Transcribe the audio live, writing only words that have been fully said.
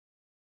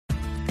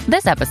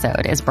This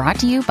episode is brought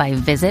to you by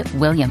Visit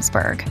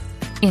Williamsburg.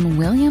 In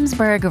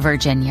Williamsburg,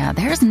 Virginia,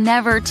 there's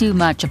never too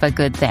much of a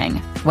good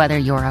thing. Whether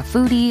you're a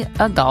foodie,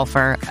 a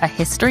golfer, a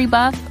history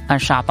buff, a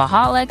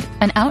shopaholic,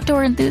 an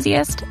outdoor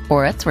enthusiast,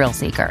 or a thrill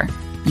seeker,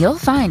 you'll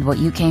find what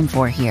you came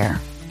for here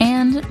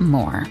and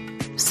more.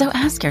 So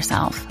ask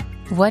yourself,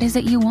 what is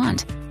it you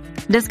want?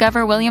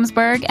 Discover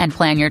Williamsburg and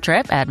plan your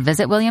trip at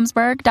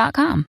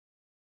visitwilliamsburg.com.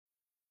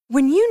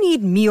 When you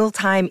need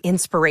mealtime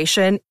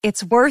inspiration,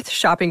 it's worth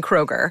shopping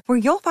Kroger, where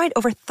you'll find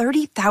over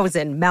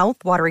 30,000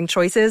 mouth-watering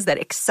choices that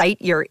excite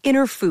your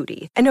inner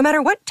foodie. And no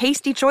matter what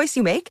tasty choice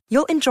you make,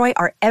 you'll enjoy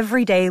our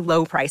everyday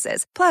low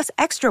prices, plus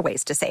extra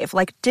ways to save,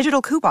 like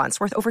digital coupons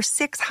worth over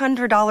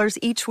 $600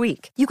 each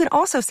week. You can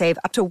also save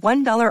up to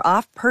 $1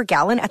 off per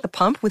gallon at the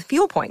pump with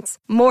fuel points.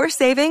 More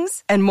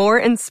savings and more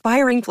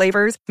inspiring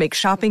flavors make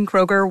shopping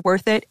Kroger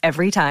worth it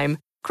every time.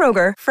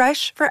 Kroger,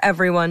 fresh for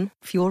everyone.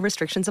 Fuel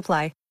restrictions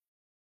apply.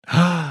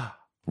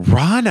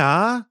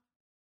 Rana.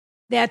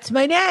 That's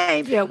my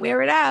name. Don't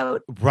wear it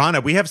out.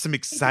 Rana, we have some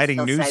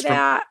exciting news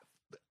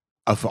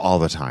of all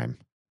the time.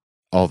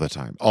 All the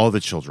time. All the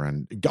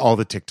children, all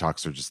the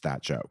TikToks are just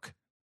that joke.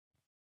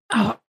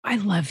 Oh, I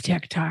love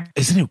TikTok.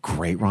 Isn't it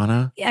great,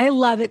 Rana? I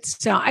love it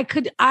so. I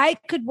could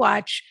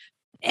watch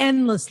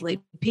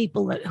endlessly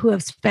people who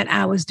have spent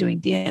hours doing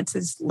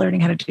dances,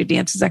 learning how to do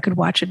dances. I could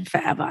watch it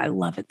forever. I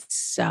love it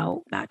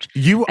so much.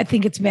 I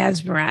think it's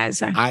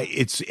mesmerizing.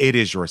 It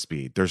is your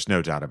speed. There's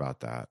no doubt about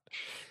that.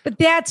 But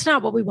that's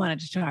not what we wanted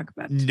to talk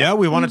about today. No,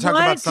 we want to talk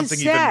about something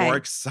even more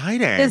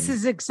exciting. This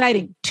is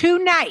exciting.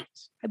 Tonight.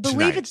 I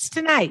believe it's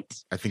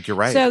tonight. I think you're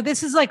right. So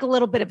this is like a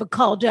little bit of a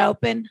cold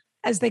open,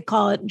 as they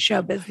call it in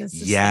show business.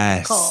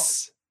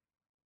 Yes.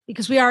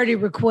 Because we already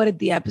recorded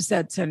the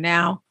episode. So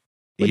now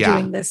we're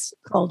doing this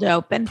cold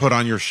open. Put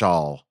on your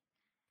shawl.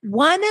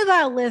 One of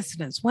our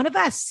listeners, one of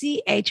our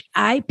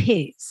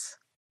CHIPs.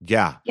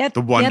 Yeah.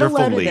 The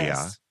wonderful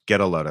Leah. Get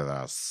a load of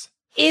this.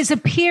 Is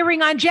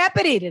appearing on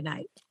Jeopardy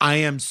tonight. I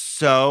am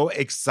so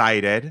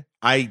excited.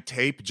 I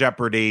tape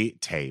Jeopardy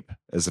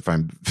as if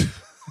I'm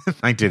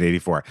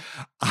 1984.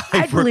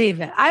 I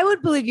believe it. I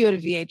would believe you had a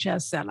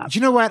VHS setup.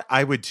 You know what?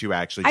 I would too,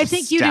 actually. I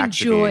think you'd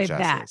enjoy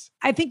that.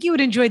 I think you would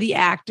enjoy the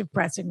act of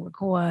pressing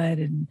record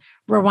and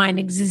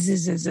rewinding.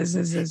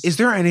 Is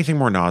there anything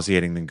more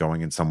nauseating than going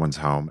in someone's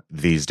home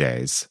these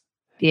days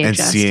VHS and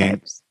seeing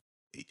tapes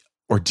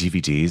or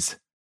DVDs?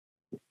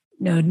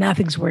 No,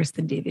 nothing's worse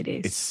than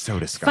DVDs. It's so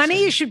disgusting.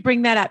 Funny you should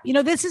bring that up. You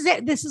know, this is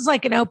it. This is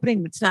like an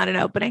opening that's not an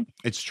opening.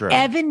 It's true.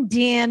 Evan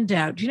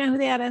Dando. Do you know who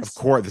that is? Of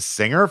course, the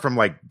singer from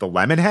like the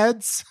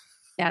Lemonheads.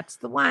 That's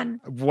the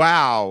one.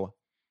 Wow.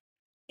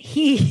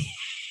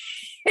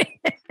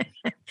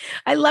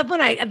 I love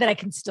that I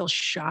can still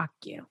shock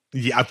you.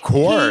 Yeah, of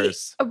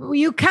course.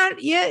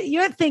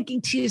 You're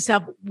thinking to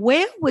yourself,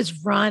 where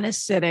was Rana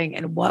sitting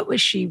and what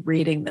was she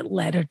reading that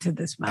led her to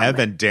this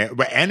moment?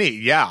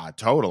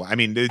 Total. I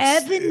mean,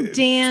 Evan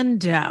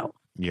Dando.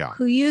 Yeah.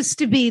 Who used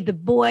to be the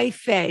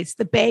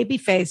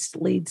baby-faced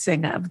lead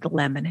singer of the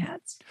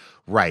Lemonheads.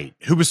 Right.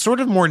 Who was sort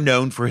of more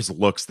known for his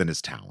looks than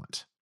his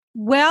talent.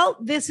 Well,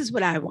 this is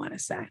what I want to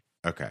say.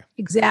 Okay.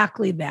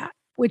 Exactly that.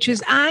 Which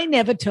is, I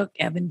never took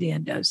Evan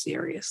Dando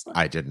seriously.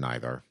 I didn't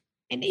either.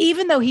 And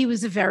even though he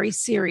was a very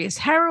serious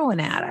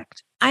heroin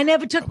addict, I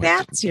never took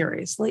that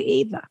seriously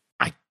either.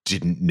 I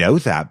didn't know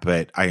that,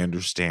 but I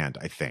understand,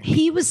 I think.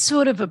 He was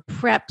sort of a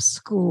prep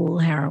school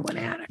heroin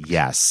addict.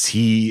 Yes,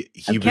 he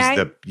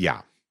was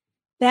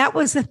That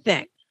was a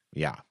thing.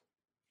 Yeah.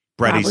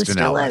 Bret Easton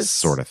Ellis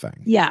sort of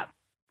thing. Yeah.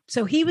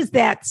 So he was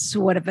that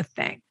sort of a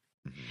thing.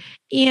 Mm-hmm.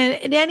 And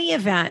in any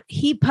event,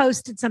 he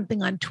posted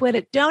something on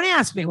Twitter. Don't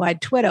ask me why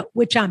Twitter,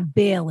 which I'm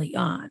barely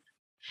on.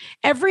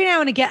 Every now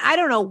and again, I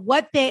don't know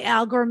what the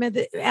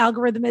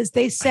algorithm is.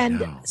 They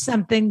send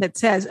something that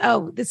says,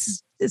 "Oh,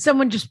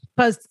 someone just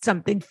posted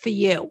something for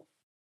you."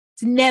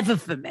 It's never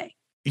for me.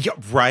 Yeah,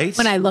 right.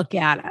 When I look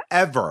at it,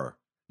 ever.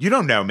 You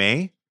don't know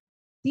me.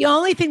 The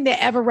only thing they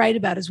ever write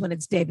about is when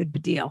it's David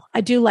Baddiel.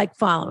 I do like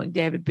following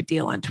David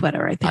Baddiel on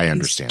Twitter. I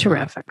think he's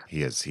terrific. That.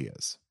 He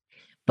is.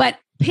 But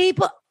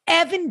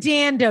Evan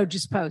Dando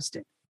just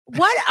posted.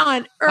 What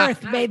on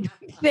earth made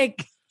me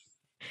think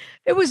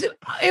it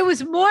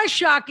was more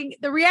shocking?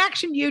 The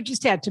reaction you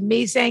just had to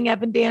me saying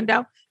Evan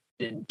Dando,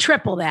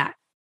 triple that.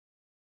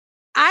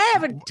 I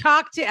haven't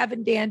talked to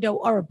Evan Dando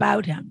or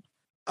about him.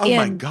 Oh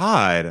my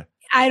God.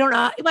 I don't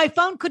know. My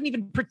phone couldn't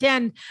even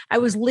pretend I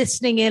was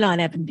listening in on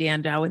Evan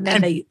Dando. And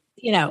then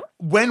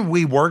when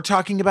we were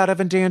talking about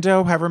Evan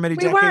Dando, however many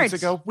decades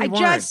ago, I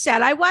just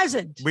said I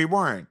wasn't. We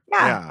weren't.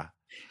 Yeah.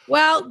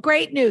 Well,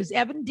 great news.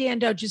 Evan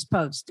Dando just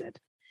posted.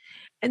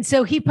 And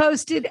so he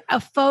posted a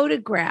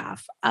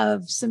photograph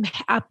of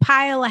a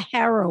pile of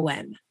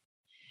heroin.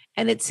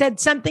 And it said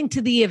something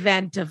to the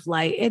event of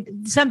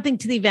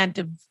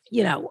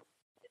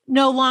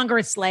no longer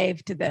a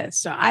slave to this.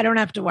 So I don't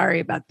have to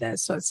worry about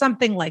this. So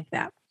something like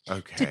that.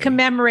 Okay. To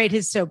commemorate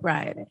his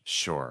sobriety.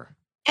 Sure.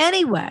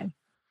 Anyway,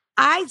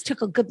 I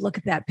took a good look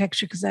at that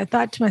picture because I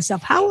thought to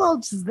myself, how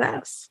old is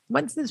this?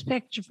 When's this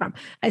picture from?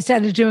 I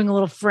started doing a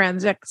little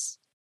forensics.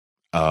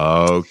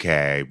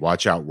 Okay.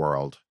 Watch out,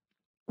 world.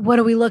 What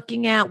are we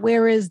looking at?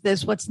 Where is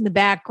this? What's in the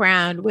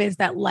background? Where's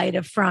that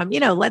lighter from?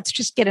 Let's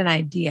just get an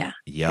idea.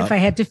 Yep. If I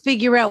had to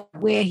figure out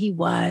where he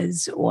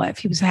was or if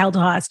he was held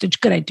hostage,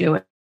 could I do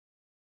it?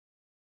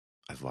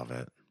 I love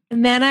it.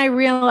 And then I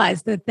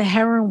realized that the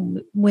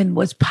heroin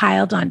was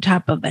piled on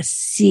top of a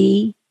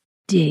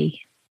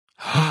CD.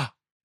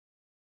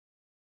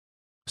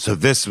 So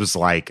this was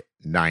like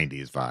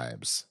 90s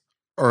vibes.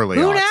 Early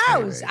Who aughts,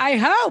 knows? maybe. I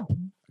hope.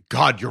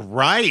 God, you're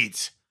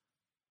right.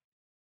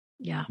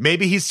 Yeah.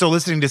 Maybe he's still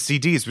listening to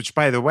CDs, which,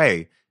 by the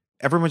way,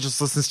 everyone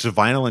just listens to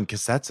vinyl and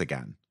cassettes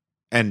again.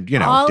 And,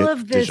 all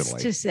of this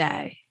digitally. To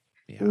say,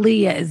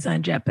 Leah is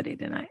on Jeopardy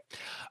tonight.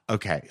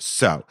 Okay,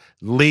 so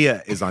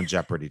Leah is on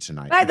Jeopardy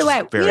tonight. By the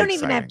way, we don't exciting.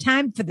 even have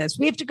time for this.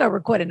 We have to go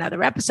record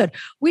another episode.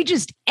 We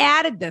just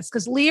added this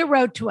because Leah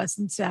wrote to us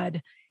and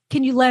said,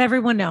 can you let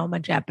everyone know I'm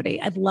on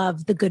Jeopardy? I'd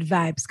love the good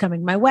vibes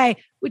coming my way,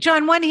 which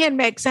on one hand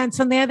makes sense.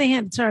 On the other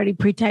hand, it's already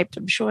pre-typed,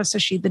 I'm sure. So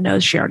she either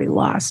knows she already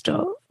lost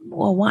or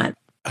won.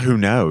 Who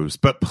knows?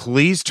 But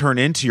please turn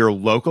into your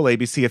local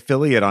ABC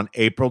affiliate on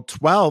April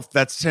 12th.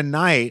 That's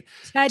tonight.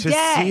 To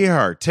see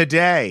her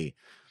today.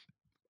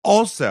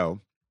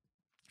 Also,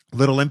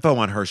 little info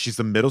on her. She's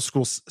a middle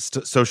school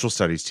social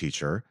studies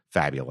teacher.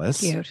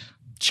 Fabulous. Cute.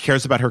 She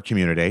cares about her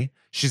community.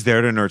 She's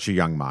there to nurture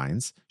young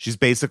minds. She's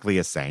basically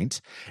a saint.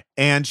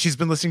 And she's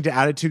been listening to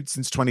Attitude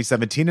since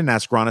 2017 and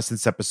Ask Rana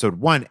since episode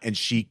 1. And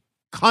she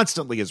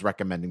constantly is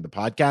recommending the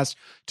podcast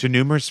to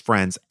numerous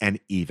friends and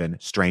even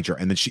strangers.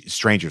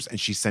 And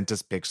she sent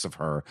us pics of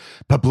her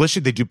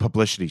publicity. They do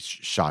publicity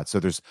shots. So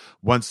there's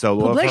one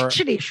solo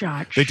publicity of her.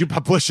 shots. They do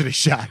publicity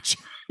shots.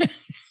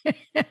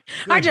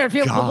 I did a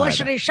few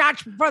publicity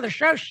shots before the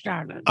show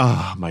started.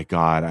 Oh my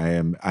God.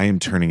 I am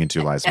turning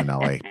into Liza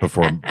Minnelli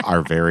before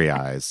our very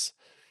eyes.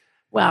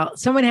 Well,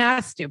 someone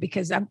has to,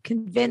 because I'm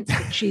convinced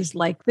that she's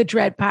like the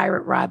Dread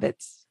Pirate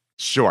Roberts.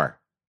 Sure.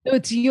 So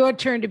it's your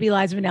turn to be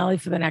Liza Minnelli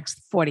for the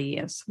next 40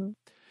 years.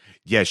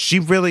 Yeah, she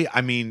really,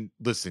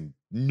 listen,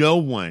 no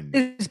one.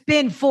 There's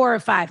been 4 or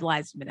 5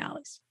 Liza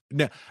Minnellis.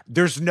 No,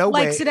 there's no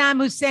like way.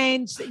 Saddam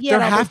Hussein's. There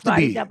have to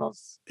be.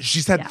 Doubles.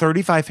 She's had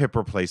 35 hip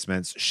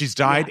replacements. She's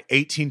died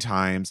 18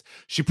 times.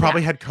 She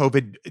probably had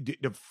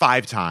COVID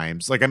 5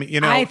 times.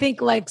 I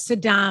think like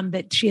Saddam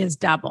that she has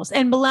doubles.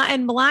 And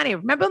Melania.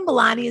 Remember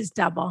Melania's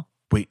double?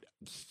 Wait,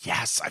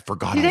 yes, I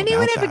forgot. Did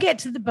anyone ever get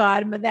to the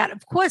bottom of that?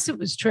 Of course it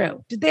was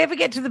true. Did they ever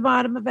get to the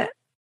bottom of it?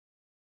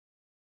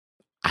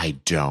 I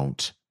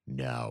don't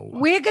know.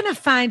 We're going to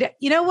find out.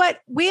 You know what?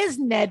 Where's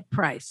Ned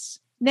Price?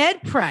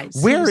 Ned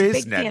Price. Where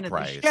is big Ned fan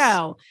Price? Of the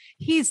show.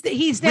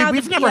 He's now.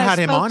 We've never had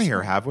him on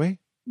here, have we?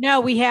 No,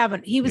 we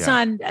haven't. He was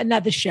on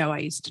another show I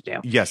used to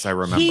do. Yes, I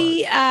remember.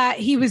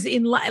 He was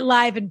in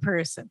live in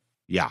person.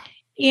 Yeah,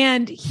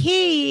 and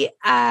he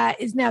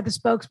is now the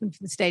spokesman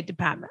for the State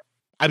Department.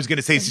 I was going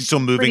to say, is he still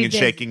moving and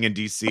shaking in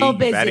DC? Little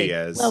busy. Bet he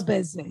is.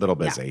 Little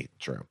busy. Yeah.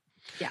 True.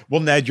 Yeah. Well,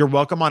 Ned, you're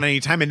welcome on any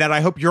time. And Ned,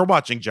 I hope you're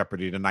watching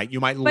Jeopardy tonight. You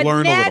might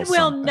learn a little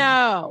something.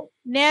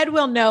 Ned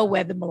will know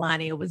whether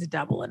Melania was a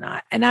double or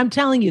not. And I'm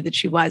telling you that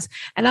she was.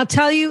 And I'll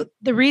tell you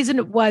the reason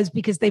it was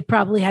because they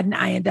probably hadn't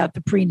ironed out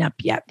the prenup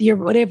yet,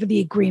 whatever the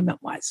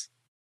agreement was.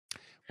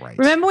 Right.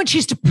 Remember when she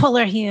used to pull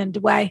her hand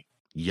away?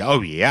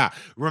 Oh, yeah.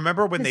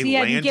 Remember when they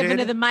landed? He hadn't given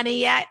her the money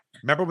yet.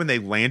 Remember when they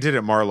landed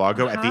at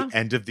Mar-a-Lago at the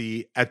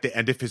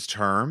end of his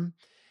term?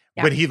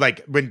 Yeah.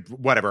 When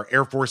whatever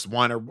Air Force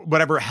One or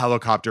whatever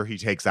helicopter he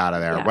takes out of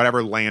there,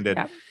 whatever landed.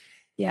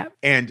 Yeah.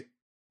 And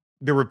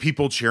there were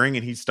people cheering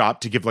and he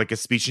stopped to give like a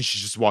speech and she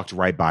just walked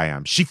right by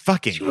him. She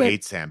fucking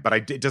hates him,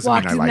 but it doesn't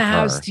mean I like her. Walked in the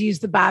house to use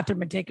the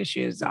bathroom and take her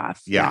shoes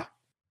off. Yeah.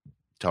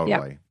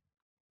 Totally.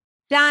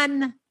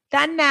 Yep.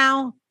 Done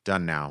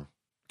now.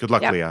 Good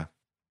luck, Leah.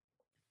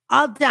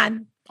 All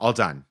done,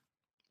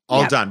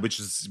 which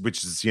is,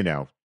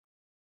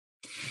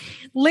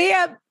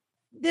 Leah,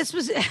 this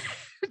was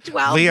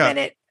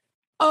 12-minute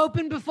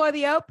open before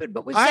the open,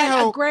 but we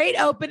said a great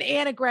open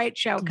and a great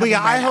show. Leah,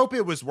 I hope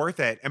it was worth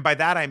it. And by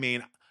that, I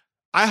mean,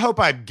 I hope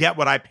I get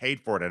what I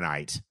paid for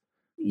tonight.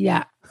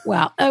 Yeah.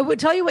 Well, I would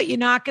tell you what you're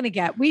not going to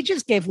get. We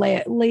just gave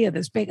Leah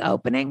this big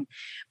opening,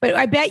 but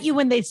I bet you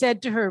when they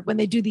said to her, when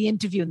they do the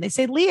interview and they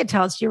say, Leah,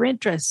 tell us your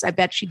interests, I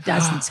bet she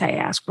doesn't say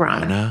Ask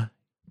Rana.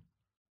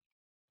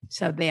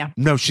 So there.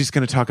 No, she's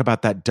going to talk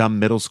about that dumb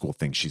middle school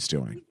thing she's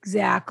doing.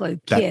 Exactly.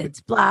 Kids,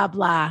 blah,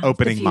 blah.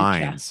 Opening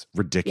minds.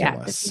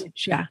 Ridiculous. Yeah, the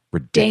future.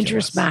 Ridiculous.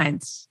 Dangerous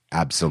Minds.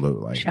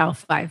 Absolutely. Michelle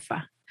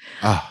Pfeiffer.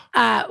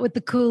 With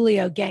the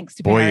Coolio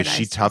Gangsta Boy, Paradise. is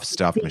she tough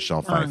stuff,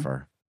 Michelle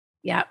Pfeiffer.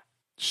 Yep.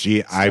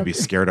 I'd be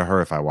scared of her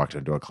if I walked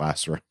into a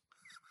classroom.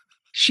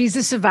 She's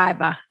a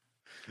survivor.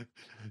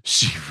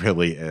 She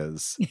really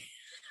is.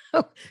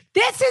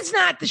 This is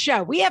not the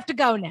show. We have to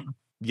go now.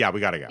 Yeah, we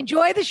got to go.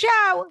 Enjoy the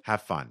show.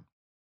 Have fun.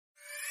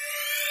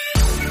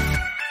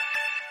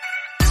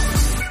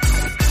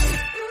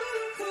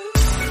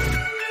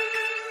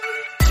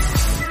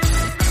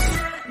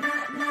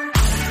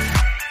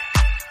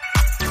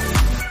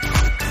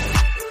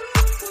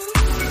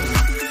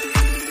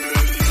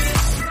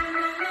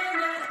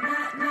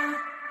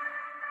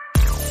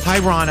 Hi,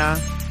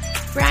 Rana.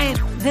 Brian,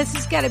 this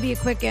has got to be a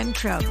quick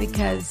intro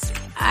because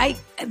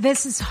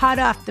this is hot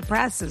off the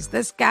presses.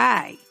 This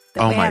guy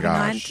that we're having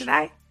on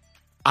today.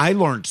 I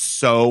learned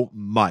so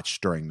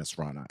much during this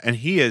run, and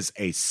he is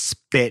a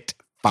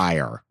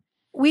spitfire.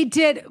 We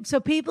did. So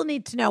people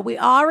need to know we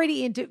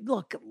already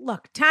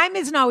look, time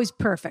isn't always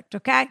perfect.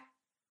 Okay.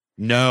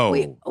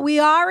 No, we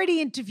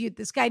already interviewed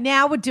this guy.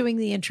 Now we're doing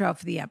the intro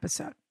for the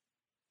episode.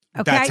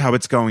 Okay. That's how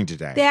it's going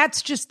today.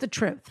 That's just the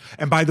truth.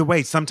 And by the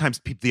way,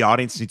 sometimes the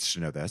audience needs to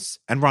know this.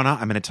 And Rana,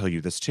 I'm going to tell you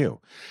this too.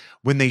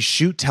 When they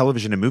shoot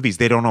television and movies,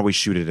 they don't always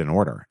shoot it in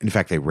order. In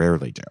fact, they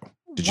rarely do.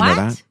 Did you know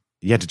that?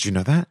 Yeah. Did you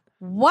know that?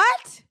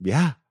 What?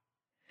 Yeah.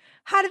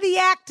 How do the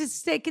actors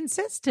stay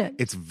consistent?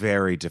 It's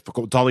very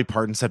difficult. Dolly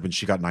Parton said when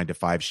she got 9 to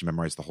 5, she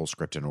memorized the whole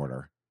script in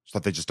order. So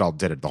they just all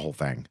did it, the whole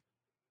thing.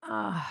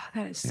 Oh,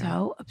 that is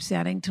so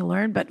upsetting to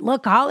learn. But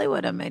look,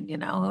 Hollywood, I mean,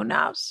 who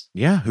knows?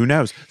 Yeah, who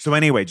knows? So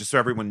anyway, just so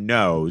everyone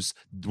knows,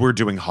 we're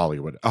doing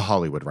Hollywood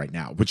right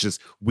now, which is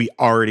we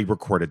already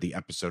recorded the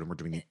episode and we're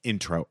doing the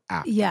intro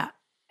app. Yeah.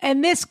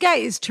 And this guy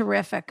is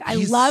terrific. I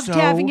He's loved so-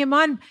 having him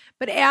on.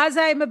 But as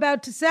I'm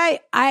about to say,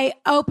 I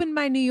opened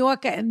my New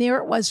Yorker and there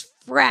it was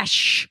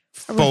fresh.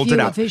 A Folded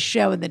review up. of his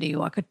show in the New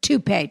Yorker, 2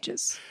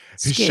 pages.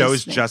 His show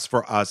is just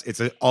for us.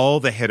 It's all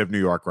the hit of New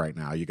York right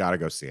now. You got to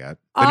go see it.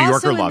 The also New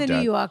Yorker in loved the New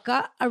it.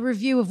 Yorker, a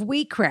review of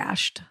We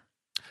Crashed.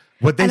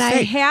 What they And say.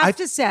 I have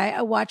to say,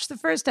 I watched the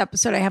first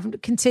episode. I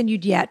haven't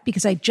continued yet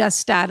because I just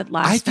started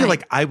last night. I feel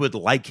like I would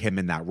like him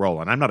in that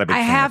role, and I'm not a big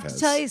fan have of his. to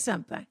tell you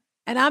something.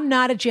 And I'm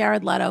not a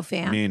Jared Leto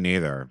fan. Me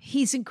neither.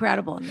 He's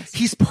incredible in this.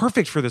 He's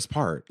perfect for this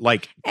part.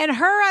 And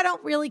her, I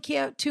don't really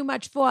care too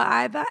much for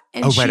either.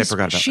 And I forgot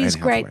about she's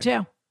Anne great Hathaway.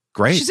 too.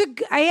 Great.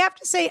 I have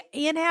to say,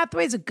 Anne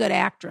Hathaway's a good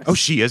actress. Oh,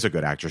 she is a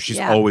good actress. She's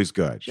Yeah. always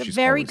good. She's a She's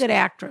very always good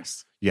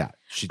actress. Yeah,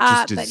 she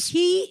just But is.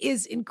 he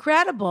is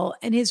incredible,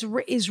 and his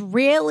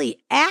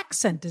Israeli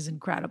accent is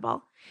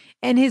incredible.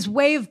 And his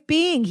way of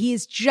being, he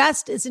is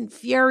just as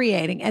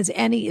infuriating as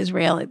any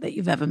Israeli that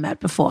you've ever met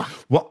before.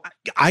 Well,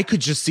 I could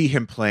just see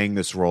him playing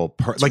this role.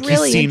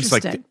 really he seems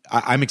like interesting.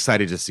 I'm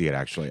excited to see it.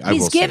 Actually, I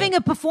He's will say giving it.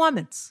 a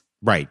performance.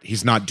 Right.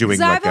 He's not doing Because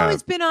like I've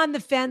always been on the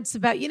fence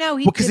about,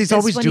 because he's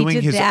always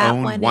doing his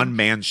own one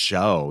man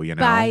show.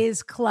 by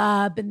his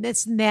club and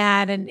this and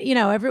that, and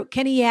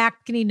can he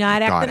act? Can he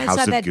not act? God, Then I saw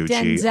House of that Gucci,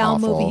 Denzel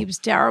awful. movie. He was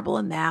terrible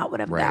in that,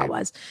 whatever Right. that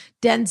was.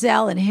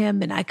 Denzel and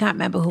him, and I can't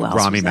remember who else.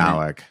 Rami was in it.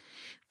 Malek.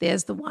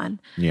 There's the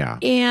one. Yeah.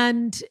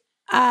 And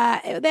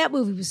that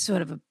movie was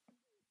sort of a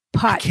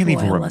pot. I can't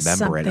even boil or remember it,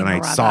 something and I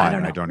or other. saw it, don't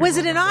and I know. don't Was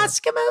even it an remember.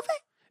 Oscar movie?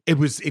 It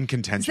was in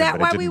contention, Is that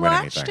but why it didn't we win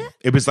watched anything. it?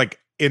 It was like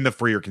in the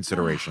for your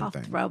consideration I'll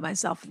thing. throw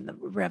myself in the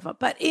river.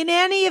 But in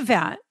any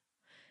event,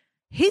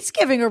 he's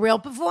giving a real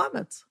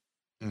performance.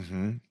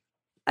 Mm-hmm.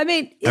 I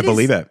mean, I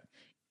believe it.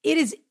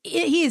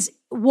 He is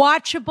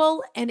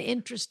watchable and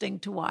interesting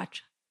to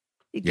watch.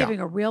 He's Yeah. giving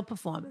a real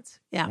performance.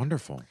 Yeah.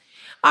 Wonderful.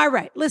 All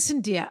right. Listen,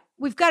 dear,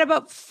 we've got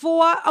about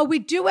 4. Oh, we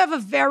do have a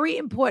very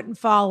important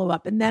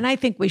follow-up. And then I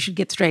think we should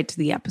get straight to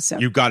the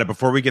episode. You got it.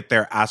 Before we get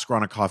there,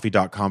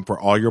 askronacoffee.com for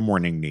all your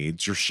morning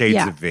needs, your shades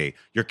Yeah. of V,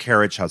 your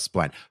Carriage House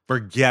blend.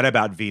 Forget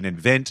about Veen and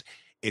Vint.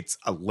 It's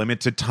a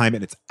limited time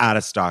and it's out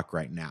of stock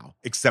right now,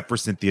 except for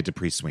Cynthia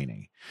Dupree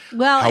Sweeney.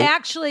 Well, How-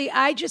 actually,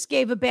 I just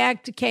gave a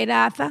bag to Kate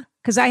Arthur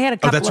because I had a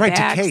couple that's of right,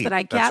 to bags Kate. that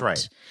I That's kept.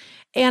 right.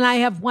 And I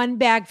have 1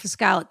 bag for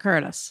Scarlett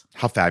Curtis.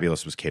 How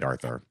fabulous was Kate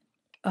Arthur?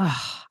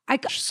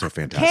 She's so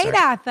fantastic. Kate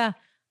Arthur,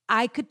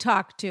 I could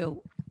talk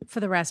to for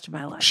the rest of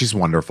my life. She's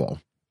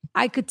wonderful.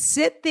 I could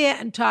sit there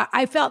and talk.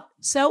 I felt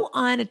so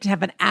honored to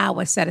have an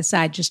hour set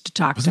aside just to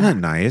talk Wasn't to that her.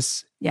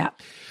 nice? Yeah.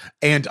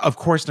 And of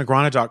course,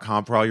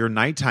 Negrana.com for all your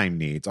nighttime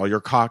needs, all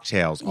your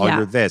cocktails, all Yeah.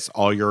 your this,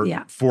 all your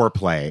Yeah.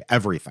 foreplay,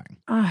 everything.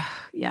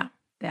 Yeah.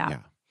 Yeah.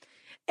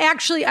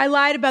 Actually, I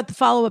lied about the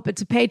follow-up.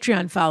 It's a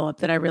Patreon follow-up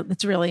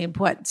that's really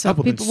important. So Oh, if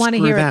well, then people want to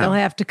screw hear it, them. they'll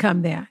have to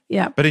come there.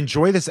 Yeah. But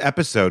enjoy this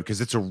episode because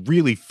it's a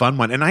really fun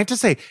one. And I have to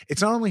say,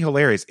 it's not only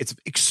hilarious, it's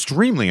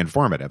extremely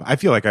informative. I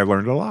feel like I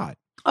learned a lot.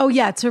 Oh,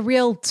 yeah. It's a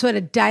real sort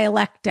of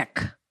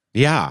dialectic.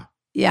 Yeah.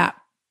 Yeah.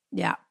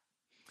 Yeah.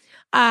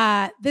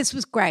 This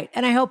was great.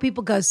 And I hope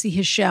people go see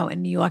his show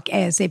in New York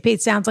ASAP.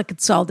 It sounds like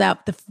it's sold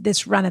out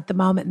this run at the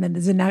moment. And then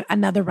there's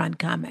another run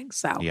coming.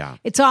 So Yeah.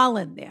 it's all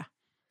in there.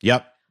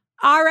 Yep.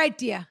 All right,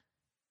 dear.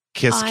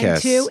 Kiss, On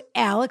kiss. to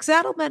Alex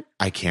Edelman.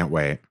 I can't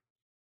wait.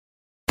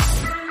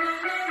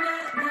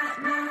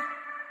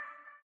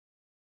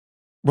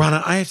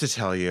 Rana, I have to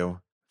tell you,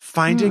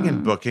 finding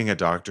and booking a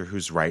doctor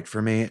who's right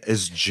for me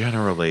is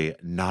generally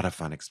not a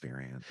fun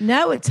experience.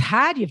 No, it's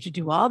hard. You have to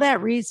do all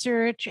that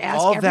research. Ask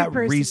All every that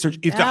person research.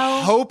 You have know.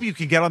 to hope you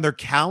can get on their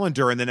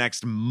calendar in the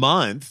next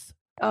month.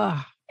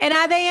 Ugh. And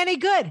are they any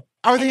good?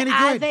 Are they And any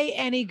Are good? they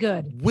any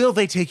good? Will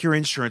they take your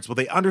insurance? Will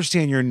they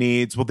understand your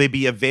needs? Will they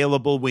be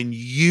available when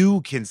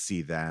you can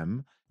see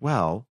them?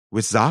 Well,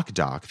 With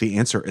ZocDoc, the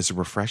answer is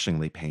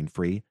refreshingly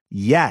pain-free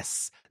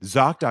yes.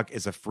 ZocDoc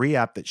is a free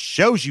app that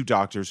shows you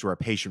doctors who are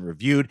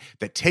patient-reviewed,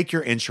 that take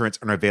your insurance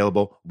and are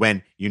available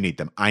when you need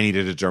them. I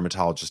needed a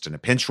dermatologist in a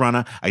pinch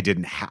runner. I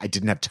didn't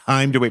have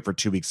time to wait for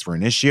 2 weeks for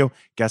an issue.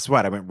 Guess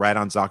what? I went right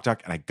on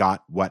ZocDoc and I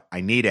got what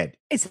I needed.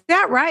 Is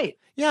that right?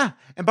 Yeah.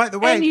 And by the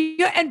way,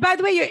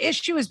 your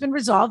issue has been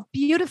resolved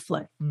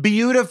beautifully.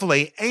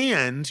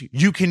 And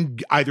you can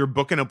either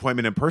book an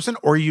appointment in person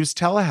or use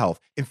telehealth.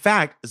 In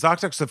fact,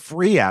 ZocDoc's a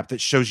free app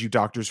that shows you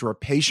doctors who are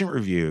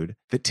patient-reviewed,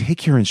 that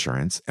take your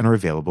insurance and are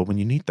available when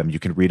you need them. You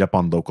can read up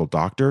on local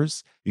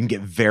doctors. You can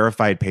get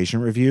verified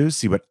patient reviews,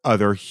 see what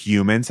other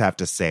humans have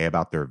to say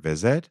about their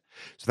visit.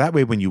 So that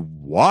way, when you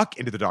walk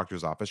into the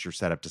doctor's office, you're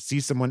set up to see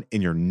someone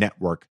in your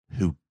network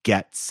who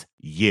gets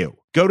you.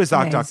 Go to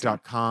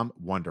ZocDoc.com.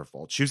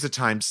 Wonderful. Choose a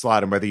time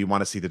slot, and whether you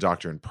want to see the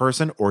doctor in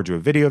person or do a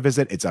video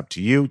visit, it's up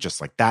to you. Just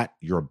like that,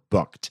 you're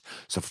booked.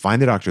 So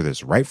find the doctor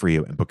that's right for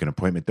you and book an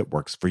appointment that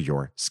works for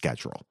your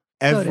schedule.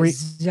 Go to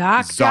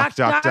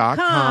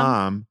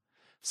ZocDoc.com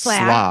 /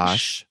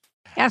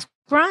 Ask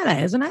Rana,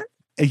 isn't it?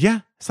 Yeah,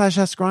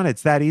 /Ask Rana.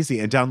 It's that easy.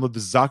 And download the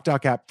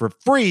ZocDoc app for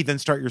free. Then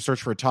start your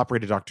search for a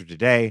top-rated doctor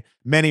today.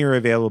 Many are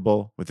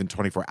available within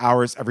 24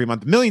 hours every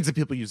month. Millions of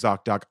people use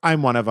ZocDoc.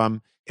 I'm one of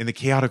them. In the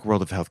chaotic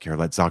world of healthcare,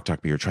 let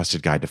ZocDoc be your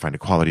trusted guide to find a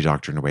quality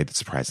doctor in a way that's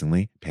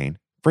surprisingly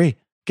pain-free.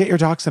 Get your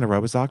docs in a row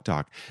with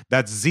ZocDoc.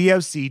 That's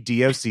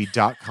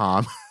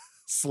ZocDoc.com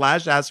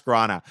 /Ask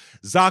Rana.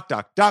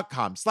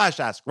 ZocDoc.com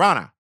 /Ask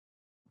Rana.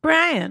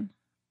 Brian.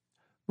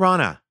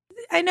 Rana.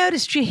 I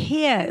noticed your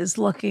hair is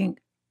looking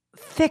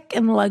thick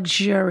and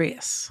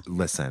luxurious.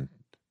 Listen,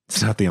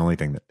 it's not the only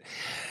thing that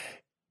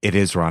it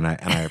is, Rana,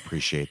 and I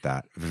appreciate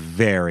that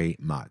very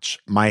much.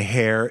 My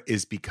hair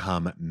is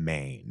become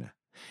mane.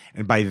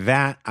 And by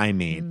that, I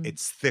mean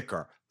it's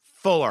thicker,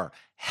 fuller,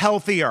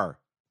 healthier.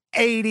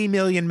 80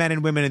 million men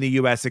and women in the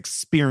U.S.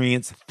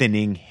 experience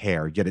thinning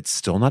hair, yet it's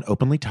still not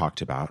openly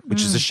talked about,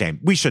 which is a shame.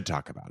 We should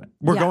talk about it.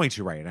 We're going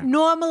to right now.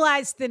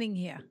 Normalize thinning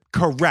hair.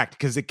 Correct,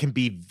 because it can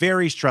be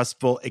very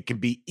stressful. It can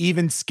be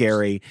even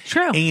scary.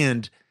 True.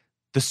 And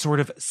the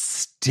sort of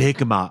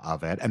stigma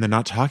of it, and they're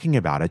not talking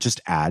about it, just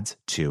adds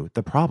to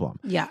the problem.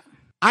 Yeah.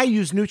 I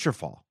use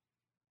Nutrafol.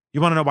 You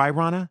want to know why,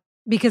 Rana?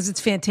 Because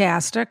it's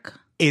fantastic.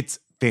 It's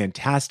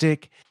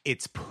fantastic.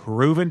 It's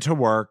proven to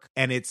work,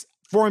 and it's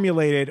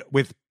formulated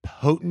with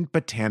potent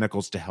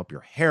botanicals to help your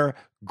hair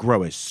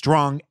grow as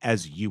strong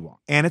as you are.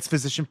 And it's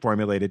physician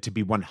formulated to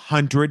be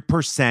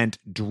 100%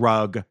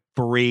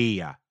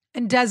 drug-free.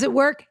 And does it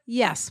work?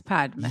 Yes,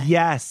 Padme.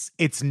 Yes,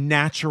 it's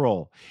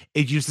natural.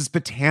 It uses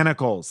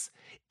botanicals.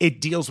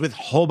 It deals with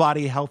whole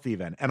body health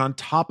even. And on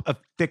top of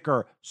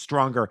thicker,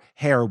 stronger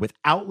hair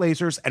without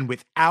lasers and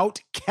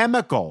without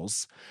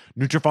chemicals,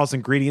 Nutrafol's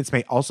ingredients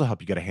may also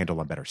help you get a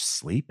handle on better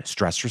sleep,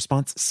 stress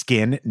response,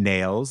 skin,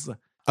 nails.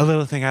 A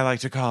little thing I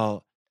like to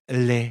call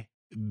libido.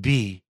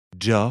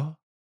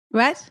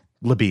 What?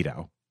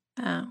 Libido.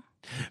 Oh.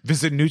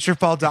 Visit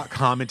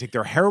Nutrafol.com and take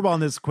their hair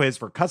wellness quiz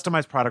for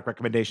customized product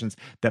recommendations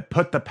that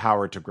put the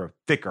power to grow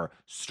thicker,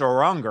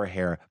 stronger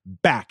hair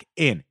back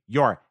in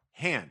your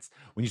hands.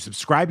 When you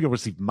subscribe, you'll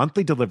receive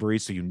monthly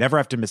deliveries so you never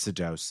have to miss a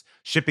dose.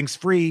 Shipping's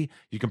free.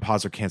 You can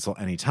pause or cancel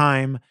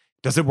anytime.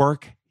 Does it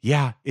work?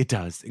 Yeah, it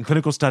does. In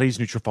clinical studies,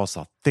 Nutrafol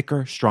saw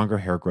thicker, stronger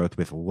hair growth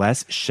with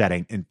less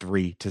shedding in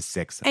 3 to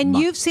 6 months. And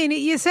you've seen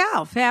it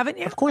yourself, haven't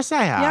you? Of course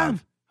I have. Yeah.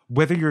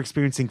 Whether you're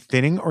experiencing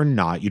thinning or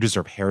not, you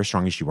deserve hair as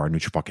strong as you are.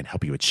 Nutrafol can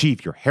help you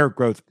achieve your hair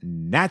growth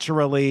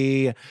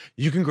naturally.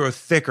 You can grow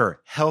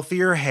thicker,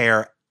 healthier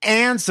hair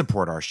and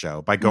support our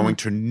show by going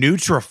to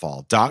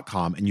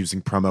Nutrafol.com and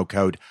using promo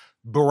code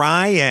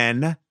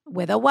Brian.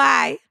 With a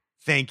Y.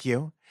 Thank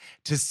you.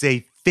 To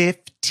save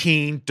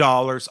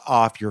 $15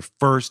 off your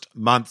first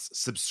month's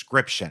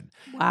subscription.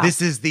 Wow.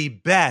 This is the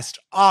best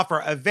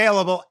offer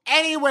available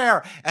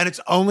anywhere, and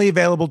it's only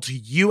available to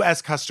U.S.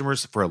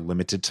 customers for a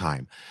limited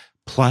time.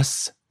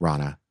 Plus,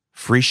 Rana,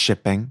 free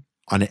shipping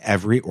on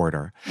every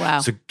order.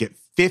 Wow. So get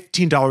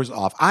 $15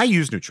 off. I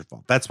use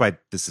Nutrafol. That's why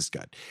this is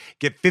good.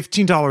 Get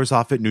 $15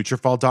 off at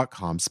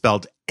Nutrafol.com,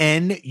 spelled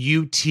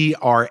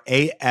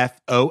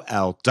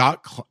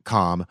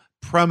Nutrafol.com.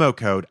 Promo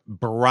code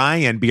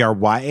Brian,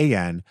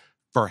 Bryan,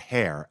 for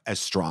hair as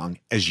strong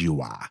as you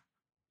are.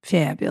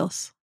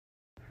 Fabulous.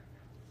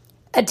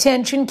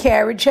 Attention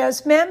Carriage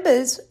House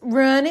members,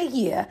 Rana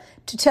here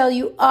to tell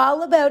you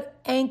all about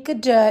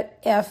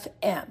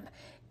Anchor.fm.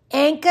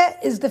 Anchor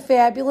is the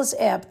fabulous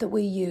app that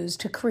we use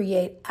to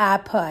create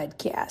our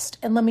podcast.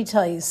 And let me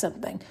tell you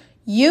something.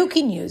 You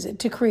can use it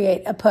to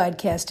create a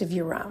podcast of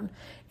your own.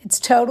 It's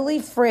totally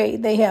free.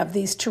 They have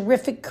these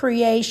terrific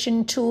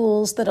creation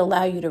tools that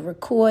allow you to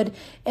record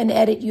and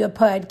edit your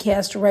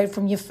podcast right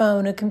from your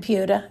phone or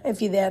computer,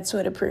 if you're that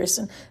sort of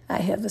person.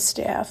 I have a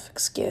staff,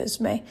 excuse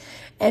me.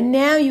 And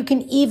now you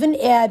can even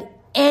add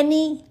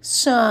any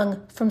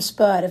song from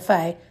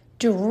Spotify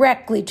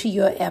directly to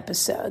your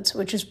episodes,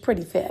 which is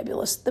pretty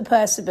fabulous. The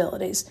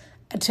possibilities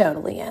are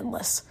totally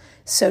endless.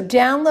 So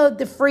download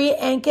the free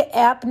Anchor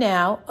app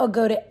now or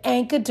go to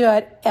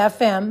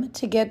Anchor.fm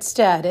to get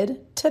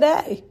started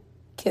today.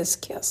 Kiss,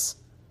 kiss.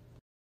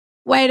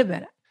 Wait a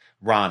minute.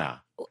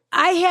 Rana.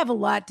 I have a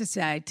lot to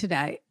say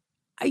today.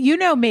 You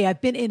know me,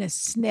 I've been in a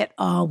snit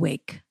all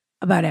week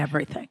about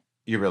everything.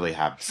 You really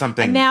have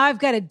something. And now I've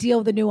got to deal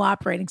with the new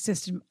operating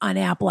system on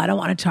Apple. I don't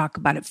want to talk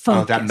about it.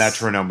 Focus. Oh, that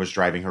metronome was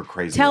driving her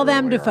crazy. Tell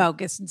them to earlier.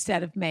 focus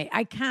instead of me.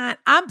 I can't.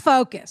 I'm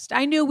focused.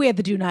 I knew where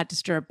the do not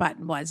disturb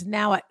button was.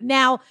 Now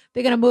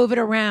they're going to move it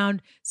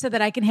around so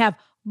that I can have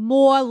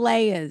more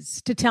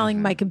layers to telling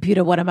my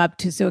computer what I'm up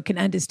to so it can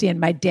understand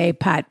my day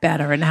part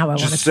better and how I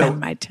want to spend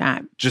my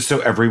time. Just so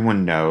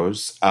everyone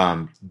knows,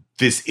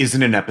 this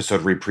isn't an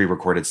episode we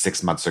pre-recorded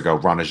 6 months ago.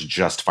 Rana's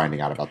just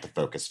finding out about the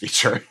focus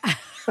feature.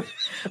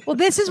 Well,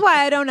 this is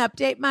why I don't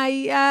update my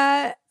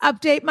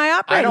operating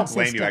I don't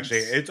blame systems. you, actually.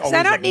 It's always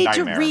I don't like a need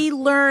nightmare. to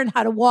relearn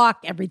how to walk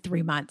every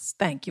 3 months.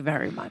 Thank you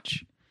very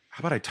much.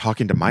 How about I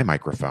talk into my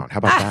microphone? How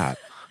about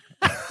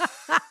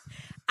that?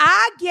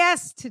 Our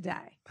guest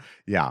today.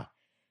 Yeah.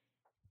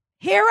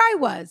 Here I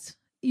was.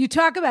 You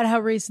talk about how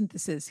recent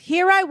this is.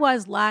 Here I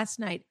was last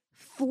night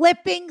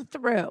flipping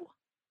through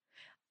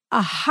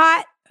a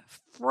hot,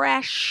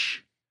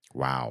 fresh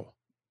Wow.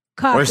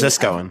 copy Where's this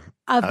going?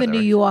 of the New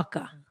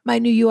Yorker. My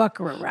New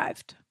Yorker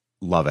arrived.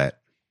 Love it.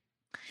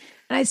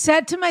 And I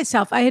said to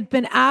myself, I had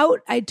been out.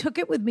 I took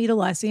it with me to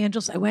Los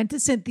Angeles. I went to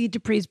Cynthia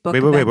Dupree's book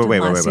event in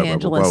Los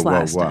Angeles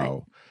last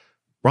night.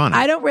 Rana.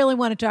 I don't really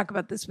want to talk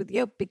about this with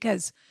you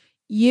because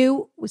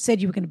you said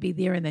you were going to be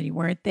there and then you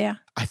weren't there.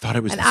 I thought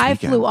it was And this I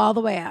weekend. flew all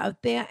the way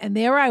out there and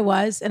there I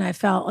was and I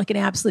felt like an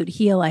absolute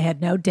heel. I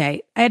had no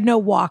date. I had no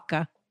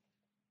walker.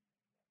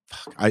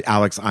 It's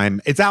Alex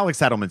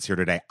Edelman's here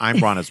today. I'm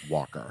Rana's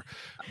walker,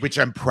 which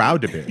I'm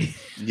proud to be.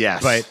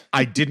 Yes. But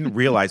I didn't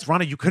realize,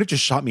 Rana, you could have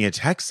just shot me a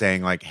text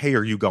saying like, hey,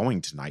 are you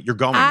going tonight? You're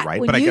going, right?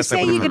 When But I you guess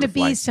say I would you're have going to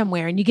be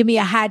somewhere and you give me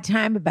a hard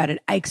time about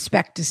it, I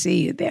expect to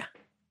see you there.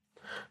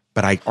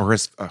 But okay,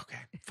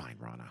 fine,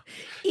 Rana.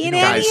 In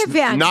any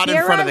event, not in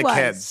here front of I the was.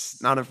 kids.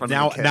 Not in front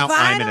Now- of the kids. now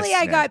I'm in a Finally,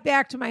 I snit. got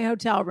back to my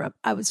hotel room.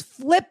 I was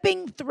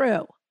flipping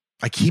through.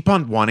 I keep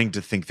on wanting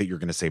to think that you're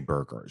going to say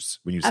burgers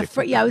when you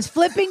say I was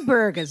flipping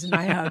burgers in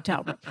my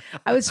hotel room.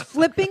 I was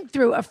flipping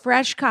through a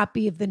fresh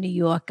copy of the New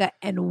Yorker,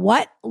 and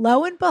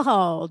lo and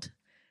behold,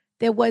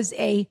 there was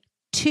a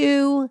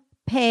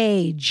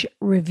 2-page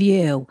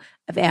review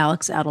of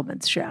Alex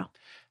Edelman's show.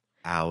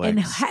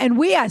 Alex. And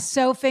we are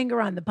so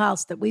finger on the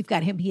pulse that we've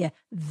got him here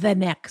the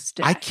next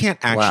day. I can't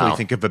actually Wow.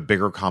 think of a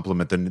bigger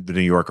compliment than the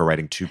New Yorker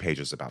writing 2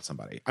 pages about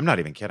somebody. I'm not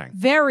even kidding.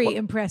 Very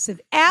impressive.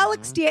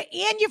 Alex, dear,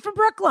 and you're from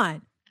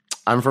Brookline.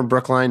 I'm from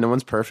Brookline. No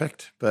one's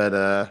perfect, but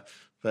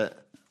Brookline.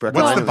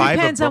 What's the It vibe of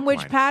depends on which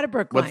Brookline? part of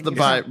Brookline. What's the you're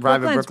from. vibe of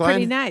Brookline's Brookline?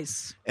 pretty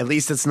nice. At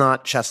least it's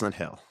not Chestnut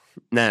Hill.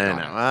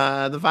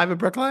 No. The vibe of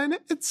Brookline,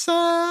 it's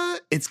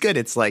good.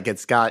 It's like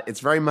it's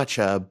very much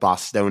a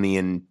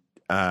Bostonian.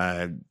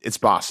 It's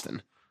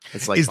Boston.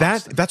 It's like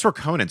Boston. that's where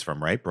Conan's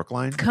from, right?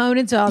 Brookline?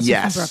 Conan's also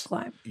Yes. from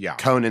Brookline. Yeah.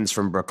 Conan's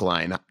from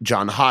Brookline.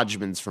 John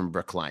Hodgman's from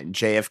Brookline.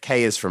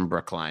 JFK is from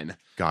Brookline.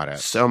 Got it.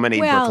 So many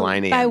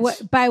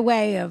Brooklynians. by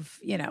way of,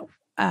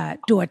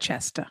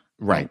 Dorchester.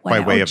 Right. Or By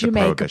way of the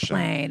Jamaica Prohibition.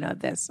 Plain or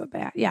this or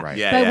that. Yeah. Right.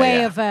 Yeah, by yeah, way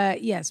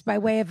yeah. of by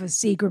way of a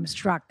Seagram's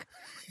truck.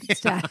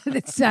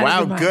 that started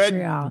Wow, in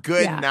Montreal.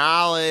 good Yeah.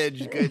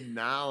 knowledge. Good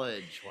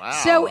knowledge. Wow.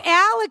 So,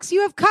 Alex, you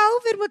have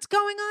COVID. What's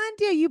going on,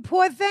 dear? You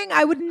poor thing.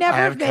 I would never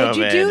have have made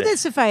you do COVID.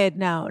 this if I had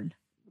known.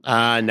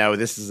 no,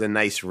 this is a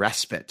nice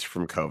respite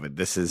from COVID.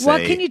 This is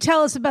What can you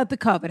tell us about the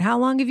COVID? How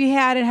long have you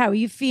had it? How are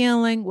you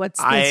feeling? What's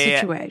the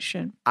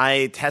situation?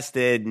 I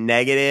tested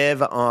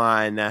negative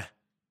on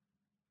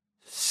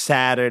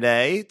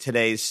Saturday.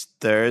 Today's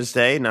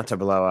Thursday. Not to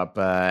blow up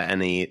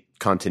any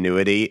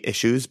continuity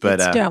issues, but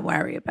Don't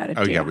worry about it.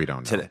 Oh, dear. yeah, we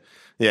don't know. today,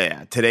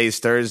 yeah. Today's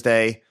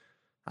Thursday.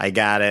 I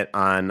got it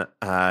on.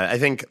 I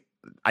think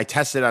I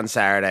tested on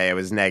Saturday. I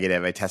was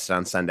negative. I tested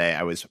on Sunday.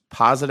 I was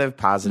positive,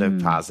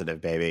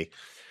 baby.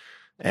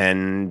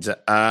 And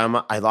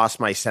I lost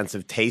my sense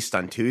of taste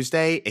on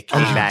Tuesday. It came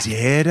You back,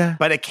 did?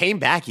 but it came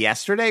back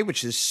yesterday,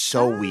 which is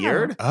so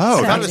weird. Oh,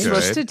 So that's it's good.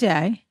 just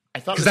today. I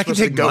thought Because it that was can supposed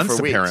to take go months,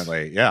 for weeks.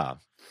 apparently. Yeah.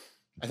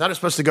 I thought it was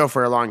supposed to go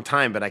for a long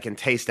time, but I can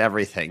taste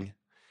everything.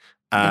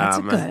 That's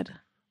good.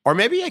 Or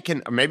maybe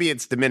maybe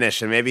it's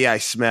diminished and maybe I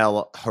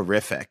smell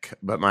horrific,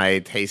 but my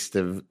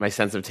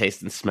sense of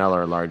taste and smell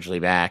are largely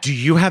back. Do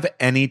you have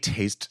any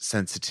taste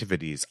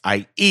sensitivities,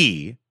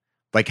 i.e.,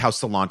 like how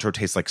cilantro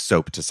tastes like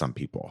soap to some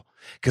people?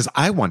 Because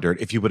I wondered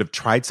if you would have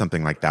tried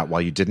something like that while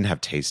you didn't have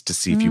taste to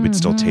see if you would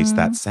still taste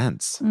that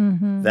sense.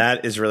 Mm-hmm.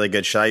 That is really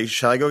good.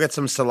 Shall I go get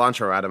some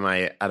cilantro out of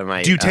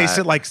my Do you taste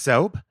it like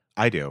soap?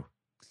 I do.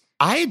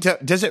 I do,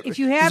 does it If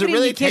you have does it it in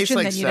really your taste kitchen,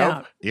 like then you soap?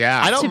 don't.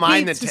 Yeah. I don't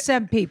mind to the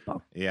some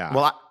people. Yeah.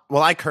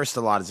 Well, I cursed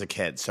a lot as a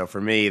kid, so for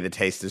me, the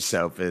taste of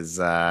soap is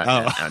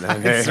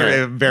It's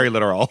very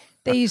literal.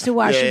 They used to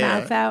wash your Yeah.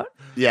 mouth out.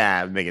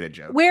 yeah, I'm making a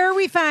joke. Where are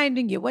we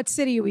finding you? What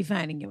city are we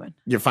finding you in?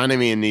 You're finding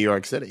me in New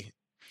York City.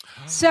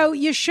 So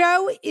your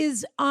show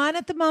is on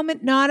at the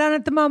moment, not on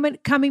at the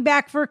moment, coming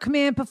back for a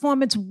command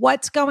performance.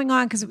 What's going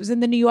on? Because it was in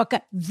the New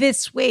Yorker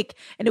this week,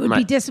 and it would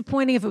be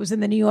disappointing if it was in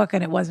the New Yorker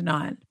and it wasn't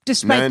on.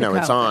 Despite No, the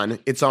it's COVID. on.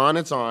 It's on.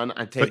 It's on.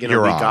 I've taken a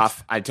you're week off.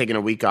 off. I've taken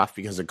a week off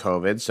because of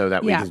COVID, so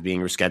that week Yeah. is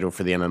being rescheduled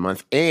for the end of the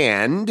month.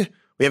 And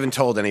we haven't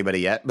told anybody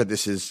yet, but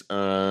this is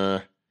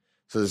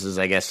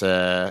I guess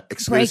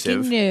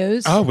exclusive. Breaking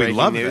news. Oh, we Breaking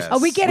love news. this. Oh,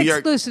 we get We are-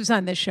 exclusives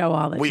on this show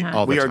all the time.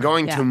 all the We are time.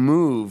 going Yeah. to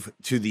move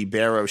to the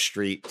Barrow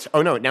Street.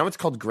 Oh no, now it's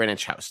called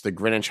Greenwich House. The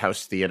Greenwich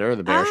House Theater,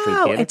 the Barrow Street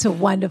Theater. It's a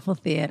wonderful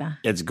theater.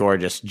 It's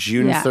gorgeous.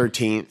 June Yeah.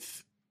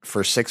 13th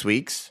for 6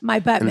 weeks. My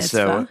bat And mitzvah.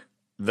 so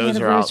those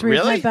are all Anniversary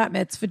of really. my bat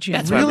mitzvah June.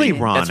 That's Really,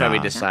 why we, That's why we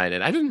Rana?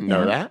 decided. I didn't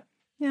know Yeah. that.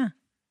 Yeah.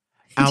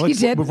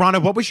 Alex, You did. Rana,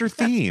 what was your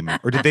theme?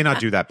 Or did they not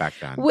do that back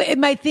then?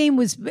 My theme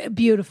was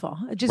beautiful.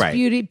 Just Right.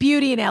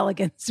 beauty and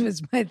elegance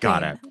was my theme.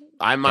 Got it.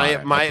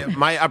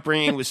 My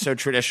upbringing was so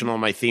traditional.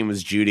 My theme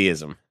was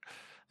Judaism.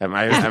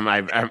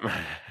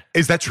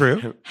 Is that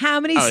true? How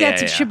many Oh,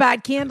 sets yeah, of yeah.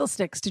 Shabbat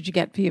candlesticks did you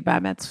get for your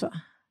bat mitzvah?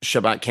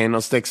 Shabbat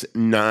candlesticks,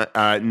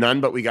 none,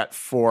 but we got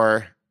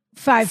 4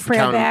 5 prayer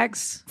Count 'em.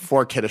 bags.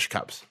 4 Kiddush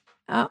cups.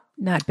 Oh,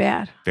 not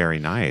bad. Very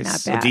nice.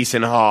 Not A bad.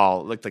 decent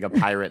haul. Looked like a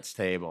pirate's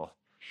table.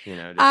 You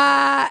know.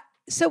 Just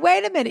So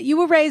wait a minute. You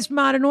were raised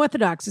modern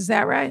Orthodox, is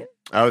that right?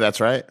 oh, that's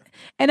right.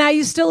 And are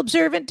you still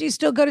observant? Do you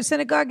still go to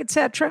synagogue,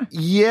 etc.?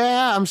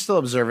 Yeah, I'm still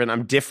observant.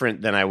 I'm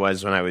different than I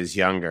was when I was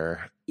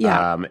younger.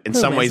 Yeah. In Who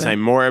some ways, isn't?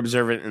 I'm more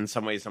observant. In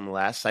some ways, I'm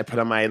less. I put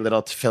on my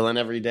little tefillin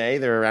every day.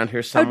 They're around here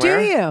Oh, somewhere.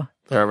 do you?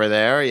 They're over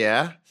there,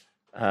 yeah.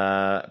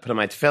 Put on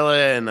my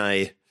tefillin and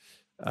I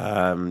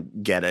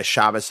get a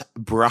Shabbos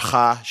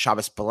bracha,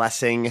 Shabbos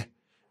blessing,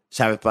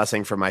 Sabbath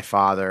blessing from my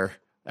father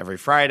every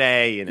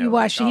Friday. You know, You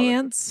wash like your all the-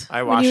 hands?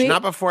 I when wash you eat?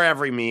 not before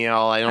every meal.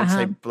 I don't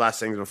say Uh-huh.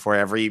 blessings before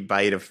every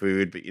bite of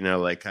food, but you know,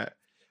 like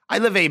I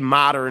live a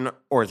modern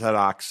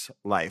Orthodox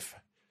life.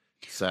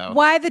 So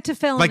Why the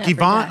tefillin? Like every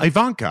day?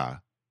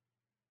 Ivanka.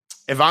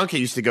 Ivanka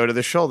used to go to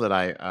the shul that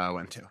I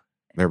went to.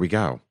 There we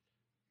go.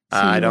 So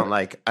I you don't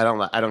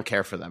were- I don't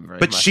care for them very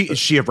But much.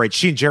 she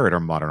and Jared are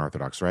modern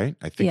Orthodox, right?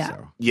 I think Yeah.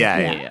 so. yeah.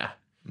 Yeah.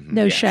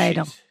 No Yeah, shadel.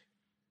 she's-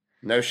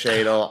 No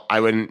shadel. I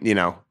wouldn't, you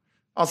know.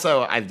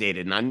 Also, I've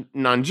dated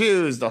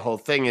non-Jews. The whole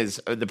thing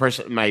is the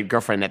person, my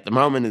girlfriend at the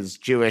moment is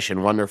Jewish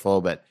and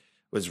wonderful, but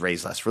was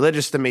raised less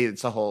religious than me.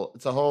 It's a whole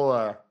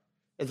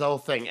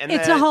thing. And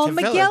It's a whole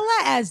tefillin-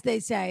 Megillah, as they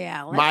say,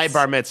 Alex. My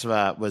bar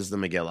mitzvah was the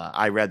Megillah.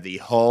 I read the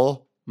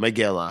whole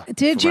Megillah.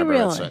 Did for you my bar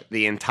really? mitzvah.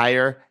 The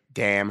entire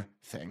damn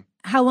thing.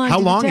 How long? How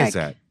did long it take? is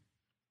it?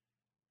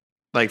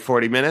 Like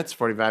 40 minutes,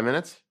 45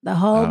 minutes. The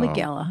whole Oh.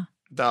 Megillah.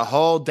 The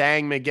whole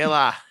dang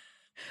Megillah.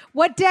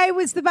 What day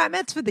was the bat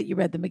mitzvah that you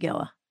read the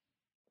Megillah?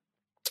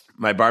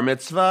 My bar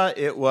mitzvah,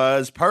 it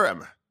was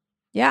Purim.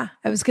 Yeah,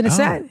 I was going to Oh.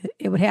 say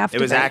it would have to.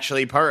 It was be.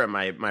 actually Purim.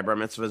 My bar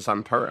mitzvah was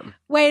on Purim.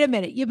 Wait a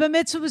minute. Your bat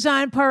mitzvah was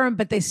on Purim,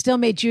 but they still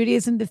made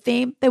Judaism the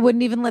theme. They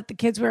wouldn't even let the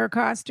kids wear a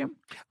costume.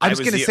 I was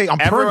going to say, on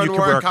Purim, everyone you could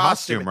wore wear a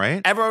costume,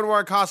 right? Everyone wore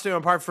a costume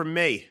apart from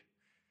me.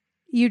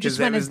 You just 'Cause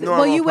it went was as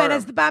normal you went Purim.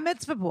 as the bat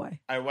mitzvah boy.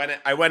 I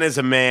went as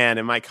a man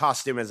in my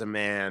costume as a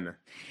man.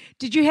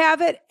 Did you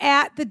have it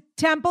at the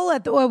temple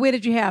or where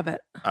did you have it?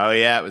 Oh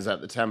yeah, it was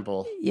at the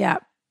temple. Yeah,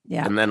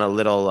 yeah. And then a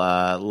little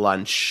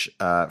lunch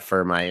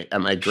for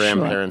at my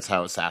grandparents'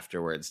 house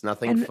afterwards.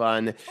 Nothing And-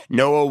 fun.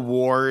 No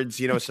awards.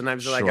 You know,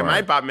 sometimes they're like, Sure. at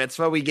my bat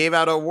mitzvah, we gave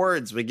out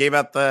awards. We gave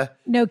out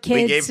No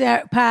kids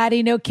gave-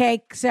 party, no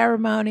cake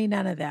ceremony,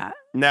 none of that.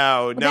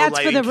 no Well, that's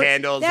for lighting the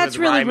candles. that's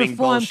with really rhyming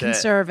reform bullshit.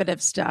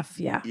 conservative stuff.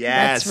 Yeah,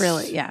 Yes. that's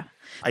really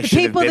I the should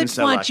have people been that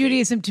so want lucky.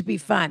 Judaism to be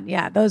fun.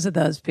 Yeah, those are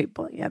those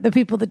people. Yeah, the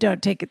people that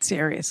don't take it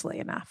seriously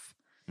enough.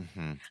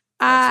 Mhm.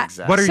 That's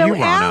exactly. What are so you,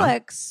 Rana?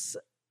 Alex,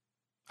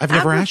 I've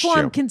never I'm asked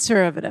reform you.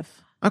 conservative.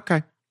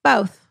 Okay.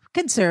 Both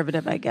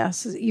conservative, I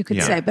guess you could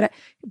Yeah. say.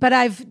 But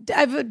I've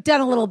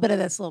done a little bit of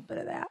this, a little bit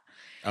of that.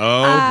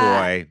 Oh,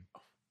 boy.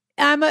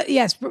 I'm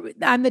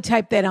the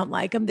type they don't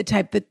like. I'm the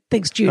type that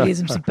thinks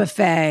Judaism's a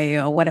buffet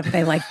or whatever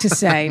they like to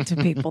say to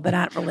people that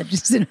aren't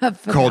religious enough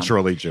for them.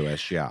 Culturally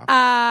Jewish,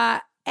 yeah.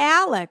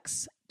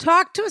 Alex,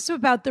 talk to us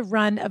about the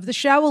run of the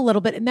show a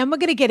little bit, and then we're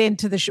going to get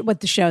into what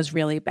the show's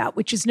really about,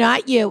 which is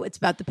not you. It's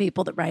about the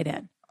people that write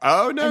in.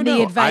 Oh no, and the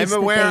no! advice I'm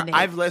that aware. they need.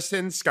 I've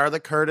listened.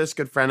 Scarlett Curtis,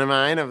 good friend of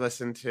mine. I've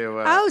listened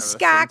to. Oh,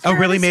 Scott. Oh,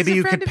 really? Curtis is Maybe a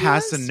you friend could of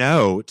pass a yours?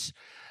 note.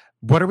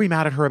 What are we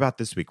mad at her about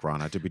this week,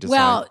 Rana? Did we decide?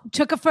 Well,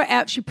 took her for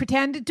she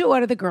pretended to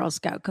order the Girl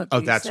Scout cookies. Oh,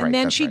 that's right, And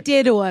then that's she right.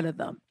 did order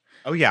them.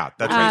 oh, yeah.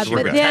 That's Uh, right. She We're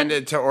but good. then-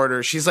 pretended to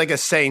order. She's like a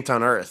saint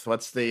on earth.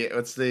 What's the?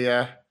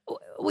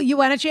 Well,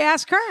 why don't you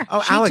ask her?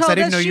 Oh, She Alex, I told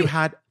didn't us know you she-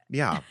 had.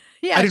 Yeah.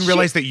 Yeah, I didn't she-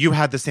 realize that you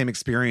had the same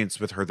experience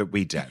with her that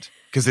we did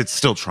because it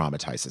still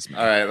traumatizes me.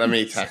 All right, let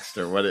me text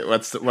her. What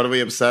are we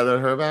upset at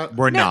her about?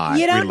 We're No, not.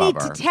 you don't we love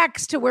need her. to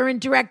text her. We're in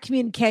direct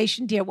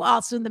communication, dear. We're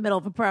also in the middle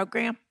of a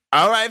program.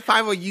 All right,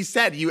 fine. Well, you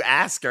said you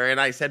asked her, and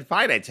I said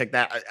fine. I took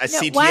that a No,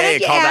 CTA, why don't a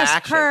you call to ask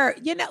action. her?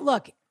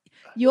 Look,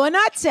 You're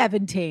not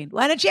 17.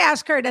 Why don't you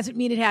ask her? It doesn't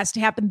mean it has to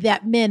happen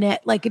that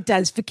minute like it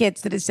does for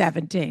kids that are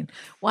 17.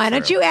 Why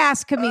don't you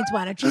ask her means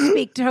why don't you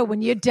speak to her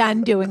when you're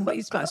done doing what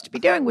you're supposed to be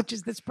doing, which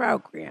is this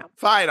program.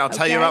 Fine, I'll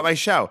tell you about my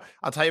show.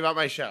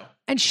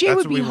 And she That's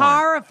would what be we want.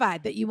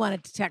 horrified that you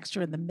wanted to text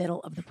her in the middle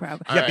of the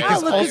program. Yeah,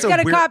 because oh, look, he's also got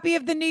a we're- copy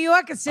of the New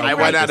Yorker sitting I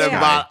right went out there.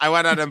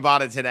 and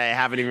bought it today. I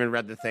haven't even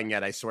read the thing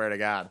yet. I swear to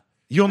God.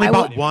 You only I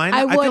bought would- one? I I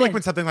feel like wouldn't.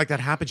 when something like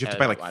that happens, you have to Yeah,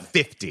 buy I like bought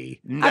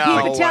 50. No,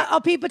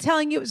 Are people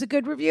telling you it was a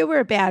good review or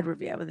a bad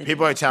review?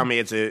 people are telling me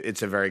it's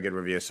a very good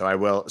review, so I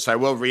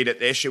will read it.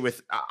 The issue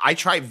with I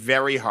try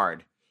very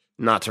hard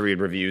not to read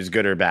reviews,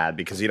 good or bad,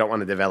 because you don't want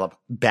to develop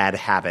bad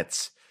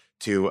habits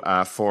to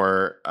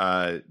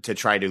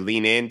try to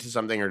lean into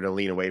something or to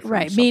lean away from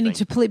Right, something. meaning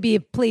to be a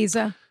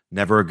pleaser.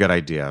 Never a good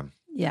idea.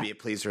 Yeah. Be a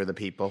pleaser of the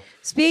people.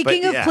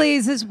 Speaking But, of yeah.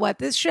 pleases, what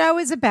this show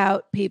is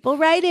about, people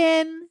write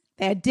in,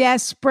 they're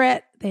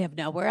desperate, they have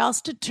nowhere else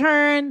to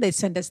turn, they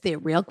send us their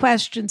real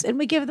questions, and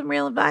we give them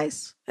real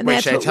advice. And Wait,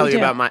 that's should I what tell we you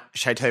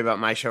do. about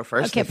my show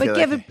first? Okay, I but feel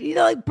give like- it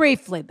like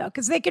briefly though,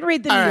 because they can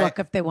read the New All right. York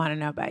if they want to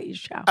know about your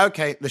show.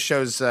 Okay, the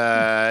show's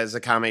is a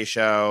comedy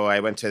show. I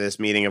went to this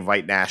meeting of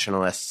white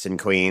nationalists in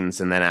Queens,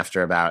 and then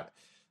after about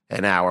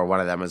an hour, one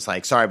of them was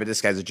like, "Sorry, but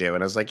this guy's a Jew,"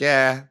 and I was like,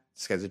 "Yeah,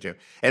 this guy's a Jew."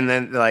 And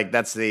then like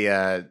that's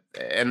the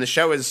and the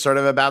show is sort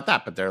of about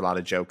that, but there are a lot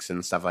of jokes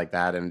and stuff like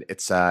that, and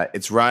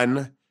it's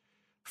run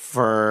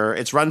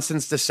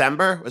since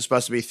December. It was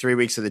supposed to be 3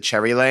 weeks of the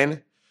Cherry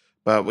Lane,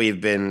 but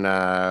we've been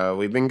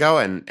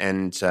going,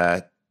 and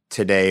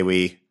today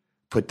we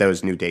put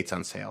those new dates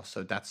on sale.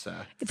 So that's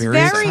It's Very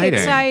very exciting.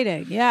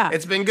 exciting. Yeah.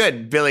 it's been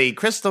good. Billy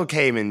Crystal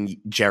came and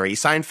Jerry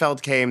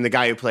Seinfeld came. The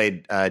guy who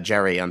played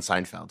Jerry on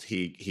Seinfeld,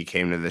 he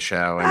came to the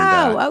show.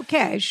 And,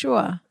 okay,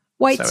 sure.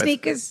 White so it's-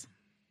 sneakers.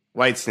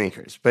 white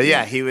sneakers. But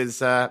yeah, he was.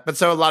 But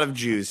so a lot of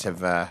Jews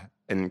have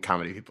and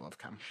comedy people have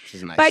come, which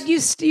is nice. But you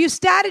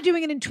started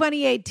doing it in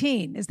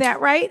 2018, is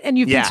that right? And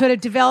you've Yeah. been sort of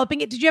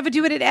developing it. Did you ever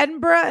do it at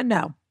Edinburgh?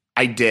 No.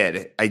 I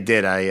did. I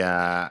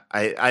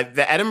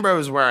the Edinburgh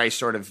is where I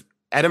sort of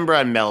Edinburgh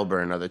and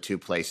Melbourne are the two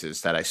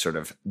places that I sort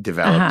of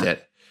developed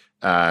it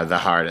the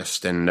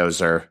hardest, and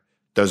those are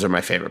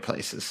my favorite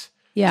places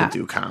Yeah. to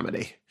do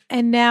comedy.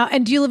 And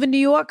do you live in New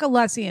York or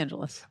Los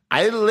Angeles?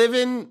 I live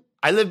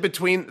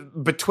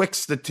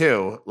betwixt the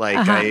two.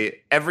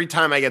 Like every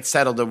time I get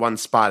settled in one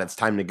spot, it's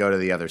time to go to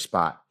the other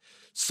spot.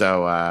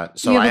 So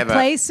Do you I have a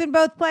place in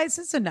both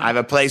places or no? I have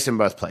a place in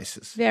both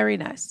places. Very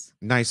nice.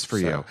 Nice for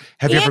So- you.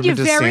 Have you ever And been you're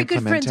to very San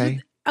good friends Clemente?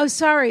 with. Oh,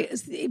 sorry.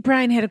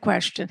 Brian had a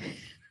question.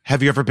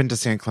 Have you ever been to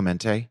San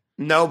Clemente?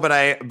 No, but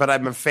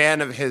I'm a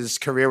fan of his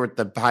career with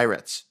the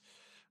Pirates.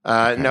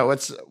 No,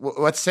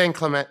 what's San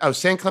Clemente? Oh,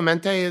 San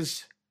Clemente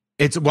is.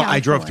 It's I drove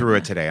California. through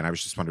it today, and I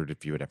was just wondering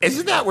if you would ever.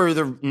 Isn't that where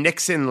the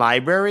Nixon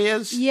Library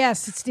is?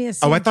 Yes, it's near.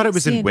 Oh, I thought it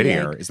was in San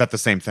Whittier. Diego. Is that the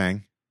same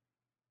thing?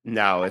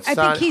 No, it's I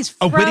not. think he's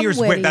Oh, from Whittier's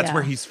Whittier. that's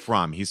where he's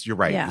from. You're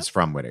right. Yeah. He's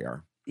from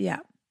Whittier. Yeah.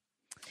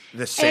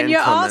 the San And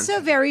you're Clemente. also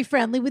very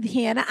friendly with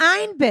Hannah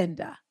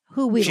Einbinder,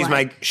 who we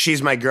like.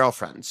 She's my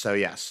girlfriend. So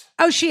yes,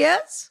 Oh, she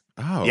is?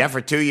 Oh, yeah,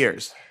 for 2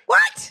 years.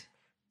 What?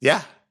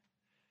 Yeah,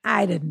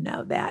 I didn't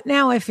know that.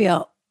 Now I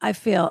feel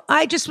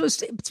I just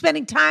was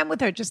spending time with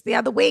her just the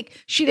other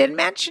week. She didn't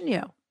mention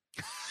you.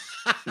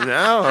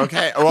 no,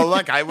 okay. Well,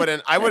 look, I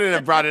wouldn't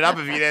have brought it up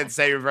if you didn't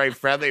say you're very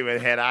friendly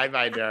with Hannah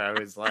Einbinder. I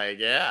was like,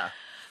 yeah.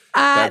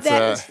 That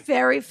That's, is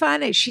very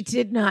funny. She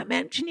did not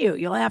mention you.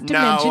 You'll have to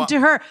No. mention to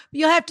her.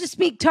 You'll have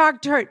to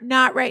talk to her,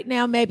 not right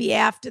now, maybe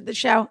after the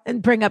show,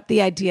 and bring up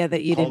the idea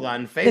that you Hold didn't.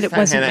 on, that it FaceTime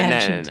wasn't Hannah.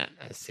 mentioned. No.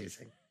 I was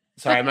teasing.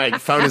 Sorry, my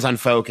phone is on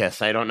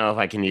focus. I don't know if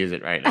I can use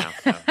it right now.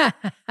 So.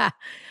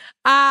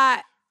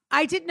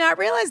 I did not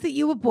realize that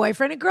you were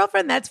boyfriend and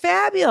girlfriend. That's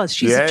fabulous.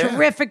 She's Yeah, a yeah.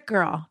 terrific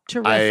girl.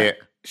 Terrific.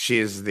 She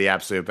is the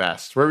absolute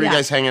best. Where were Yeah. you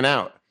guys hanging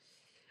out?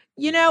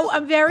 You know,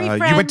 I'm very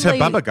friendly. you went to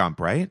Bubba Gump,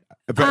 right?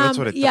 That's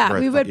what it. Yeah, where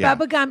we it's- went yeah.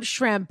 Bubba Gump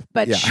shrimp,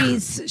 but Yeah.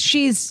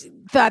 she's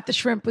thought the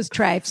shrimp was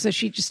tripe, so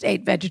she just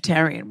ate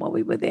vegetarian while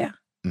we were there.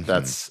 Mhm.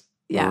 That's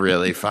Yeah.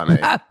 really funny.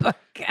 Bubba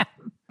Gump.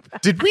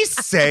 Did we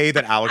say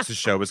that Alex's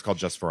show is called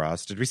Just for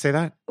Us? Did we say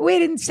that? We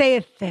didn't say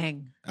a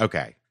thing.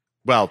 Okay.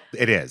 Well,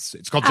 it is.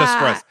 It's called Just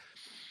for Us.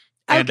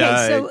 And,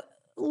 Okay, so just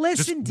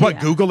listen to what?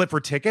 Google it for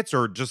tickets,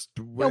 or just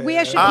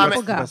where should people what's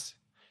the go? best-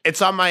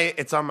 It's on my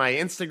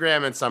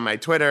Instagram, it's on my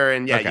Twitter,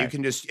 and yeah, Okay. you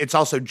can it's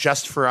also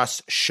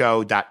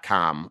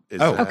justforusshow.com is,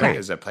 Oh, okay.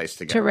 is a place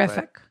to go.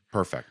 Terrific.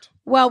 Perfect.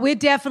 Well, we're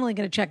definitely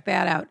going to check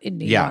that out in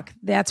New Yeah. York.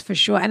 That's for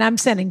sure. And I'm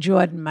sending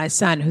Jordan, my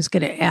son, who's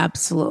going to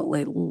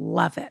absolutely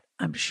love it,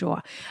 I'm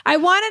sure. I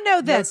want to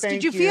know this. thank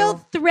Did you feel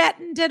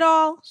threatened at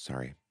all?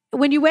 Sorry.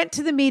 When you went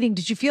to the meeting,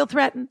 did you feel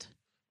threatened?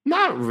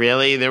 Not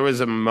really. There was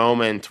a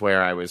moment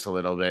where I was a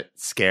little bit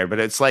scared, but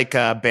it's like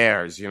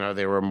bears. You know,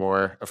 they were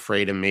more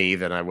afraid of me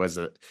than I was.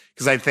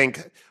 Because I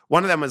think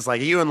one of them was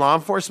like, "Are you in law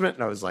enforcement?"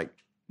 And I was like,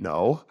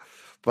 "No."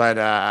 But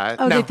Oh,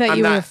 no, they thought I'm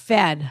you were not.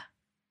 fed.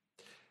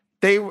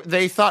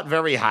 They thought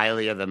very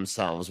highly of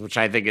themselves, which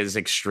I think is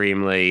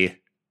extremely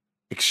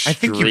I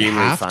think you extremely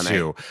have funny.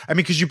 to. I mean,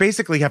 because you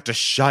basically have to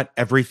shut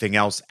everything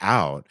else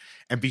out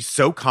and be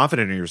so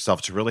confident in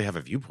yourself to really have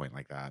a viewpoint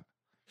like that,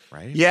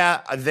 right?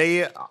 Yeah,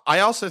 I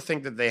also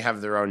think that they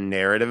have their own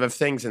narrative of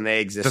things, and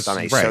they exist on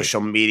a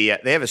social media.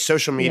 They have a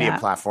social media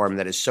platform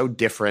that is so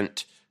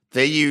different.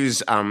 They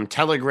use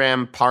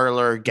Telegram,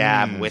 Parler,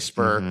 Gab,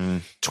 Whisper. Mm-hmm.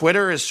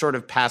 Twitter is sort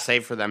of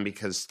passe for them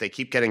because they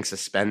keep getting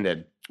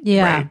suspended.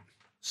 Yeah. Right?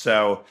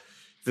 So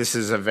this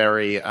is a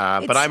very.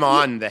 But I'm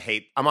on the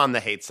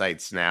hate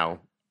sites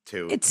now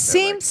too. It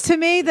seems to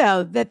me,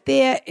 though, that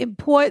their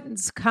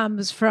importance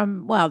comes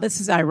from, well, this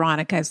is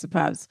ironic, I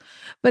suppose,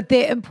 but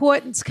their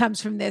importance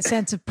comes from their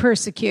sense of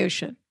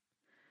persecution.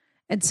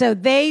 And so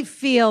they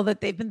feel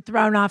that they've been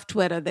thrown off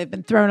Twitter, they've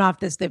been thrown off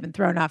this, they've been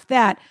thrown off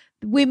that.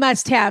 We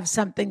must have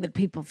something that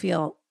people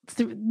feel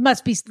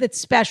must be that's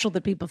special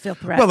that people feel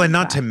threatened. Well, and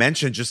not to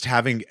mention just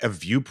having a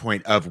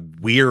viewpoint of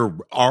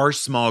our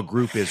small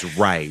group is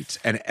right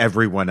and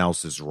everyone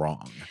else is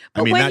wrong.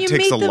 But I mean, when that you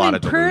takes meet a them lot in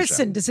of person,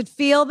 delusion. does it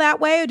feel that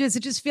way, or does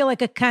it just feel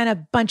like a kind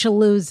of bunch of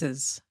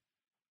losers?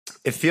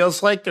 It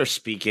feels like they're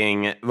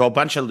speaking. Well, a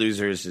bunch of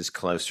losers is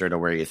closer to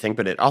where you think,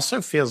 but it also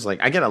feels like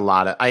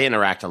I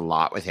interact a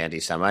lot with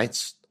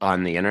anti-Semites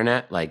on the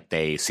internet. Like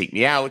they seek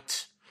me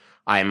out.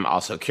 I'm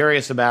also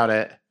curious about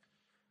it.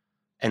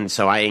 And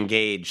so I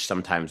engage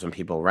sometimes when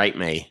people write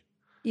me.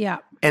 Yeah.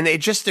 And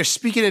they're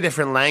speaking a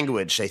different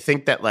language. They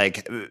think that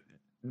like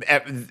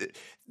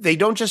they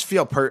don't just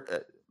feel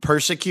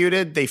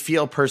persecuted. They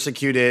feel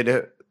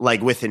persecuted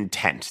like with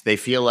intent. They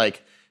feel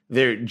like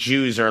their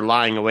Jews are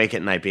lying awake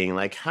at night being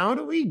like, how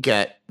do we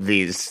get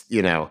these,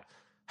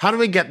 how do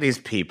we get these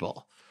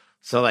people?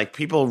 So like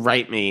people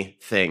write me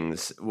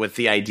things with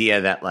the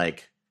idea that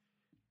like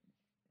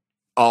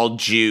all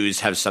Jews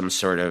have some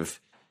sort of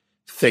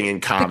thing in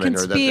common, the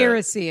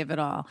conspiracy of it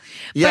all.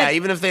 Yeah, but,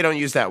 even if they don't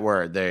use that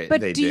word, they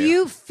do. Do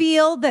You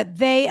feel that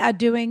they are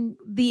doing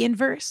the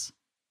inverse?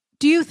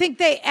 Do you think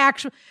they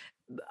actually?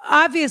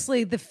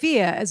 Obviously, the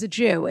fear as a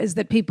Jew is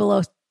that people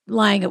are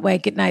lying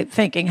awake at night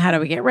thinking, "How do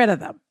we get rid of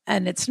them?"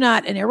 And it's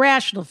not an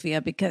irrational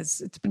fear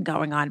because it's been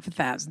going on for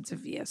thousands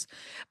of years.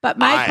 But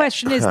my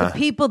question is: the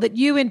people that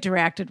you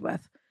interacted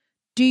with,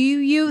 do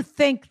you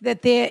think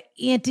that their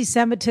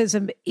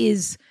anti-Semitism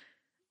is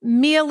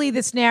merely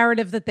this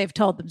narrative that they've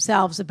told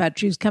themselves about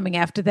Jews coming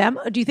after them?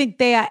 Or do you think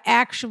they are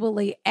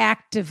actually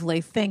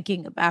actively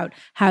thinking about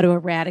how to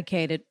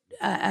eradicate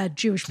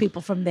Jewish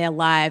people from their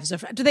lives? Or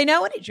do they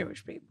know any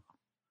Jewish people?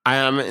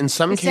 In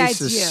some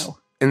cases,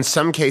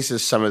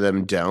 some of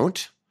them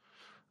don't.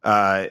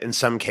 In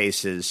some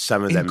cases,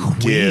 some of them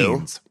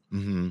do.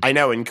 Mm-hmm. I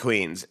know in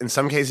Queens. In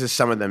some cases,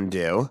 some of them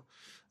do.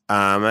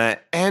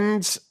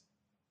 And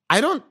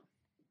I've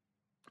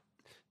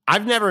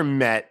never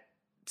met.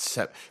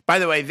 So, by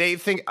the way,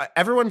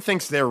 everyone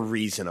thinks they're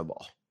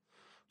reasonable.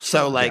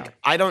 So,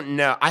 I don't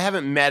know. I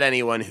haven't met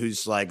anyone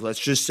who's like, let's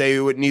just say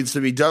what needs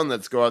to be done.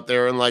 Let's go out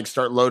there and like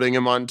start loading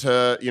them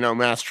onto,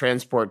 mass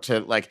transport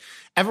to like,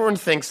 everyone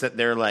thinks that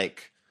they're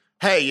like,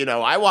 hey,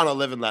 I want to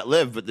live and let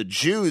live. But the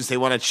Jews, they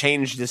want to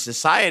change the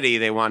society.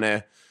 They want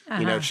to,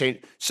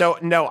 change. So,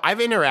 no, I've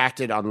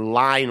interacted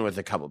online with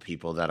a couple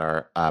people that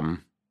are,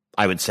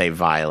 I would say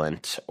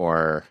violent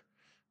or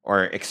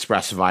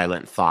express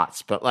violent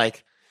thoughts. But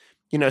like,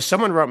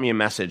 someone wrote me a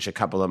message a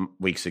couple of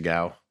weeks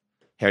ago.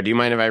 Here, do you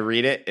mind if I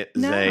read it?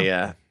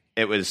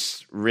 It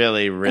was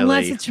really, really...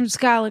 Unless it's from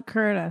Scarlett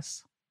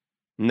Curtis.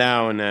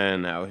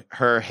 No.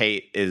 Her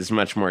hate is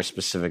much more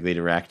specifically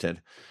directed.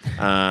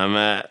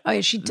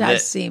 She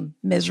does seem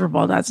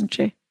miserable, doesn't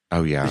she?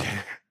 Oh, yeah.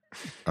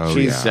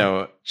 She's such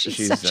so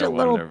a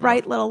little wonderful.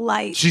 bright little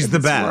light. She's the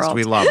best. World.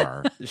 We love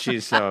her.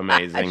 She's so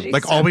amazing. She's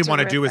like so all we want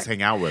to terrific. do is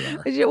hang out with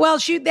her. Well,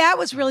 that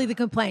was really the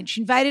complaint.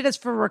 She invited us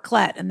for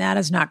raclette, and that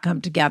has not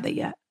come together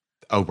yet.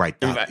 Oh, right.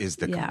 That is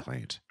the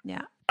complaint.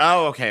 Yeah.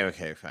 Oh, okay.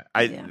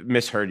 I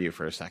misheard you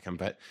for a second,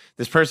 but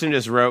this person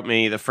just wrote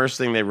me. The first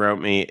thing they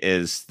wrote me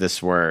is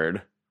this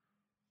word.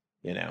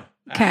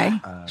 Okay.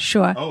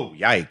 Sure. Oh,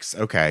 yikes.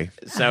 Okay.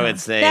 So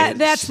it's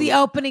that's the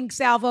opening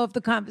salvo of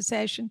the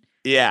conversation.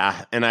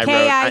 Yeah, and I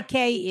wrote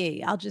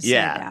Kike. I'll just say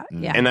that.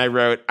 Yeah. And I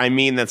wrote, I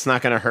mean, that's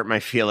not going to hurt my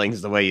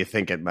feelings the way you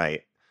think it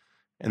might.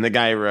 And the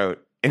guy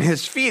wrote, and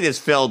his feed is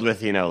filled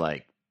with,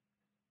 like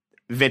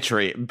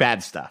vitriol,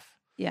 bad stuff.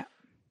 Yeah.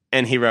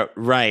 And he wrote,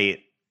 right,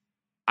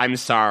 I'm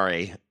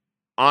sorry.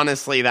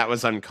 Honestly, that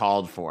was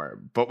uncalled for.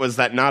 But was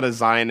that not a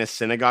Zionist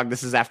synagogue?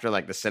 This is after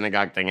like the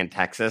synagogue thing in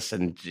Texas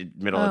in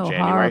middle of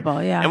January.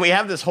 Horrible, yeah. And we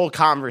have this whole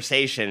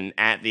conversation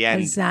at the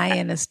end. A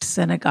Zionist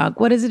synagogue.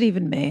 What does it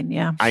even mean?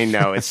 Yeah. I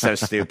know, it's so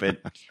stupid.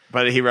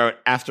 But he wrote,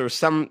 after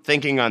some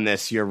thinking on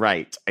this, you're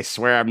right. I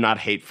swear I'm not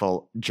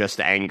hateful, just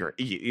angry.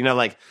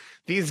 Like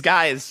these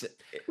guys...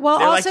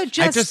 Well, also like,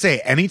 I have to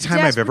say, anytime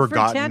I've ever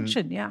gotten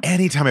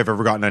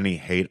any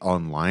hate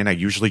online, I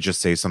usually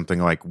just say something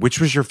like, which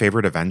was your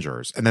favorite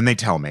Avengers? And then they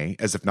tell me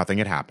as if nothing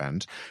had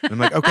happened. And I'm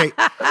like, okay,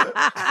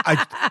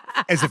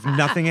 as if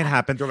nothing had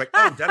happened. They're like,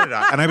 oh,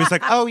 da-da-da. And I was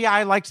like, oh, yeah,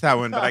 I liked that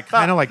one, but I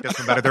kind of like this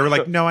one better. They were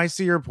like, no, I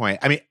see your point.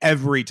 I mean,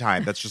 every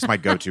time, that's just my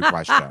go-to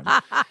question.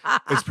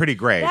 It's pretty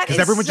great because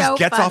everyone just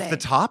gets off the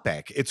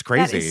topic. It's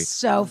crazy. That is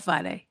so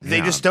funny.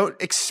 They just don't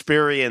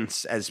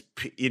experience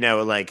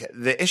like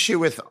the issue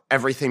with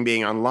everything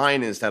being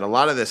online is that a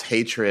lot of this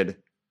hatred.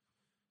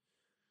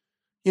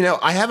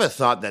 I have a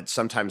thought that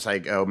sometimes I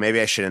go,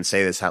 maybe I shouldn't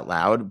say this out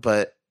loud,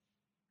 but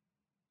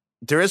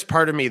there is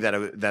part of me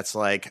that's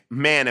like,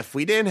 man, if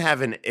we didn't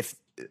have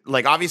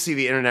obviously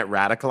the internet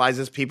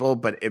radicalizes people,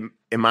 but in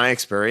my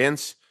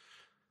experience,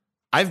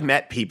 I've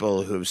met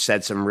people who've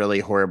said some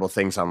really horrible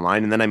things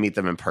online, and then I meet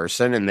them in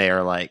person, and they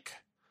are like,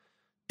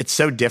 it's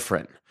so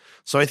different.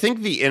 So I think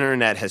the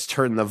internet has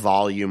turned the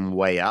volume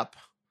way up,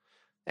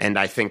 and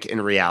I think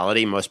in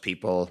reality, most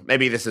people,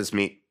 maybe this is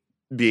me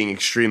being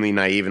extremely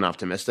naive and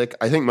optimistic,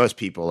 I think most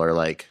people are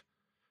like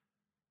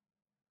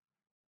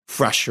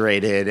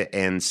frustrated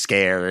and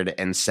scared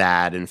and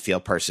sad and feel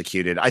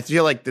persecuted. I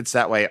feel like it's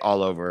that way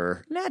all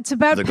over. No, it's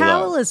about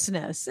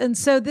powerlessness. And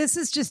so this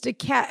is just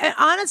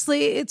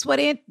honestly,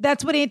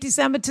 that's what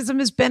anti-Semitism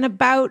has been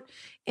about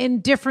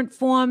in different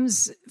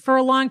forms for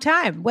a long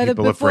time, whether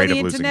people before afraid the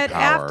of losing internet,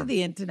 power. after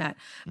the internet.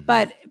 Mm-hmm.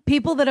 But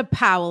people that are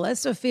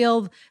powerless or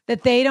feel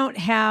that they don't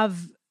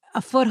have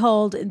a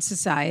foothold in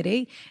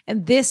society.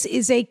 And this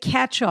is a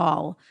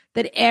catch-all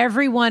that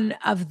everyone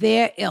of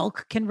their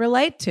ilk can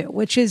relate to,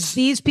 which is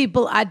these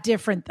people are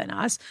different than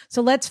us.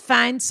 So let's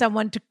find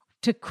someone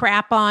to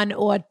crap on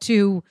or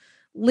to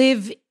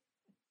live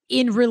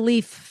in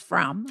relief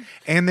from.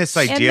 And this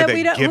idea that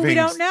we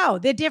don't know.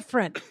 They're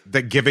different.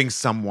 That giving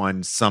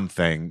someone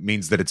something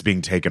means that it's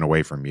being taken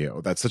away from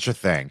you. That's such a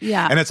thing.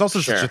 Yeah. And it's also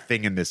such a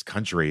thing in this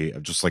country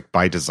of just like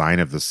by design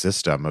of the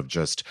system of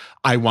just,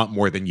 I want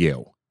more than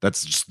you.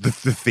 That's just the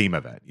theme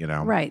of it,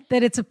 Right.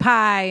 That it's a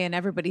pie and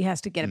everybody has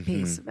to get a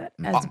piece of it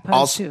as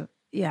opposed to,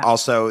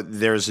 Also,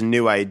 there's a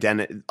new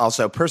identity.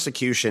 Also,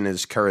 persecution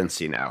is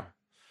currency now.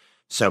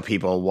 So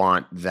people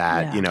want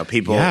that,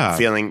 people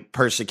feeling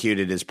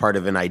persecuted is part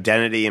of an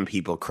identity and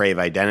people crave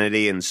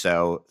identity. And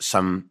so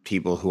some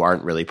people who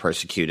aren't really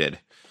persecuted,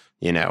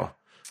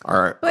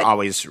 are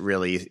always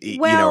really,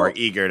 are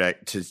eager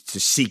to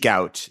seek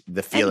out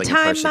the feeling of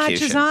persecution. Time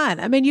marches on.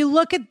 I mean, you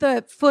look at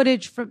the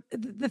footage from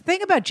the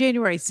thing about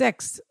January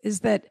 6th is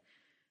that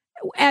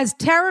as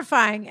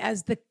terrifying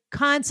as the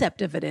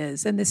concept of it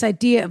is, and this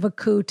idea of a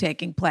coup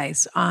taking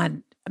place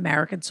on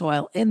American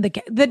soil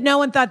that no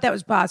one thought that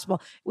was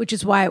possible, which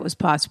is why it was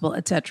possible,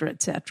 et cetera,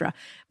 et cetera.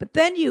 But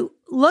then you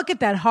look at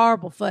that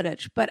horrible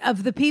footage, but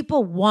of the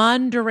people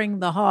wandering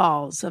the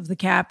halls of the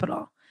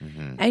Capitol,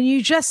 and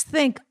you just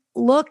think,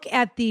 look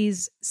at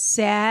these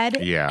sad,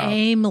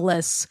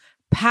 aimless,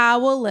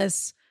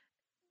 powerless,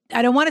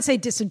 I don't want to say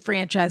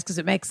disenfranchised because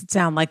it makes it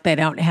sound like they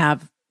don't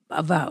have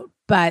a vote,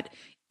 but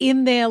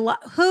in their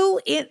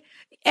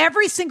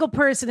every single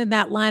person in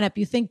that lineup,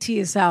 you think to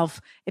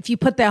yourself, if you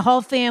put their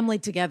whole family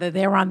together,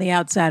 they're on the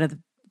outside of the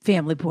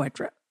family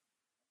portrait.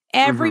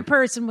 Every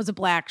person was a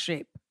black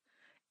sheep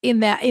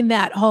in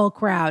that whole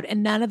crowd,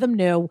 and none of them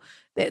knew.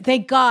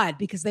 Thank God,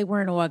 because they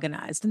weren't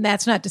organized. And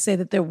that's not to say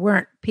that there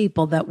weren't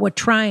people that were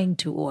trying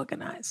to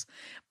organize.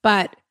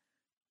 But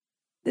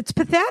it's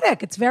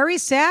pathetic. It's very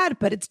sad,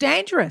 but it's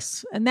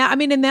dangerous. And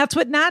that's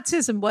what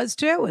Nazism was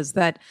too, is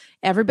that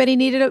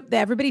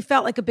everybody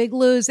felt like a big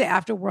loser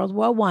after World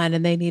War I,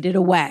 and they needed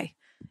a way.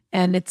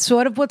 And it's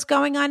sort of what's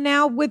going on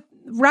now with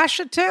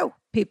Russia too.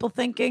 People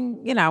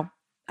thinking,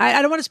 I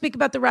don't want to speak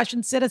about the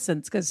Russian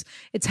citizens because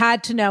it's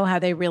hard to know how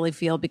they really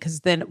feel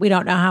because then we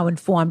don't know how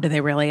informed they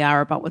really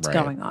are about what's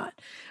going on.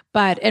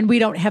 And we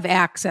don't have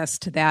access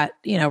to that,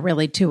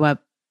 really to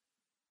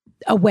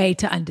a way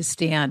to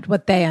understand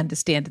what they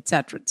understand, et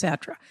cetera, et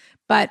cetera.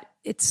 But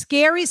it's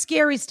scary,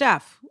 scary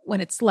stuff when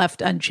it's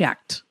left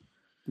unchecked.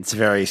 It's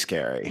very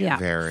scary. Yeah.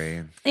 Very.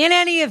 In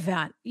any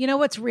event,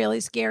 what's really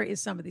scary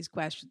is some of these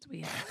questions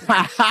we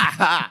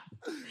have.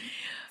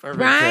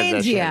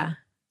 Brian's here.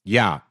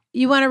 Yeah.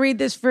 You want to read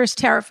this first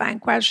terrifying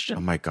question?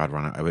 Oh my God,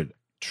 Ronna, I would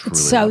truly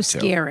It's so love to.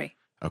 scary.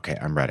 Okay,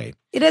 I'm ready.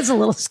 It is a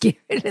little scary.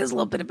 It is a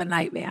little bit of a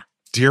nightmare.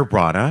 Dear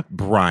Ronna,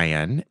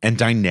 Brian, and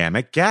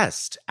dynamic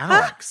guest,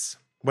 Alex.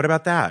 What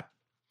about that?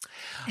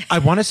 I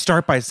want to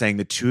start by saying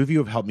the two of you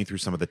have helped me through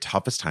some of the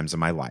toughest times in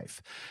my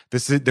life.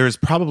 There is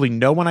probably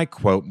no one I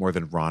quote more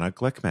than Ronna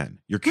Glickman.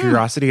 Your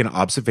curiosity and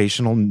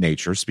observational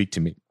nature speak to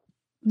me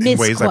in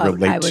ways I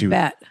relate to. I would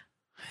bet.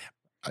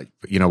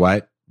 You know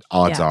what?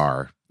 Odds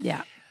are.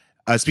 Yeah.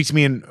 Speak to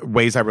me in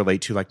ways I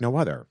relate to like no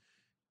other.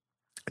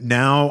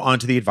 Now, on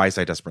to the advice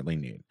I desperately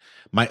need.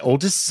 My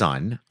oldest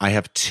son, I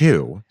have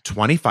two,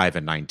 25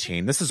 and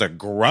 19. This is a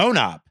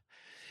grown-up.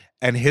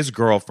 And his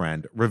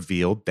girlfriend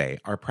revealed they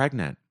are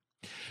pregnant.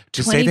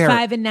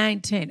 25 and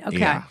 19. Okay.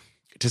 Yeah,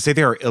 to say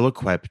they are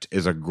ill-equipped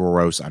is a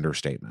gross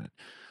understatement.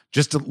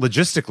 Just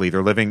logistically,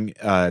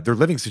 their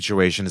living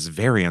situation is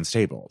very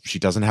unstable. She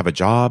doesn't have a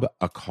job,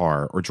 a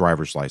car, or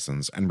driver's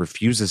license, and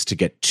refuses to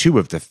get two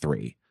of the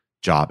three,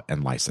 job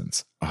and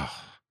license. Ugh.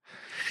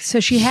 So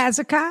she has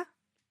a car?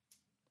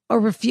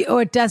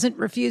 or doesn't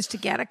refuse to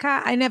get a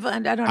car. I don't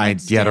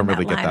understand I don't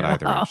really that get that line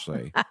either, at all.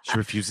 actually. She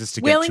refuses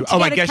to Willing get to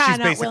I get a guess car, she's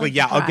not basically, willing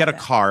to I'll get a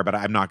drive it. car, but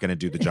I'm not going to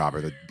do the job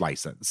or the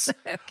license.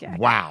 Okay.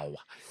 Wow.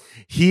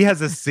 He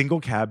has a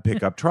single cab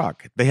pickup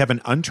truck. They have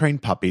an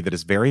untrained puppy that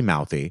is very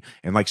mouthy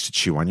and likes to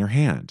chew on your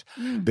hand.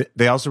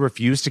 They also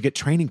refuse to get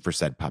training for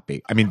said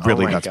puppy. I mean,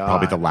 really, my that's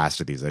probably the God.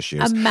 last of these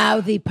issues. A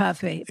mouthy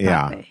puppy.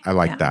 Yeah, I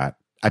like Yeah. that.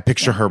 I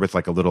picture her with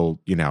like a little,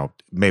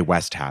 Mae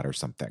West hat or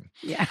something.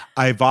 Yeah.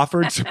 I've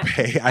offered to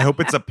pay. I hope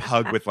it's a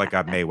pug with like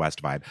a Mae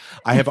West vibe.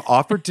 I have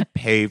offered to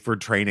pay for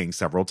training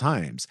several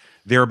times.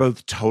 They're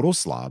both total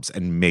slobs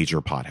and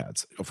major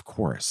potheads, of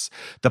course.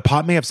 The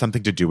pot may have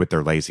something to do with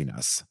their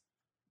laziness.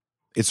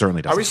 It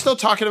certainly does. Are we still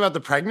talking about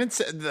the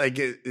pregnancy? Like,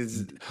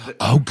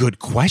 Oh, good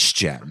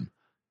question.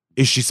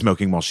 Is she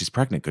smoking while she's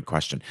pregnant? Good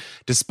question.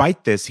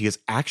 Despite this, he is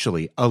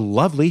actually a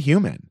lovely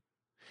human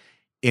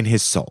in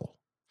his soul.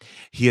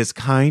 He is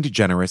kind,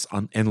 generous,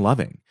 and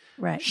loving.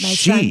 Right. My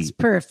son's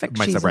perfect.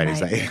 My She's son, right?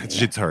 amazing.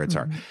 It's her.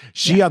 Mhm.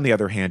 She, on the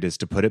other hand, is,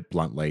 to put it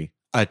bluntly,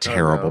 a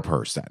terrible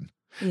person.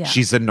 Yeah.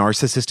 She's a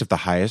narcissist of the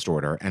highest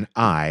order, and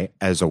I,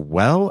 as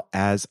well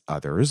as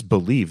others,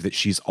 believe that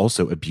she's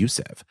also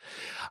abusive.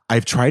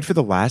 I've tried for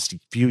the last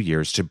few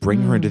years to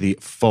bring her into the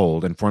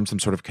fold and form some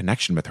sort of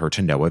connection with her,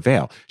 to no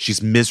avail.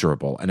 She's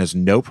miserable and has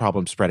no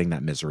problem spreading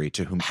that misery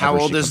to whomever. How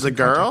old she is comes the in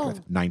contact girl?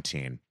 with.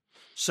 19.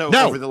 so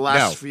No, over the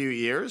last no. few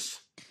years?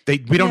 We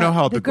don't know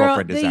how old the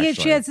girlfriend is actually.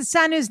 She has a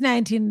son who's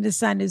 19 and the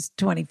son is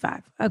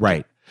 25. Okay.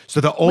 Right.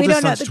 So the We oldest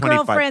don't know. son's The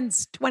 25.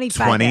 girlfriend's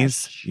 25.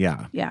 20s.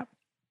 Yeah. Yeah.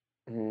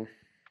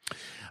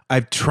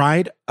 I've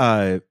tried.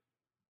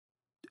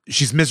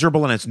 She's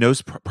miserable and has no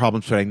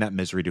problem spreading that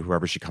misery to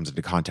whoever she comes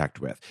into contact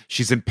with.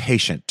 She's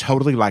impatient,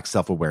 totally lacks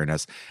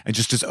self-awareness, and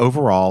just is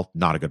overall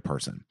not a good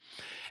person.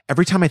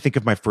 Every time I think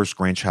of my first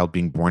grandchild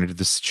being born into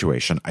this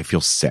situation, I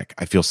feel sick.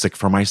 I feel sick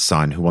for my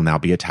son, who will now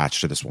be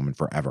attached to this woman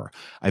forever.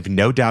 I've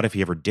no doubt if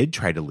he ever did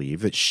try to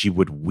leave, that she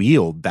would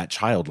wield that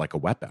child like a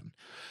weapon.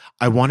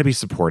 I want to be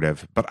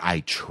supportive, but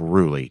I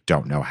truly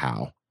don't know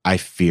how. I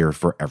fear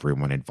for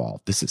everyone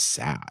involved. This is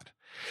sad.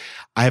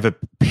 I have a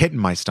pit in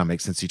my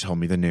stomach since he told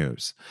me the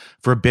news.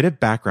 For a bit of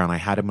background, I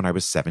had him when I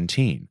was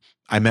 17.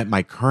 I met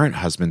my current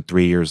husband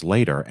 3 years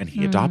later, and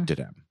he adopted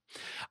him.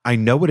 I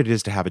know what it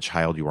is to have a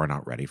child you are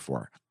not ready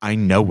for. I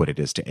know what it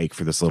is to ache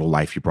for this little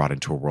life you brought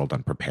into a world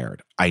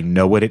unprepared. I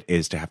know what it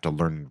is to have to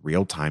learn in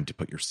real time to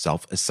put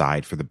yourself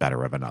aside for the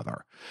better of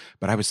another.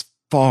 But I was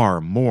far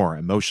more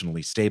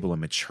emotionally stable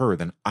and mature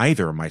than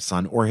either my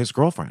son or his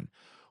girlfriend.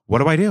 What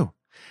do I do?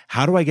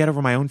 How do I get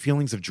over my own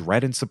feelings of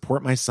dread and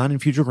support my son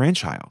and future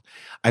grandchild?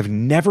 I've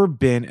never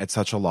been at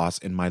such a loss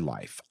in my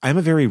life. I'm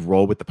a very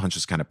roll with the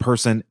punches kind of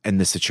person, and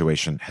this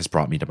situation has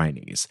brought me to my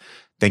knees.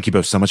 Thank you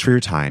both so much for your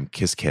time.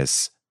 Kiss,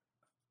 kiss.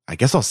 I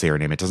guess I'll say her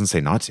name. It doesn't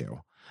say not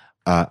to.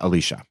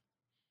 Alicia.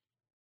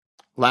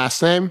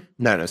 Last name?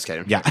 No, just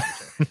kidding. Yeah.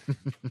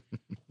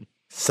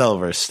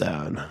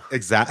 Silverstone.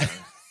 Exactly.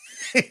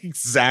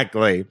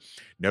 Exactly.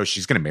 No,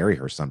 she's going to marry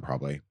her son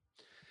probably.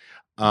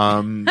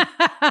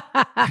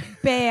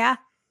 Bear.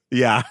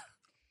 Yeah.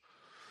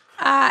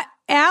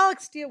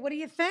 Alex, what do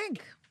you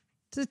think?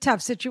 It's a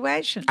tough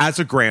situation. As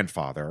a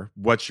grandfather,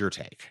 what's your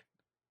take?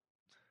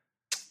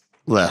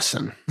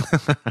 Listen.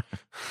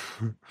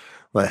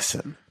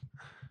 Listen.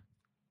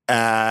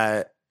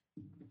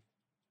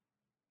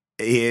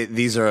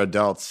 These are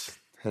adults,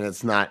 and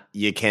it's not,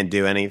 you can't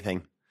do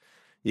anything.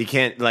 You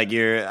can't, like,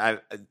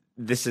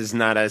 this is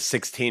not a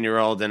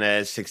 16-year-old and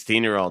a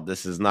 16-year-old.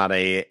 This is not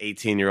a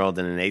 18-year-old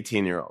and an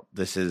 18-year-old.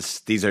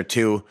 These are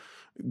two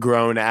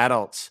grown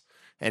adults.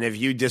 And if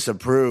you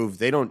disapprove,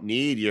 they don't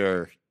need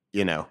your,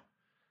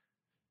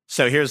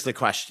 So here's the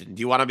question.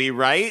 Do you want to be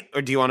right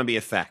or do you want to be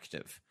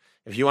effective?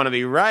 If you want to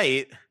be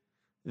right,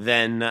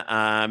 then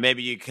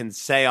maybe you can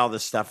say all the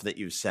stuff that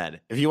you've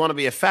said. If you want to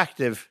be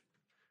effective,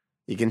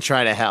 you can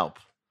try to help.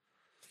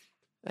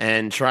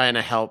 And trying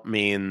to help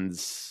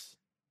means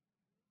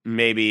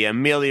maybe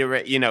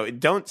ameliorate,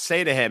 don't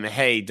say to him,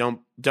 hey,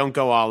 don't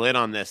go all in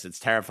on this. It's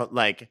terrifying.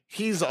 Like,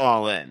 he's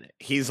all in.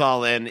 He's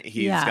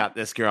got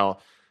this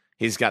girl.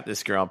 He's got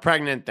this girl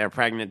pregnant. They're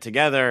pregnant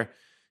together.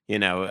 They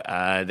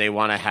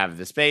want to have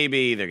this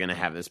baby. They're going to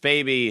have this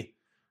baby.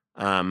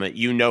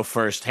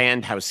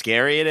 Firsthand how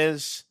scary it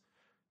is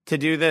to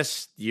do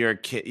this. Your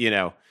kid,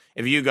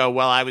 if you go,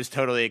 well, I was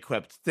totally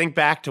equipped. Think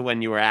back to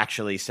when you were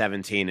actually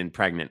 17 and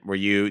pregnant.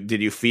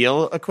 Did you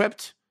feel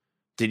equipped?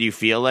 Did you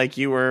feel like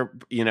you were,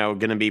 going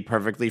to be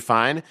perfectly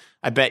fine?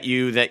 I bet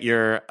you that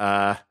your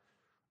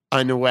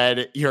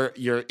unwed,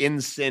 your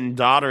in-sin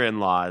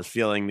daughter-in-law is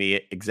feeling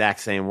the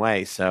exact same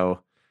way.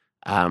 So,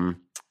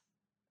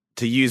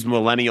 to use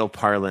millennial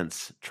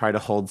parlance, try to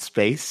hold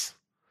space.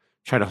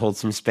 Try to hold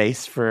some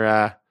space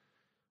for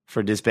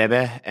this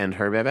baby and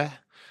her baby.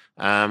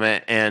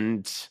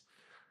 And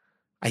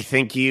I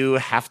think you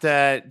have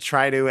to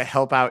try to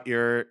help out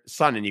your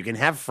son, and you can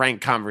have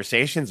frank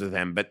conversations with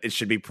him, but it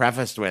should be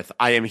prefaced with,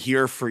 I am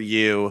here for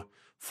you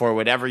for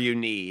whatever you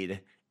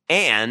need,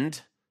 and ...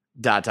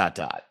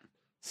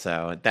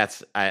 So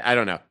that's, I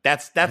don't know.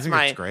 That's I think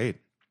my, it's great.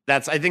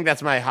 I think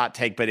that's my hot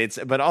take,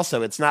 but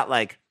also it's not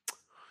like,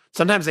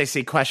 sometimes I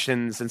see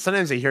questions and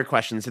sometimes I hear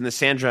questions in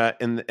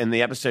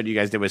the episode you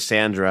guys did with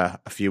Sandra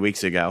a few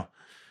weeks ago.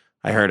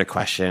 I heard a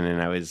question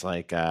and I was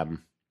like, the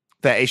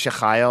Aisha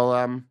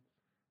Kyle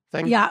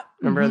thing. Yeah.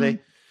 Remember it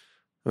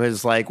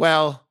was like,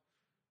 well,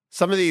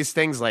 some of these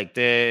things like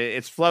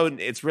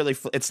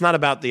it's not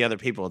about the other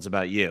people. It's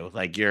about you.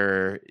 Like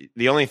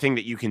the only thing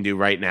that you can do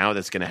right now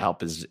that's going to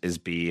help is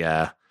be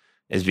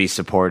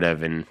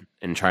supportive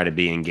and try to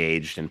be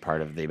engaged in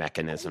part of the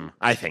mechanism,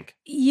 I think.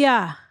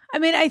 Yeah. I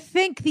mean, I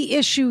think the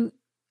issue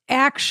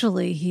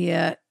actually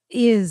here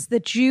is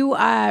that you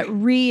are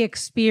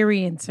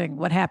re-experiencing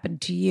what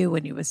happened to you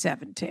when you were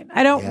 17.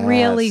 I don't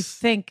really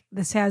think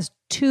this has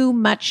too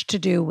much to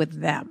do with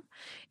them.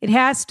 It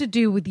has to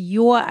do with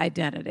your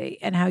identity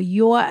and how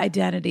your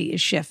identity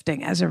is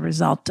shifting as a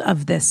result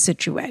of this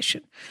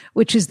situation,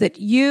 which is that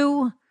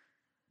you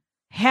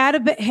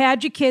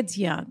had your kids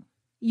young.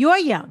 You're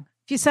young.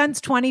 Your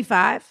son's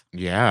 25.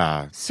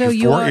 Yeah. So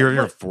you're in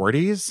your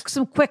 40s?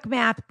 Some quick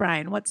math,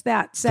 Brian. What's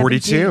that?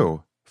 17?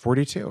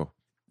 42.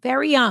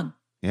 Very young.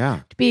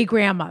 Yeah. To be a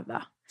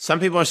grandmother. Some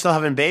people are still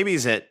having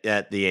babies at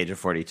the age of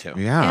 42.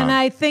 Yeah. And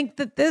I think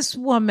that this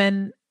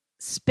woman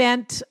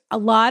spent a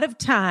lot of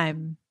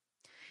time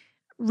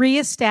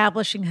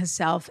reestablishing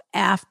herself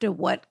after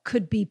what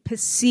could be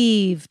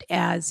perceived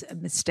as a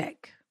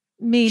mistake.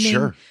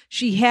 Meaning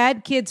she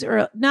had kids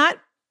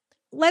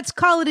let's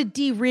call it a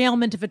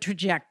derailment of a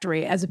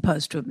trajectory as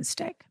opposed to a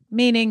mistake.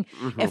 Meaning,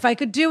 if I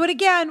could do it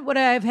again, would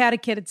I have had a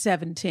kid at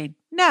 17?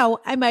 No,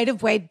 I might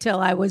have waited till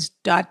I was ...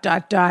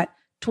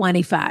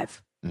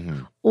 25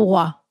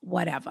 or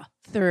whatever,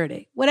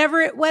 30,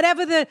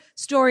 whatever the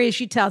story is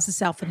she tells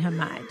herself in her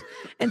mind.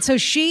 And so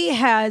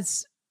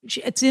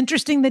it's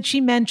interesting that she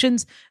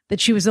mentions that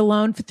she was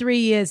alone for 3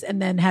 years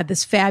and then had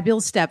this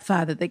fabulous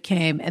stepfather that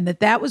came, and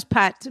that was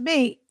part, to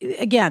me,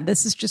 again,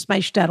 this is just my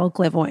shtetl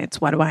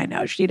clairvoyance. What do I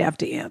know? She'd have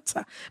to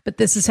answer. But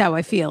this is how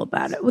I feel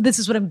about it. Well, this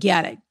is what I'm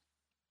getting.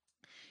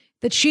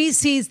 That she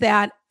sees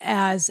that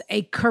as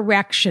a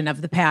correction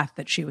of the path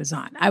that she was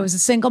on. I was a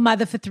single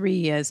mother for 3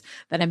 years.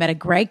 Then I met a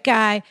great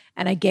guy,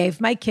 and I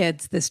gave my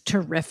kids this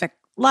terrific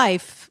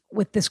life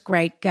with this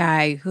great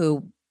guy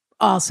who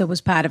also was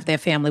part of their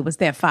family, was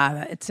their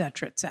father, et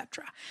cetera, et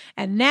cetera.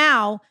 And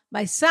now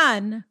my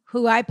son,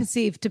 who I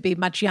perceive to be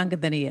much younger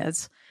than he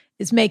is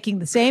making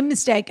the same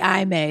mistake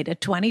I made at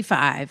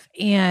 25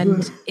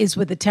 and is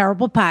with a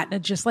terrible partner,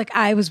 just like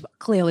I was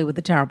clearly with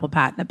a terrible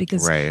partner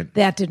because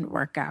that didn't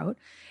work out.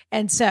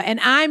 And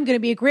I'm going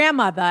to be a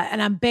grandmother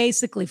and I'm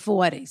basically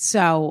 40.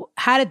 So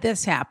how did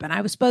this happen? I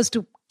was supposed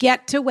to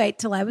wait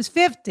till I was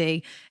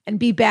 50 and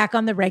be back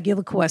on the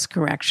regular course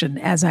correction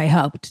as I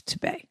hoped to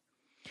be.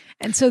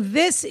 And so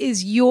this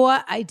is your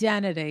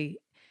identity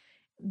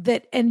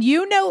and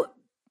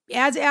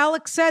as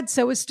Alex said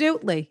so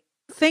astutely,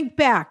 think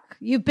back.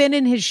 You've been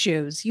in his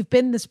shoes. You've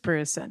been this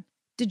person.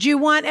 Did you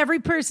want every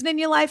person in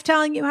your life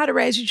telling you how to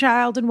raise your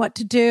child and what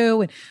to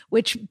do and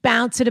which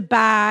bouncer to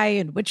buy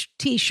and which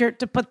T-shirt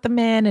to put them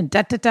in and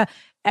da-da-da?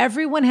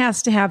 Everyone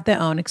has to have their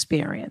own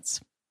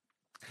experience.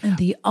 And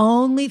the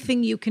only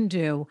thing you can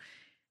do,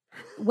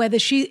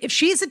 if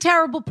she's a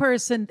terrible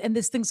person and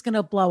this thing's going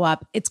to blow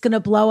up, it's going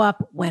to blow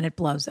up when it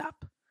blows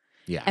up.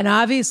 Yeah. And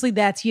obviously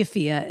that's your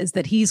fear, is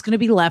that he's going to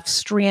be left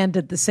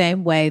stranded the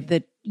same way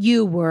that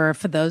you were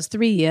for those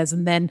 3 years.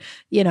 And then,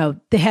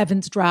 the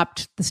heavens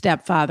dropped the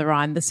stepfather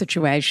on the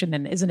situation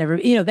and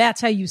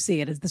that's how you see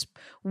it, as this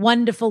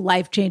wonderful,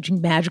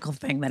 life-changing, magical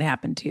thing that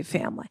happened to your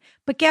family.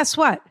 But guess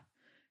what?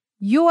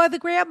 You're the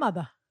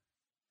grandmother.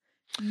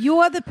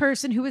 You're the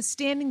person who is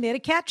standing there to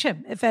catch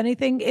him if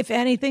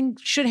anything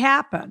should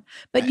happen.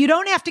 But you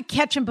don't have to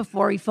catch him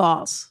before he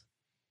falls.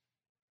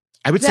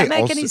 I would Does say that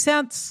make also, any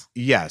sense?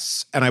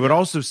 Yes. And I would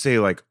also say,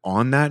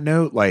 on that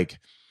note,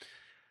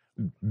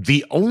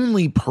 the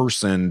only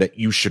person that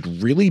you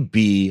should really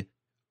be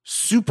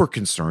super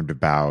concerned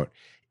about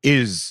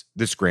is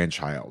this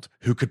grandchild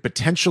who could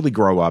potentially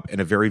grow up in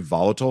a very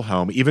volatile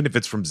home, even if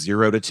it's from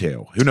 0 to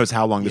 2. Who knows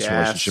how long this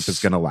relationship is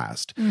going to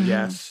last. Mm-hmm.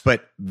 Yes.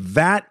 But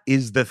that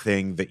is the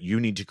thing that you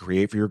need to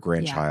create for your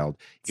grandchild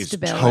is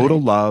Stability.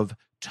 Total love,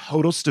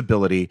 total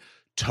stability,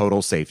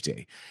 total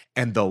safety.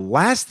 And the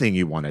last thing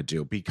you want to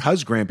do,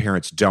 because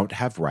grandparents don't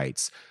have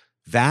rights,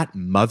 that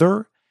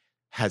mother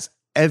has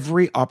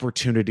every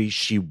opportunity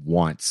she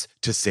wants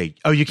to say,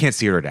 oh, you can't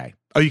see her today.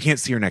 Oh, you can't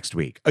see her next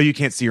week. Oh, you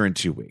can't see her in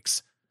 2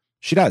 weeks.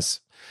 She does.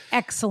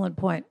 Excellent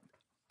point.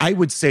 I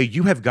would say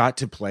you have got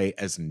to play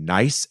as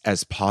nice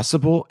as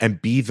possible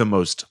and be the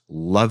most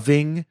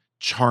loving,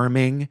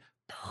 charming,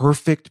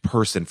 perfect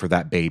person for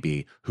that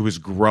baby who is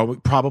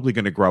probably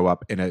going to grow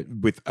up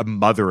with a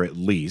mother at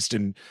least.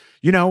 And,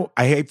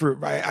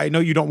 I know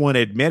you don't want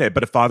to admit it,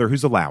 but a father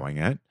who's allowing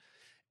it.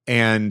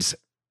 And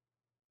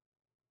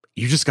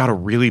you just got to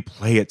really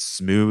play it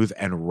smooth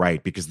and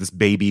right, because this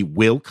baby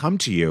will come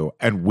to you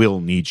and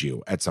will need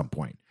you at some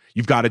point.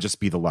 You've got to just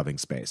be the loving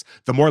space.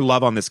 The more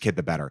love on this kid,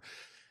 the better.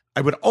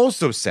 I would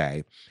also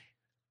say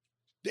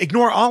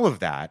ignore all of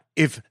that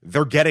if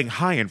they're getting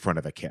high in front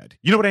of a kid.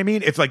 You know what I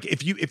mean?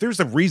 If there's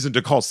a reason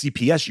to call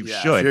CPS, you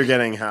should. If you're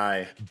getting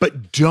high.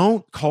 But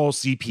don't call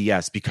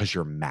CPS because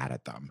you're mad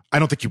at them. I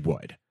don't think you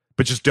would.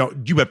 But just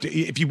don't. You have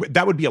to.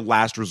 That would be a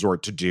last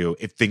resort to do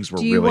if things were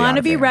really. Do you want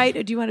to be hand. right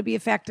or do you want to be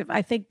effective?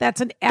 I think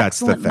that's an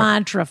excellent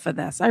mantra for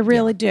this. I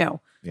really do.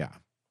 Yeah.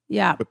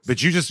 Yeah.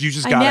 But you just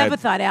got. I never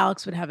thought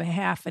Alex would have a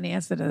half an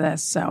answer to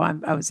this, so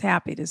I was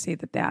happy to see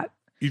that.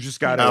 You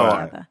just got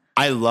to.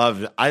 I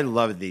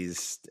love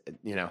these.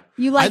 You know,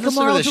 you like a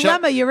moral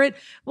dilemma. You're I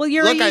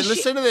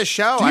listen to the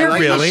show. You're I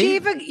like really.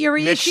 You're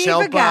a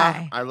yeshiva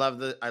guy. I love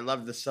the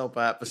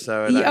Silpa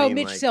episode.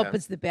 Mitch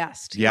Silpa's the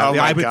best. Yeah,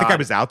 I would think I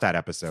was out that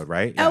episode,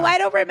 right? Yeah. Oh, I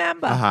don't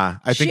remember.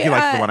 I think you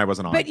liked the one I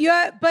wasn't on. But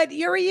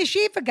you're a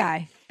yeshiva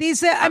guy.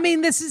 These,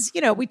 this is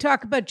we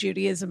talk about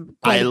Judaism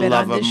quite a bit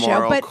on this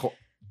show, but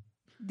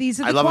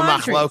these are the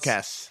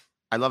quandaries.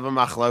 I love a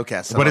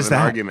machlokes. What is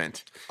that?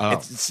 Argument.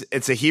 Oh.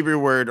 It's a Hebrew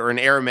word or an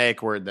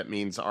Aramaic word that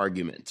means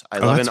argument. I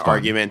love an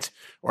argument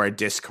or a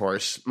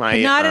discourse. But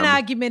not an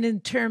argument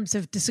in terms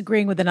of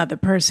disagreeing with another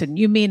person.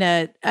 You mean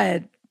I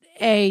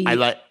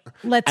like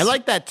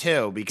that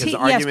too because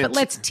argument. Yes, but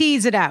let's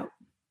tease it out.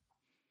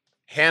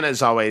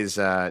 Hannah's always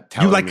telling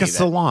me you like a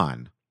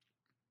salon.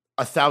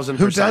 1,000%.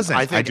 Who doesn't?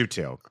 I do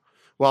too.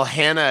 Well,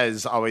 Hannah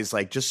is always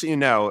like, just so you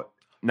know,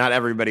 not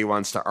everybody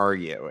wants to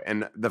argue.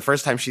 And the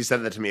first time she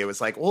said that to me, it was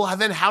like, well,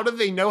 then how do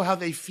they know how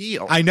they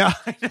feel? I know.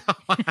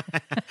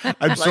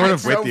 I'm sort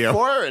of with you. It's so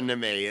foreign to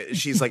me.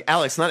 She's like,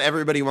 Alex, not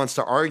everybody wants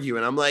to argue.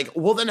 And I'm like,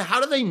 well, then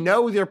how do they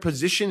know their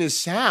position is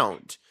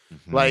sound?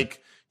 Mm-hmm.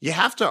 Like, you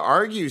have to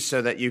argue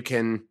so that you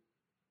can,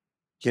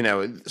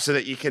 so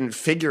that you can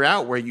figure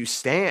out where you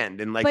stand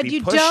and like be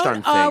pushed on things. But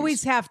you don't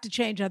always have to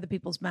change other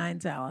people's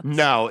minds, Alex.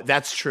 No,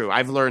 that's true.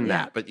 I've learned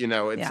that. But, you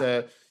owe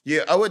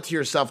it to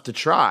yourself to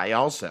try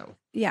also.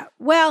 Yeah.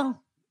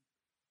 Well,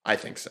 I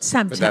think so.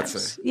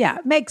 Sometimes.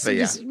 Make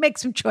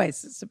some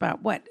choices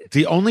about what.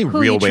 The only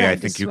real way I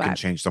think you can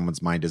change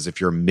someone's mind is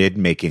if you're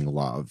making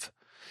love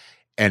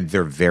and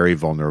they're very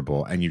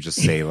vulnerable and you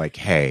just say like,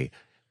 hey,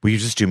 will you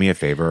just do me a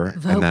favor?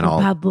 Vote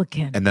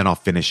Republican. And then I'll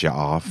finish you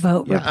off.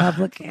 Vote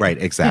Republican.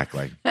 Right,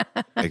 exactly.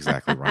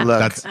 Exactly right.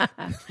 Look,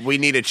 we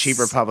need a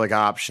cheaper public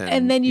option.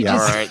 And then you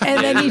just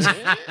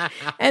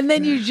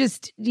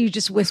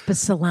whisper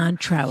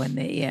cilantro in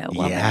the ear.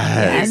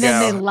 And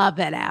then they love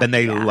it after. Then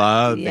they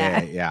love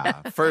it.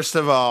 Yeah. First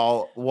of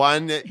all,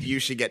 1, you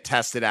should get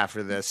tested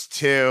after this.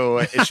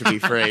 2, it should be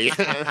free.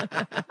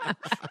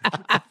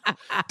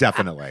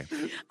 Definitely.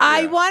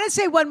 I want to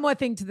say one more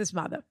thing to this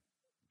mother,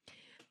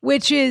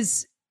 which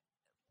is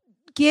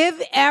give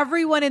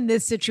everyone in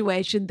this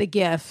situation the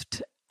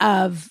gift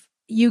of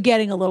you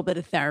getting a little bit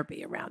of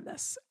therapy around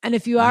this. And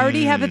if you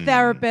already have a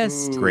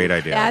therapist, great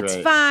idea. That's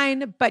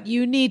fine, but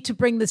you need to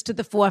bring this to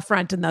the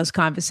forefront in those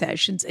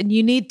conversations. And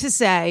you need to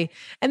say,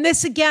 and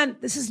this again,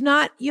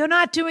 you're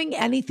not doing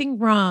anything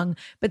wrong,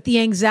 but the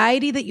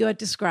anxiety that you're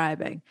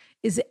describing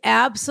is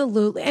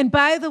absolutely, and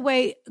by the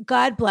way,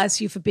 God bless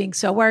you for being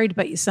so worried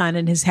about your son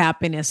and his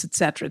happiness, et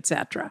cetera, et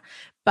cetera.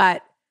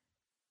 But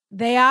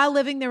they are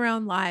living their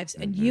own lives,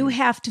 and you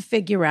have to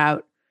figure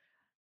out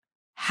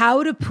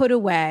how to put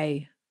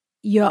away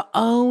your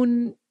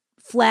own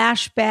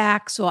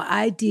flashbacks or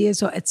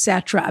ideas or et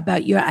cetera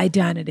about your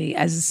identity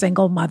as a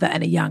single mother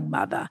and a young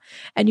mother.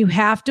 And you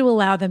have to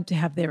allow them to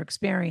have their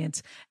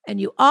experience. And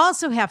you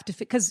also have to,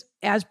 because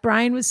as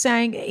Brian was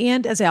saying,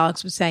 and as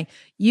Alex was saying,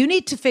 you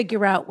need to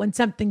figure out when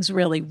something's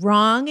really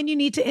wrong and you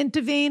need to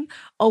intervene,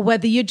 or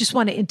whether you just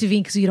want to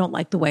intervene because you don't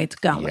like the way it's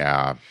going.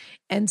 Yeah.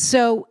 And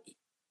so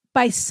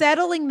by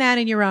settling that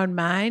in your own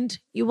mind,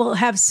 you will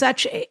have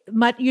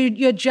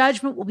your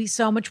judgment will be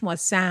so much more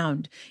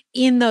sound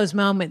in those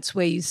moments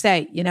where you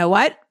say, you know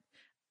what,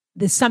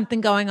 there's something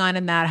going on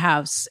in that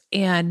house,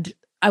 and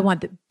I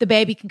want the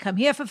baby can come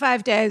here for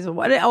 5 days,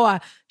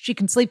 or she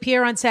can sleep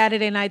here on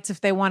Saturday nights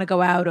if they want to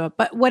go out,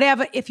 but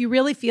whatever. If you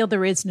really feel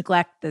there is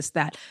neglect,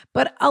 that,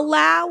 but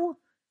allow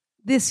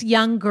this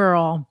young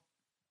girl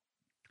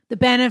the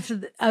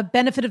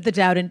benefit of the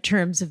doubt in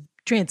terms of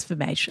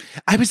transformation.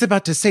 I was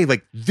about to say,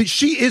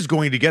 she is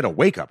going to get a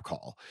wake-up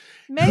call.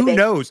 Maybe. Who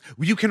knows?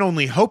 You can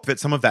only hope that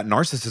some of that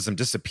narcissism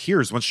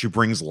disappears once she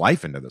brings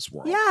life into this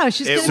world. Yeah,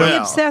 she's going to be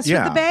obsessed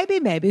with the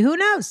baby, maybe. Who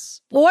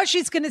knows? Or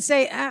she's going to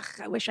say,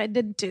 I wish I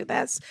didn't do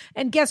this.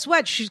 And guess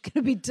what? She's going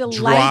to be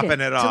delighted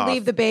to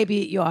leave the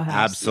baby at your house.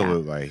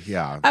 Absolutely,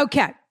 yeah.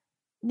 Okay.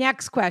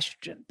 Next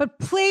question. But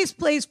please,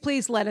 please,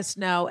 please let us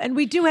know. And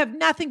we do have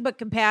nothing but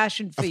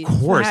compassion for you. Of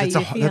course.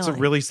 That's a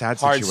really sad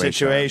hard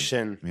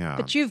situation. Yeah.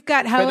 But you've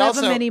got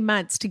however many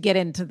months to get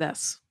into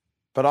this.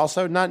 But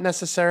also not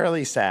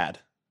necessarily sad.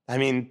 I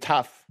mean,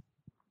 tough.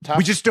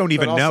 We just don't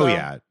even know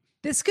yet.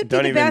 This could be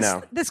the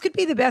best. This could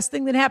be the best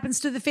thing that happens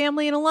to the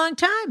family in a long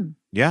time.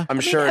 Yeah. I'm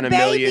sure in a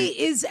baby million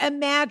is a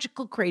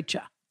magical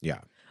creature. Yeah.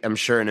 I'm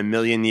sure in a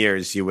million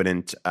years you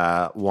wouldn't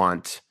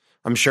want.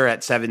 I'm sure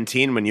at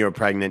 17 when you were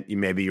pregnant,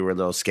 you were a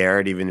little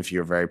scared, even if you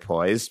were very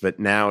poised. But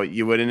now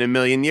you would in a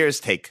million years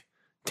take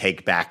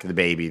back the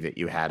baby that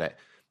you had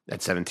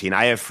at 17.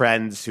 I have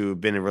friends who've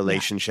been in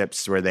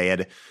relationships where they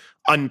had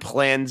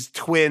unplanned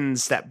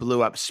twins that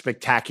blew up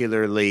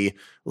spectacularly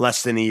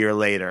less than a year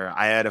later.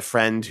 I had a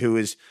friend who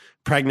was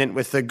pregnant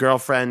with a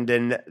girlfriend,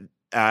 and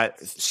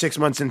 6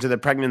 months into the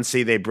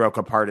pregnancy, they broke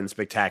apart in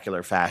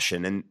spectacular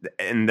fashion.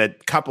 And the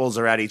couples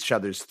are at each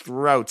other's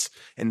throats,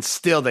 and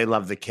still they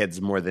love the kids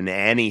more than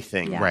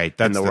anything Right, in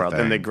that's the the world,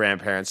 than the thing.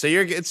 grandparents. So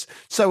it's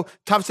so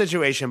tough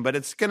situation, but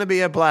it's going to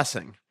be a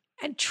blessing.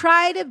 And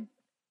try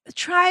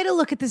to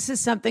look at this as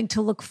something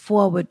to look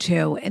forward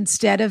to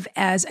instead of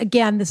as,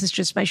 again, this is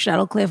just my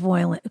shuttle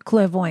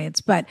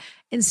clairvoyance, but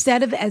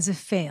instead of as a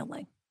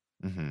failing.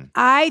 Mm-hmm.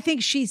 I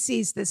think she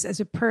sees this as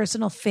a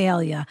personal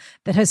failure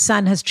that her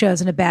son has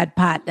chosen a bad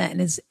partner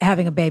and is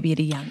having a baby at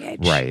a young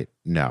age. Right.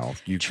 No.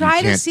 You Try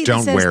you to can't, see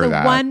don't this as wear the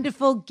that.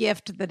 wonderful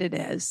gift that it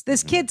is.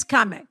 This kid's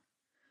coming.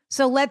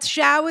 So let's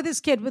shower this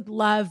kid with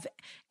love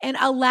and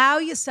allow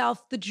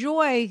yourself the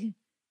joy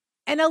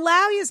and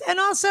and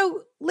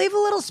also leave a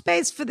little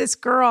space for this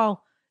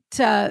girl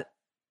to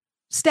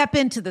step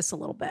into this a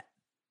little bit.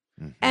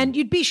 Mhm. And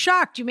you'd be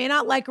shocked. You may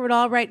not like her at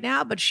all right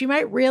now, but she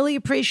might really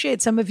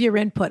appreciate some of your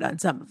input on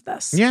some of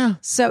this. Yeah.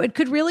 So it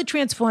could really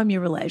transform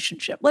your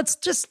relationship. Let's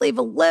just leave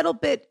a little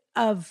bit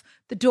of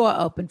the door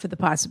open for the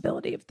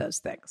possibility of those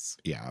things.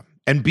 Yeah.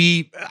 And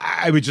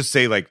I would just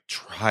say, like,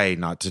 try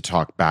not to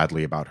talk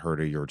badly about her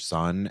to your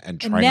son, and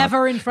try And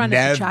never in front of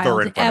the never child,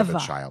 in front ever. of the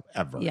child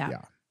ever.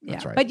 Yeah.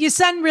 That's right. But your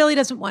son really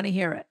doesn't want to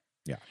hear it.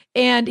 Yeah.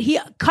 And he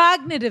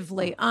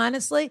cognitively,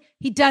 honestly,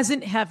 he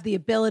doesn't have the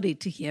ability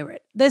to hear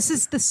it. This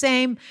is the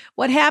same.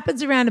 What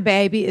happens around a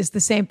baby is the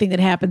same thing that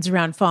happens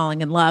around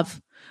falling in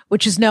love,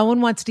 which is no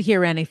one wants to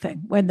hear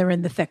anything when they're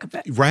in the thick of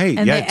it. Right.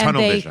 And Yeah.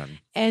 Tunnel vision.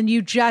 And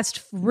you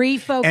just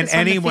refocus And on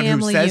anyone the who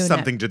family says unit.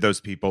 something to those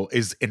people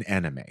is an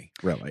enemy,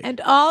 really.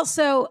 And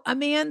also, a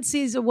man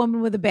sees a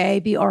woman with a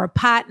baby, or a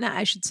partner,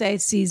 I should say,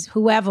 sees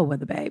whoever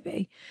with a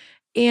baby.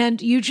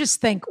 And you just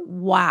think,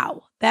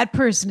 wow, that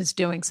person is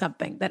doing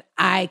something that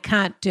I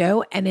can't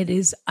do. And it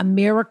is a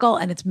miracle,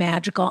 and it's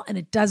magical. And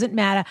it doesn't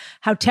matter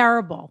how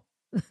terrible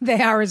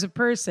they are as a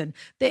person.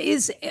 There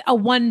is a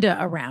wonder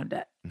around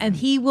it. And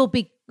he will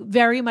be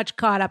very much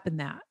caught up in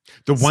that.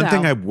 The one So-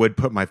 thing I would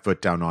put my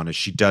foot down on is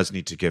she does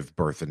need to give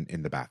birth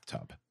in the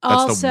bathtub. That's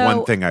Also, the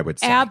one thing I would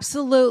say.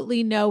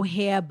 Absolutely no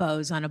hair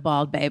bows on a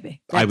bald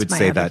baby. I That's would my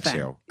say other that thing.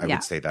 too. I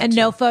would say that And too.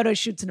 no photo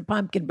shoots in a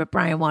pumpkin, but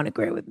Brian won't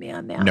agree with me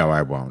on that. No,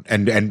 I won't.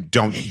 And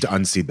don't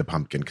unseed the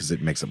pumpkin because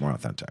it makes it more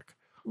authentic.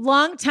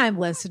 Longtime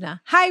listener.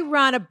 Hi,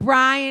 Ronna.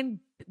 Brian,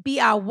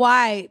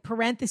 B-R-Y,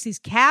 parentheses,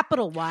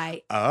 capital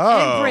Y,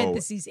 and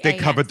parentheses, they A-N.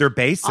 covered their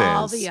bases.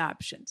 All the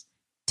options.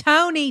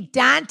 Tony,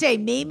 Dante,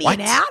 Mimi, What?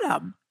 and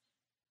Adam.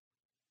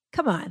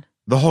 Come on.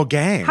 The whole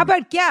gang. How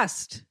about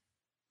guest?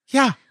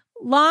 Yeah.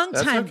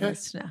 Long-time That's okay.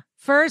 listener.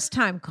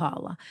 First-time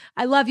caller.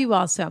 I love you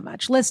all so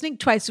much. Listening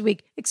twice a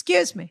week.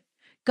 Excuse me.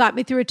 Got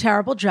me through a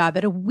terrible job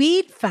at a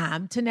weed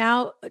farm to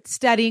now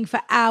studying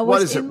for hours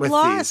What is it in with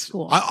law these?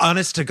 school.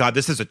 Honest to God,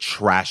 this is a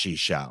trashy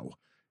show.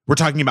 We're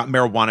talking about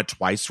marijuana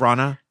twice,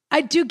 Rana.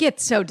 I do get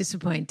so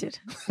disappointed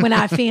when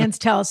our fans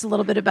tell us a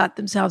little bit about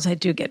themselves. I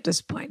do get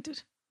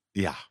disappointed.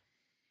 Yeah.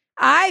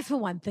 I, for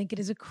one, think it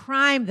is a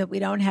crime that we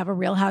don't have a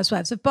Real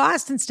Housewives of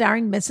Boston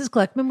starring Mrs.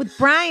 Glickman with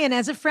Brian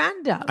as a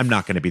friend of. I'm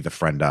not going to be the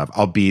friend of.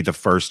 I'll be the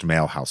first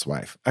male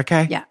housewife.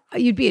 Okay. Yeah,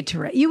 you'd be a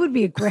terrific. You would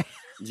be a great.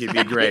 You'd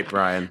be great,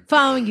 Brian.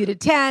 Following you to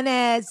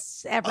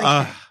tennis,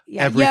 everything.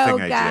 everything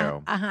yoga, I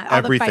do. All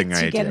Everything the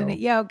fights I you get in do. it,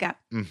 yoga.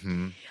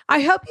 Mm-hmm.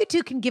 I hope you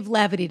two can give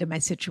levity to my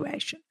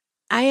situation.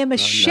 I am a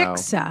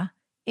shiksa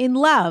in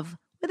love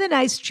with a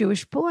nice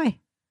Jewish boy.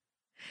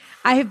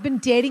 I have been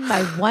dating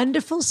my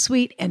wonderful,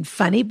 sweet, and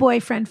funny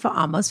boyfriend for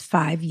almost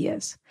 5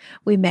 years.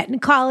 We met in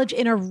college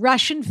in a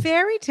Russian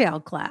fairy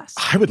tale class.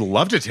 I would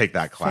love to take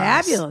that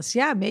class. Fabulous.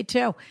 Yeah, me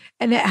too.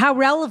 And how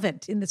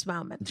relevant in this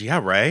moment. Yeah,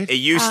 right? It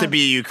used to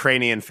be a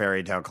Ukrainian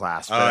fairy tale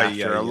class, but after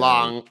yeah, a yeah.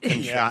 long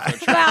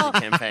Well,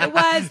 campaign. it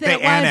was, then They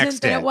it wasn't,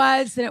 annexed then it. it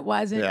was, then it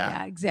wasn't. Yeah.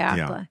 Yeah,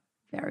 exactly.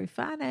 Yeah. Very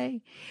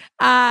funny.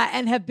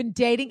 And have been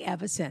dating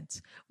ever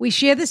since. We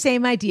share the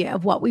same idea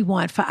of what we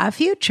want for our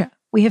future.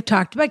 We have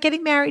talked about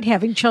getting married,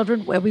 having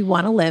children, where we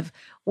want to live,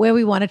 where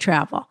we want to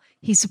travel.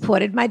 He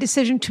supported my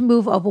decision to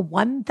move over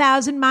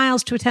 1,000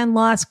 miles to attend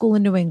law school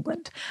in New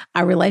England.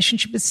 Our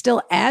relationship is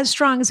still as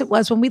strong as it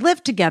was when we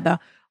lived together.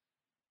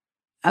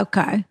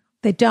 Okay.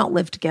 They don't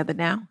live together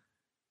now.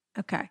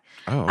 Okay.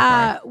 Oh,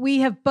 okay. We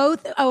have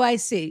both, I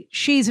see.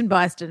 She's in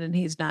Boston and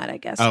he's not, I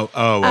guess.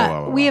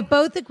 We have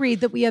both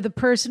agreed that we are the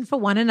person for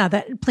one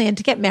another and plan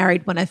to get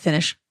married when I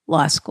finish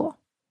law school.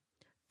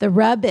 The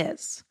rub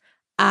is,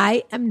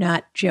 I am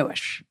not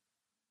Jewish.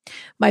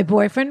 My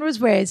boyfriend was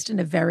raised in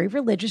a very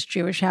religious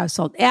Jewish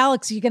household.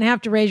 Alex, you're going to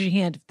have to raise your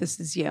hand if this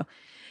is you.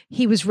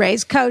 He was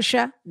raised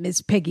kosher.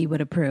 Miss Piggy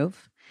would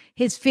approve.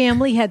 His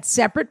family had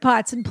separate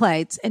pots and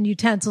plates and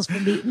utensils for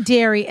meat and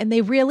dairy, and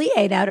they really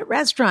ate out at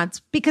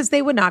restaurants because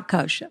they were not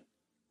kosher.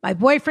 My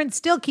boyfriend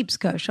still keeps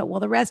kosher,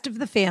 while the rest of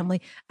the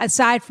family,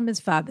 aside from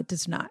his father,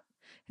 does not.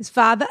 His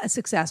father, a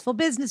successful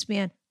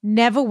businessman,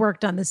 never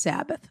worked on the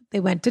Sabbath. They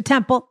went to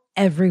temple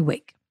every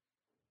week.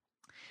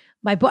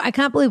 I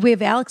can't believe we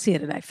have Alex here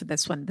tonight for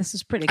this one. This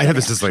is pretty good. I know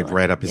this is like actually.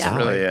 right up his It alley.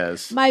 really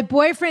is. My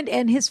boyfriend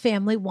and his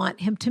family want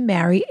him to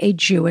marry a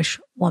Jewish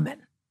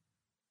woman.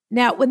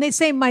 Now, when they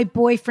say my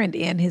boyfriend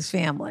and his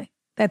family,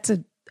 that's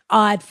an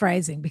odd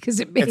phrasing because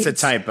it means It's a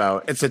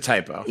typo. It's a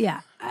typo.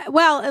 Yeah.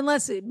 Well,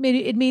 unless it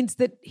means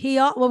that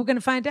well, we're going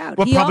to find out.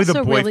 Well, He probably the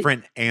also really-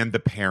 boyfriend and the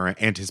parent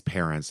and his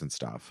parents and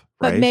stuff.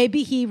 Right? But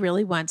maybe he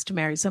really wants to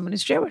marry someone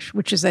who's Jewish,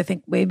 which is, I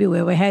think, maybe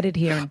where we're headed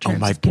here in terms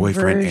my of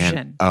boyfriend conversion.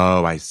 and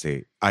I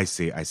see.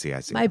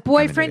 My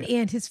boyfriend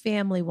and his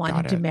family want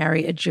him to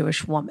marry a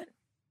Jewish woman.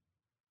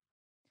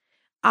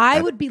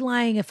 I would be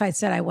lying if I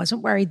said I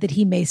wasn't worried that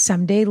he may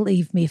someday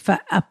leave me for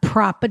a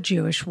proper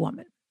Jewish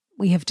woman.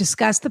 We have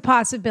discussed the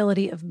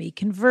possibility of me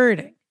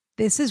converting.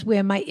 This is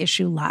where my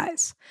issue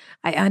lies.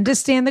 I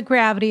understand the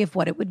gravity of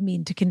what it would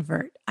mean to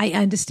convert. I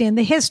understand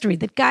the history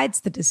that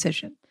guides the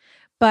decision.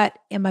 But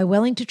am I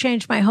willing to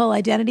change my whole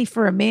identity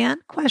for a man? ?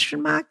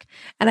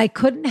 And I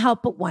couldn't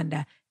help but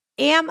wonder,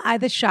 am I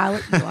the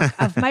Charlotte York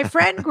of my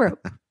friend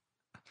group?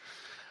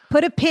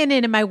 Put a pin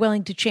in, am I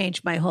willing to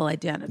change my whole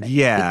identity?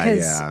 Yeah,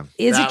 Because yeah.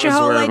 is That it your was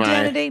whole where my-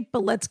 identity?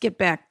 But let's get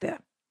back there.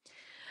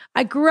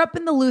 I grew up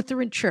in the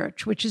Lutheran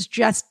Church, which is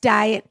just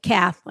diet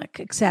Catholic,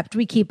 except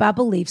we keep our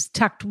beliefs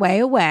tucked way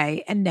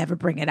away and never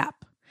bring it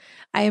up.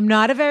 I am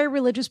not a very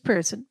religious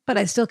person, but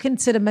I still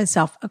consider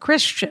myself a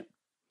Christian.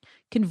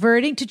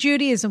 Converting to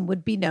Judaism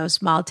would be no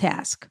small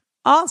task.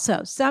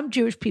 Also, some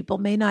Jewish people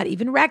may not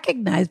even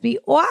recognize me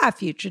or our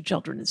future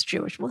children as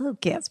Jewish. Well, who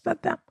cares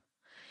about them?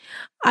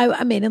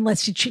 I mean,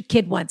 unless your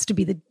kid wants to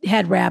be the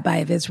head rabbi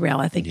of Israel,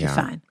 I think you're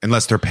fine.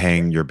 Unless they're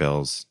paying your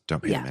bills,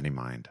 don't pay Yeah. them any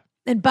mind.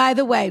 And by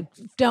the way,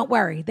 don't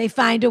worry. They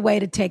find a way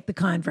to take the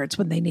converts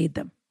when they need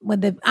them. When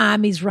the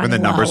army's running the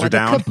numbers low, or are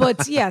down? The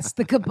kibbutz, yes,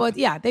 the kibbutz.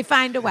 Yeah, they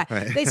find a way.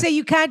 Right. They say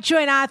you can't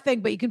join our thing,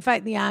 but you can fight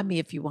in the army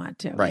if you want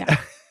to. Right. Yeah.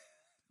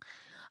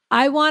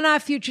 I want our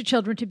future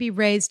children to be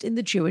raised in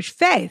the Jewish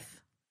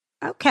faith.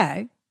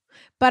 Okay.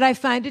 But I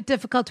find it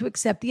difficult to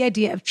accept the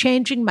idea of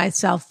changing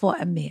myself for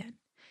a man.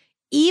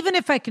 Even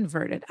if I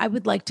converted, I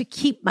would like to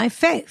keep my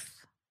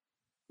faith.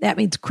 That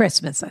means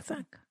Christmas, I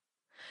think.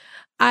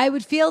 I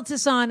would feel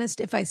dishonest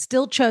if I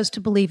still chose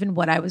to believe in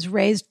what I was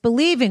raised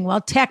believing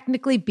while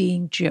technically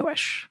being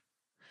Jewish.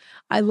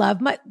 I love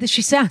this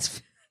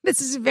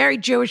is a very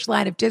Jewish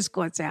line of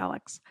discourse,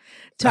 Alex.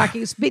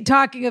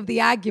 Talking of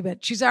the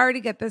argument. She's already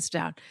got this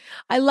down.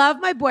 I love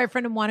my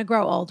boyfriend and want to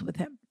grow old with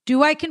him.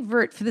 Do I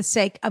convert for the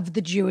sake of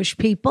the Jewish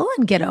people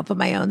and get over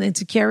my own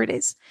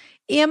insecurities?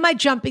 Am I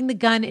jumping the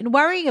gun and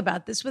worrying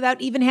about this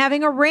without even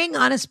having a ring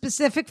on a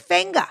specific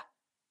finger?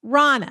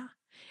 Rana.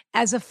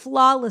 As a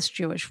flawless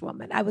Jewish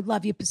woman, I would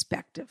love your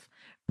perspective.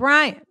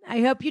 Brian, I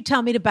hope you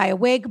tell me to buy a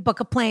wig, book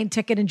a plane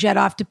ticket, and jet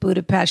off to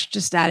Budapest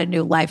to start a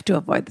new life to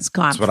avoid this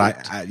conflict.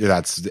 That's what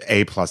that's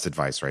A+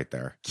 advice right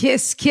there.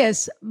 Kiss,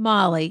 kiss,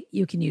 Molly.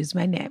 You can use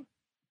my name.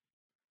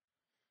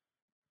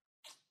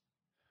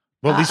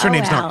 Well, at least her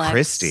name's Alex. not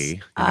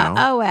Christy. You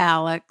know?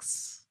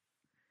 Alex.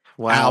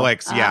 Wow.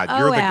 Alex, yeah,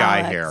 you're the guy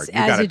Alex. here.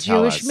 You As got to a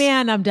tell Jewish us.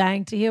 man, I'm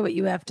dying to hear what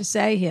you have to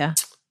say here.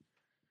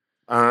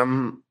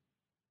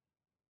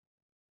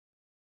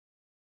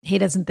 He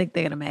doesn't think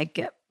they're going to make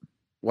it.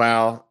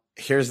 Well,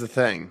 here's the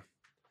thing.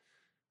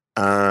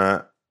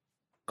 I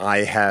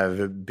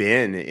have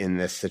been in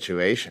this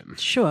situation.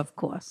 Sure, of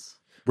course.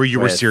 Where you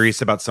were with-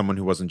 serious about someone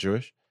who wasn't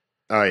Jewish?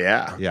 Oh,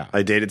 yeah. Yeah.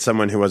 I dated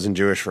someone who wasn't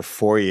Jewish for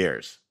 4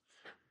 years.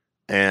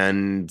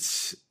 And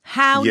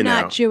How You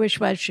not know. Jewish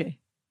was she?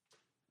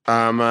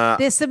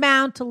 This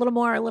amount, a little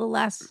more, a little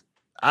less?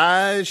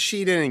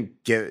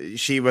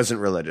 she wasn't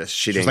religious.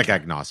 She She was didn't like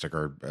agnostic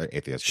or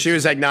atheist. She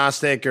was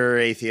agnostic or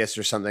atheist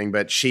or something,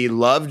 but she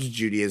loved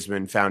Judaism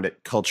and found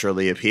it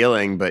culturally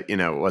appealing, but it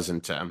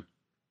wasn't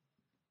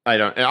I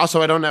don't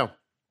know.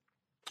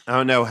 I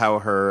don't know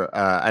how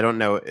I don't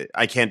know.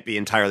 I can't be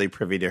entirely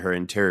privy to her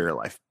interior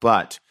life,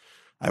 but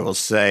I will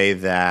say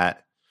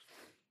that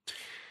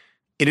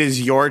it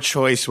is your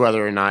choice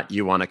whether or not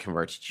you want to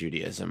convert to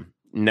Judaism.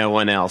 No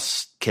one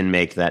else can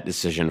make that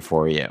decision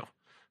for you.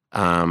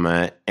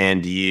 And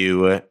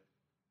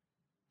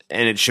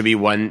it should be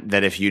one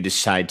that if you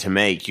decide to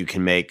make, you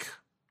can make,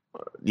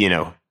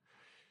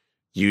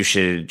 you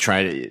should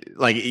try to,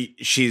 like,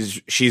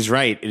 she's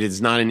right. It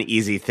is not an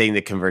easy thing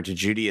to convert to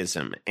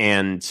Judaism.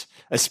 And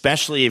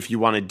especially if you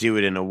want to do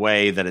it in a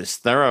way that is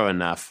thorough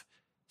enough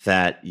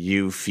that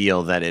you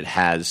feel that it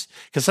has,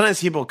 because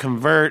sometimes people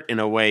convert in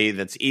a way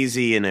that's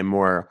easy in a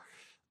more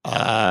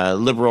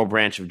liberal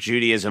branch of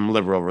Judaism,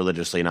 liberal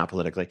religiously, not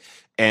politically.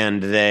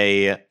 And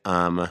they're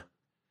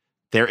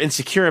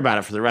insecure about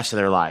it for the rest of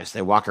their lives.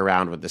 They walk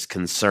around with this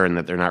concern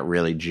that they're not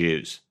really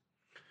Jews.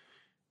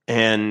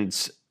 And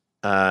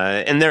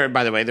there,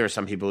 by the way, there are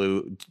some people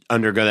who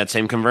undergo that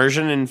same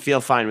conversion and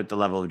feel fine with the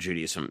level of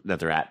Judaism that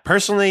they're at.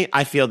 Personally,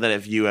 I feel that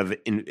if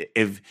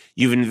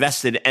you've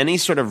invested any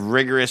sort of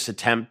rigorous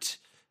attempt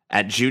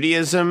at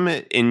Judaism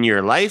in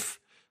your life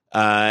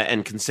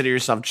and consider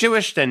yourself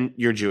Jewish, then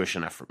you're Jewish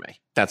enough for me.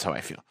 That's how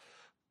I feel.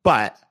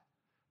 But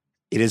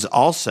it is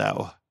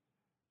also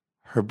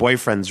her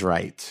boyfriend's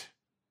right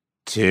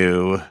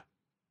to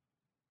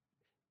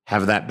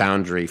have that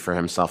boundary for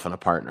himself and a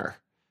partner.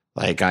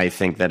 Like, I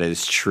think that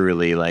is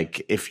truly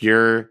like, if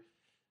you're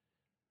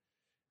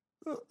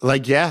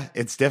like, yeah,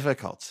 it's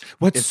difficult.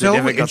 What's It's a so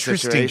difficult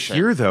interesting situation.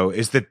 here, though,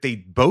 is that they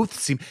both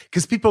seem,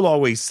 because people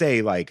always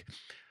say, like,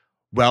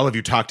 well, have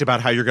you talked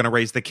about how you're going to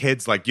raise the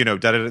kids? Like, you know,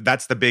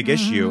 that's the big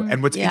issue.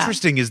 And what's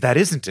interesting is that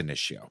isn't an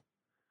issue.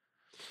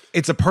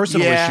 It's a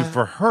personal issue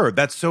for her.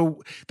 That's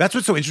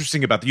what's so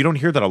interesting about that. You don't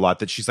hear that a lot,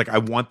 that she's like, I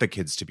want the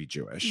kids to be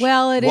Jewish.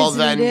 Well, it isn't.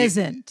 It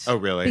isn't. Oh,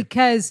 really?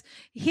 Because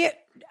here,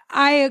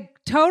 I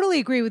totally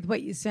agree with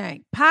what you're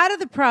saying. Part of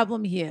the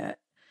problem here,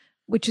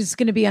 which is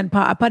going to be an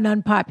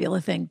unpopular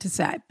thing to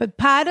say, but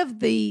part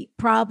of the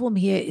problem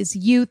here is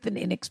youth and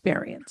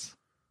inexperience.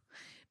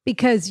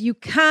 Because you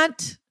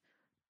can't,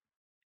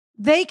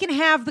 they can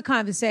have the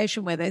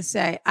conversation where they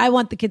say, I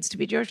want the kids to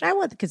be Jewish. I'm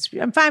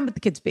fine with the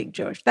kids being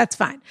Jewish. That's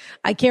fine.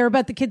 I care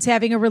about the kids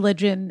having a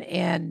religion,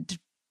 and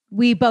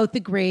we both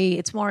agree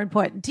it's more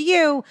important to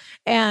you,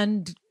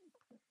 and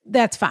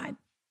that's fine.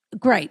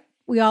 Great.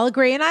 We all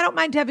agree. And I don't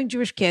mind having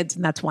Jewish kids,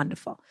 and that's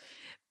wonderful.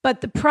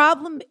 But the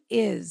problem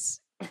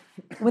is,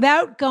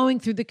 without going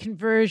through the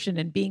conversion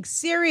and being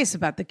serious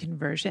about the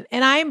conversion,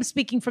 and I am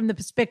speaking from the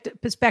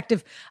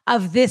perspective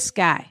of this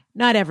guy,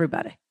 not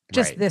everybody,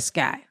 just this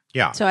guy.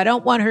 Yeah. So I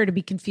don't want her to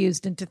be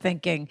confused into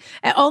thinking,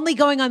 only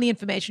going on the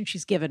information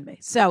she's given me.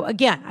 So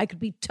again, I could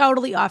be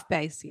totally off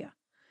base here.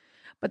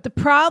 But the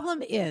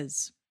problem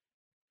is,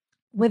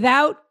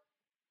 without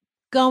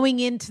going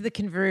into the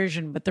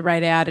conversion with the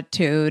right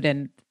attitude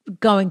and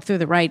going through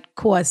the right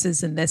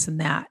courses and this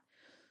and that,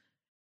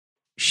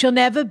 she'll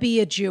never be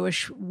a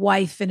Jewish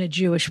wife and a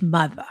Jewish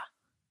mother.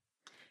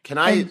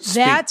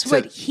 That's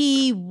what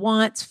he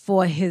wants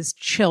for his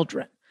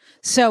children.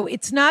 So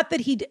it's not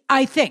that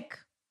I think,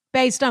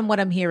 based on what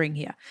I'm hearing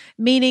here,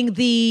 meaning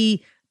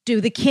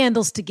do the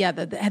candles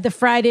together, the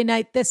Friday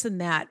night, this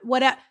and that.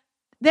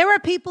 There are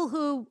people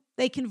who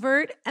they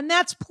convert, and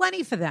that's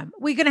plenty for them.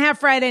 We're going to have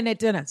Friday night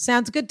dinner.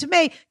 Sounds good to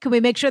me. Can we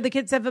make sure the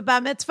kids have a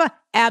bar mitzvah?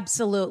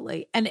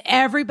 Absolutely. And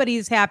everybody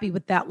is happy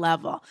with that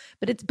level.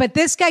 But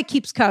this guy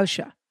keeps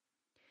kosher.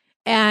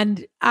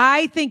 And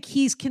I think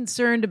he's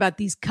concerned about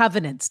these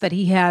covenants that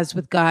he has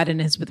with God and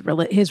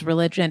his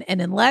religion.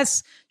 And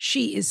unless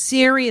she is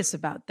serious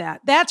about that,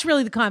 that's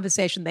really the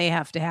conversation they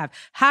have to have.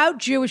 How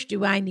Jewish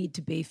do I need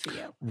to be for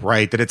you?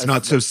 Right. That it's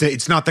not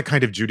it's not the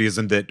kind of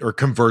Judaism or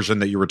conversion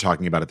that you were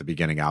talking about at the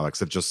beginning, Alex.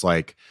 That just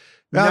like,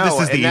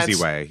 this is the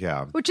easy way.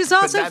 Yeah. Which is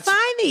also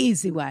fine, the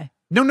easy way.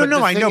 No,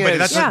 I know, but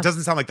that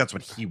doesn't sound like that's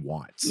what he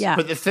wants. Yeah.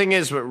 But the thing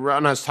is, what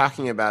Rana's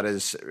talking about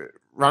is,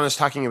 Rana's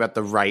talking about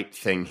the right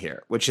thing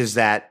here, which is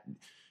that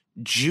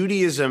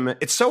Judaism,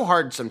 it's so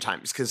hard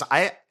sometimes because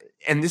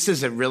and this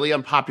is a really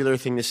unpopular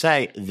thing to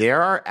say,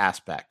 there are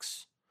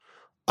aspects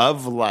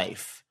of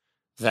life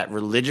that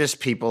religious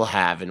people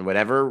have in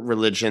whatever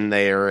religion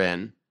they are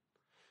in,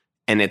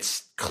 and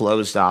it's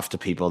closed off to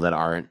people that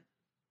aren't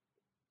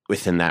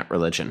within that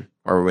religion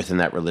or within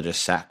that religious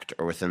sect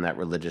or within that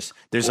religious,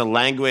 there's a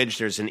language,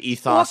 there's an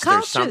ethos,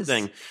 there's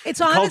something.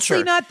 It's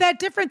honestly not that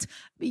different.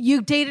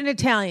 You date an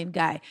Italian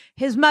guy.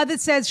 His mother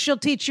says she'll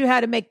teach you how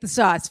to make the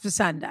sauce for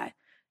Sunday.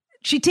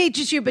 She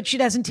teaches you, but she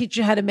doesn't teach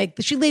you how to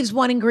she leaves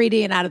one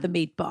ingredient out of the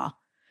meatball.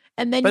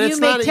 And then you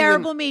make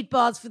terrible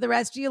meatballs for the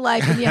rest of your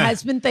life, and your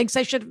husband thinks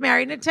I should have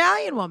married an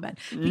Italian woman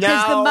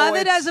because the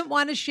mother doesn't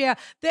want to share.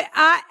 There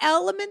are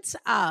elements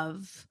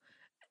of,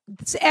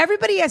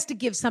 everybody has to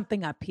give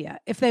something up here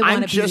if they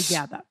want to be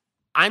together.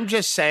 I'm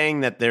just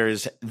saying that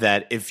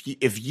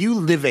if you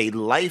live a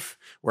life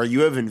where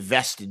you have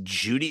invested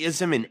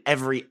Judaism in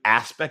every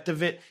aspect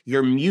of it,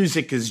 your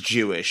music is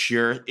Jewish,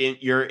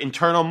 your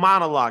internal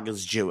monologue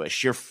is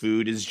Jewish, your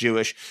food is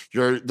Jewish,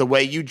 the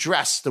way you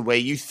dress, the way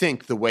you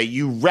think, the way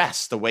you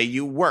rest, the way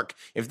you work.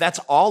 If that's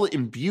all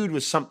imbued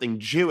with something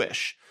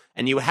Jewish,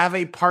 and you have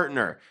a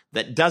partner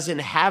that doesn't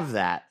have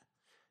that,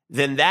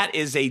 then that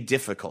is a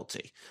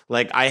difficulty.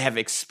 Like I have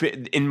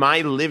in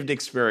my lived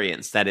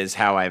experience, that is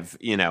how I've,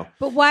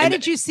 But why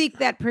did you seek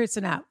that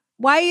person out?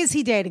 Why is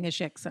he dating a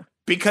shiksa?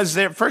 Because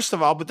first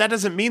of all, but that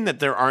doesn't mean that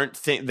there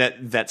aren't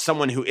that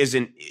someone who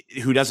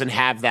doesn't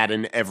have that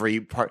in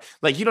every part.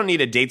 Like you don't need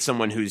to date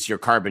someone who's your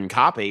carbon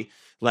copy.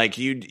 Like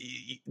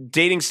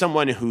dating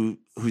someone who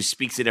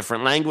speaks a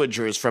different language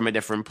or is from a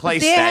different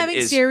place. They're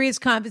having serious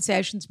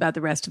conversations about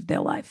the rest of their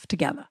life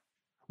together.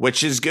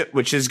 Which is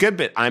good.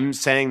 But I'm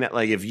saying that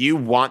like if you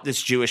want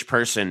this Jewish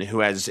person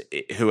who has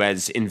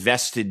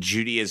invested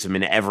Judaism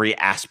in every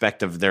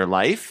aspect of their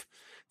life,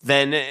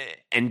 then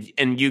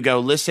and you go,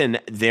 listen,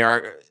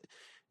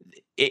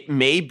 it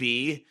may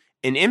be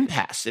an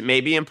impasse. It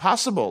may be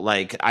impossible.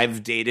 Like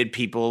I've dated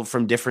people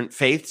from different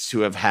faiths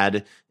who have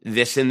had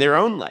this in their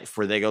own life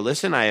where they go,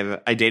 listen,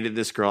 I dated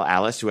this girl,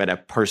 Alice, who had a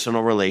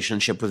personal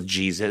relationship with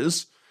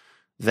Jesus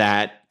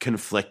that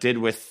conflicted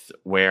with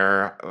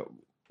where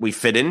we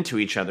fit into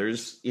each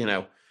other's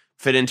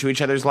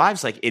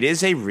lives. Like it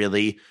is a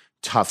really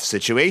tough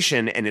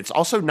situation, and it's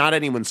also not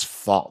anyone's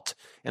fault.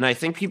 And I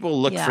think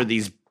people look for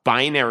these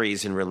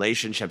binaries in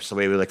relationships the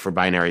way we look for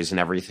binaries and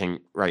everything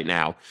right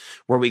now,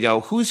 where we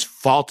go, whose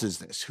fault is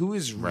this? Who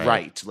is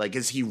right? Like,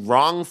 is he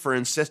wrong for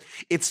insist?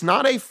 It's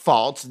not a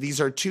fault. These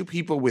are two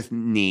people with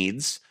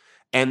needs,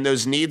 and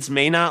those needs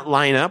may not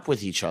line up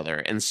with each other.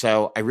 And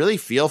so I really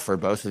feel for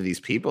both of these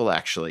people,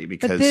 actually,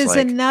 because but there's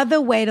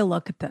another way to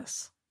look at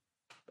this.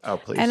 Oh,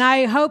 please. And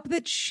I hope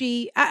that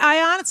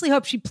I honestly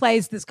hope she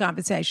plays this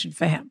conversation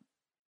for him.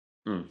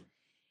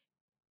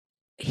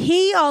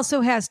 He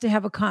also has to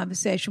have a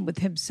conversation with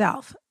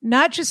himself,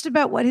 not just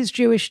about what his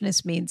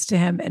Jewishness means to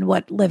him and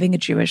what living a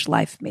Jewish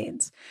life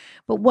means,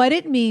 but what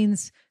it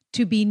means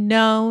to be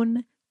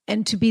known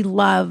and to be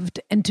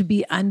loved and to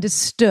be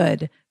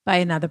understood by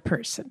another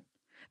person.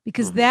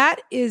 Because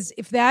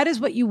if that is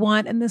what you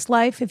want in this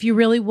life, if you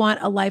really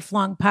want a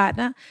lifelong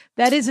partner,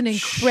 that is an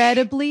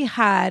incredibly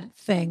hard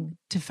thing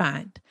to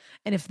find.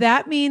 And if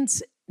that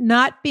means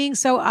not being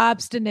so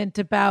obstinate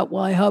about,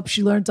 well, I hope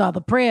she learns all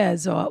the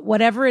prayers or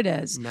whatever it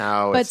is.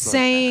 No, but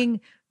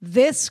saying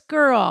this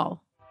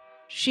girl,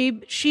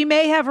 she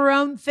may have her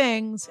own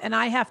things, and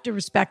I have to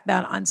respect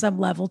that on some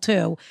level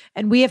too.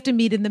 And we have to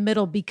meet in the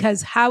middle,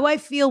 because how I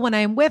feel when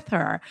I'm with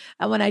her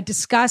and when I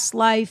discuss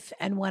life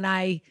and when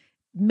I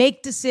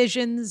make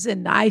decisions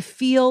and I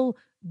feel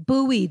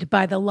buoyed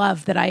by the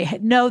love that I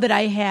know that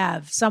I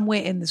have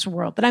somewhere in this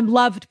world, that I'm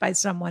loved by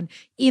someone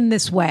in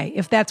this way,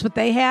 if that's what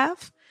they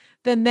have,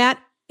 then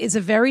that is a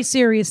very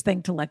serious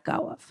thing to let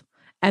go of,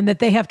 and that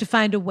they have to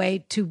find a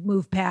way to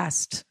move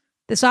past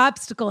this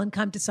obstacle and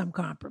come to some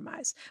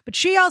compromise. But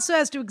she also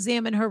has to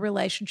examine her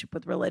relationship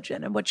with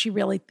religion and what she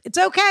really, it's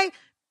okay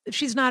if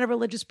she's not a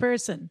religious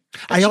person.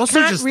 I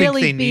also just think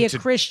really they be need a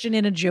Christian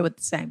and a Jew at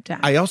the same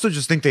time. I also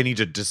just think they need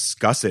to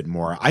discuss it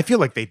more. I feel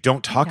like they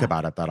don't talk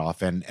about it that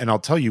often, and I'll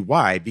tell you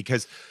why.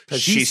 Because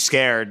she's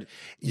scared.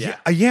 Yeah,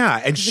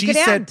 and she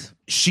said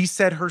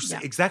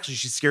exactly.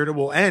 She's scared it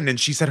will end, and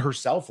she said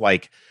herself,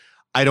 like,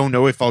 I don't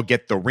know if I'll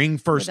get the ring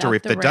first Without or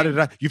if the da da ring.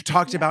 da. You've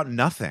talked about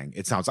nothing.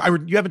 It sounds.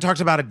 You haven't talked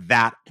about it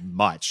that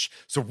much.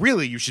 So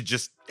really, you should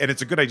just. And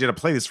it's a good idea to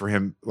play this for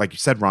him, like you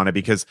said, Rana,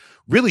 because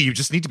really, you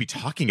just need to be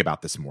talking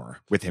about this more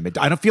with him.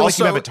 I don't feel like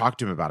you haven't talked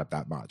to him about it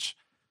that much.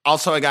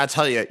 Also, I gotta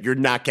tell you, you're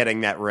not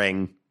getting that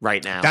ring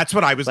right now. That's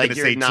what I was going to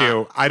say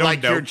too. I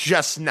don't know. You're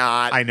just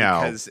not. I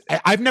know.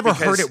 I've never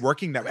heard it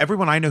working that.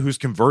 Everyone I know who's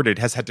converted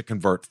has had to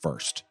convert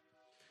first.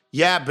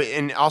 Yeah, but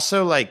and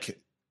also like,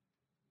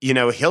 you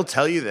know, he'll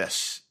tell you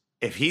this.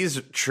 If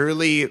he's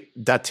truly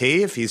dati,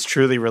 if he's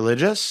truly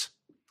religious,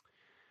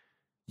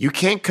 you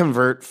can't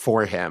convert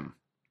for him.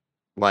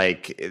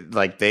 Like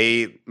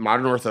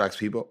modern Orthodox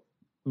people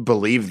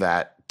believe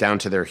that down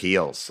to their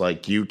heels.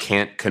 Like, you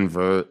can't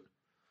convert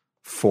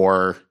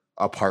for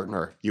a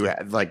partner.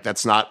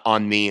 That's not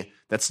on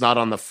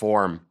the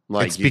form.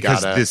 Like, it's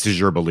because this is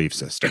your belief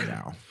system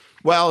now.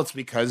 Well, it's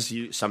because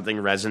something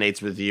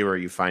resonates with you or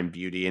you find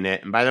beauty in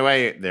it. And by the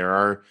way, there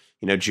are,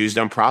 Jews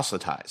don't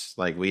proselytize.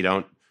 Like, we're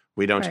the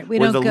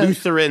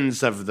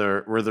Lutherans of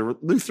the religious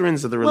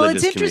community. Well,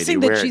 it's interesting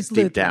that she's deep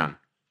Lutheran. down.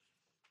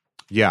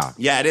 Yeah.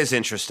 Yeah, it is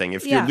interesting.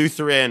 If you're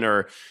Lutheran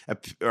or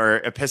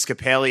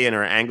Episcopalian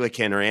or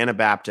Anglican or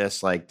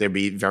Anabaptist, like, they'd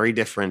be very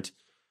different.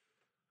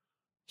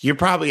 You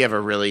probably have a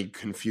really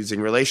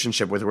confusing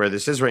relationship with where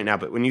this is right now.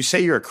 But when you say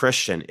you're a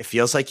Christian, it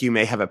feels like you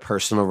may have a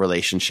personal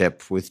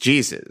relationship with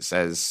Jesus,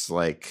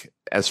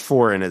 as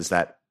foreign as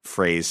that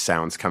phrase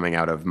sounds coming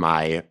out of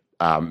my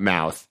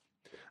mouth.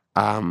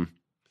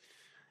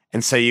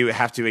 And so you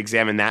have to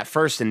examine that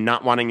first, and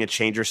not wanting to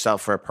change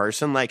yourself for a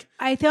person. Like,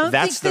 I don't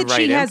think that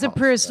she has a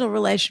personal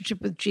relationship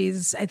with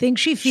Jesus. I think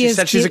she fears. She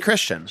said she's a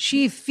Christian.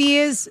 She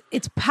fears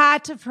it's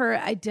part of her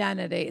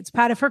identity. It's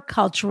part of her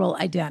cultural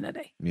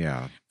identity.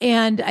 Yeah.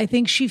 And I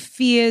think she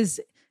fears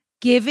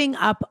giving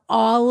up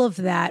all of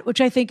that, which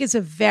I think is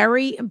a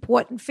very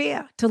important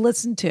fear to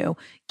listen to,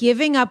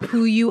 giving up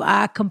who you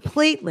are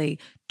completely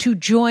to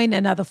join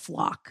another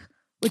flock.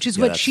 Which is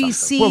what she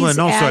sees as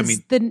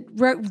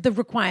the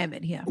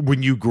requirement here.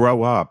 When you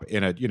grow up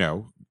in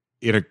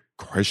a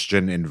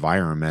Christian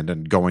environment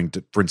and going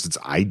to, for instance,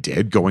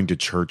 going to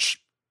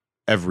church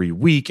every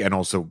week and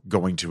also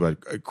going to a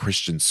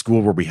Christian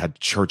school where we had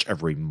church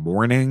every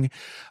morning.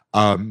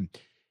 It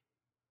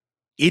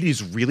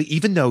is really,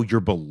 even though your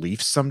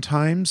beliefs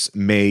sometimes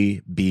may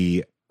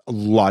be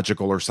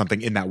logical or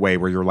something in that way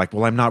where you're like,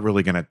 well, I'm not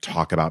really going to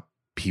talk about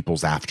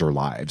people's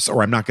afterlives,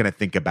 or I'm not going to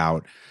think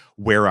about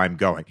where I'm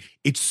going.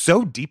 It's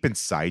so deep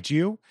inside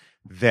you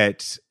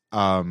that,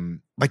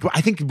 like,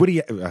 I think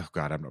Woody. Oh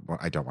God,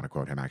 I don't want to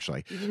quote him.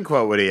 Actually, you can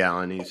quote Woody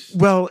Allen.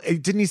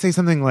 Didn't he say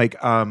something like,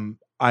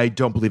 "I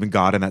don't believe in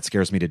God, and that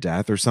scares me to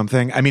death," or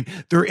something? I mean,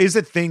 there is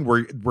a thing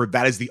where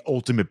that is the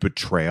ultimate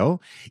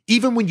betrayal,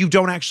 even when you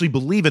don't actually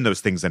believe in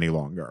those things any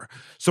longer.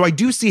 So I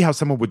do see how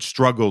someone would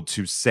struggle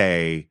to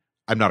say,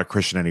 I'm not a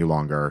Christian any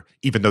longer,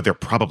 even though they're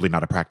probably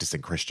not a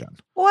practicing Christian.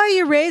 Or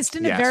you're raised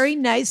in a very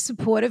nice,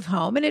 supportive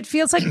home, and it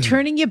feels like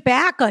turning your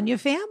back on your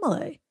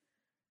family.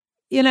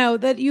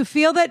 That you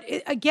feel that,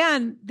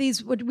 again,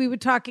 what we were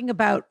talking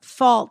about,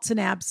 faults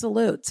and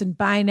absolutes and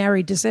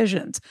binary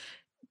decisions.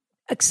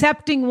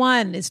 accepting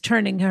one is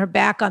turning her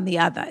back on the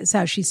other, is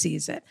how she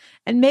sees it.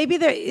 And maybe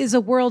there is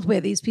a world where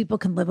these people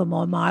can live a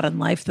more modern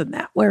life than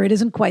that, where it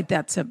isn't quite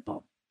that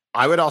simple.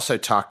 I would also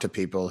talk to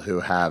people who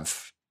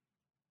have.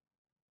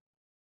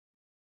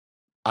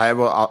 I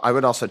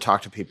would also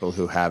talk to people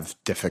who have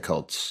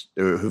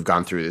who've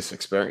gone through this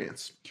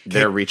experience.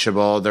 They're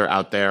reachable. They're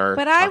out there.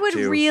 But I would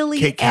really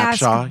Kate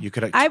ask. Capshaw. You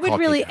could. I would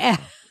really.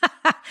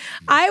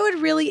 I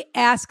would really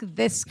ask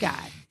this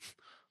guy.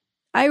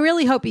 I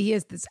really hope he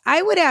hears this.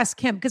 I would ask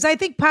him, because I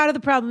think part of the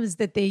problem is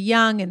that they're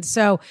young, and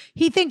so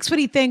he thinks what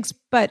he thinks,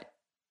 but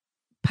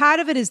part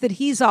of it is that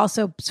he's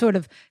also sort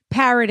of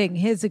parroting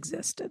his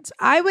existence.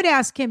 I would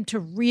ask him to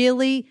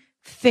really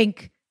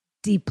think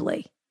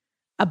deeply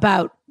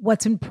about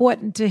what's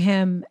important to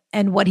him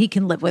and what he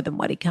can live with and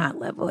what he can't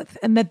live with,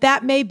 and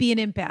that may be an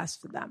impasse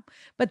for them,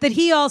 but that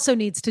he also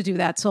needs to do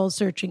that soul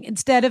searching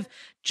instead of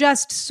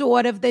just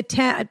sort of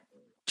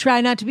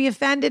try not to be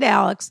offended,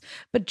 Alex,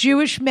 but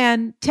Jewish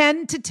men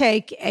tend to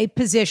take a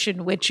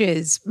position which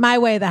is my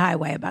way or the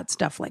highway about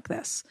stuff like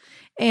this.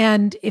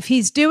 And if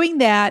he's doing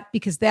that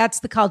because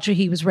that's the culture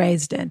he was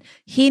raised in,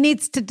 he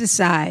needs to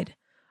decide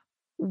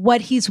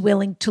what he's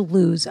willing to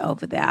lose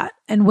over that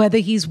and whether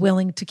he's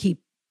willing to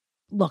keep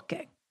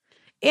looking.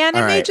 And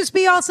it may just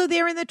be also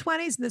there in the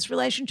 20s in this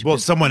relationship. Well,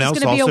 someone else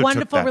going to be a also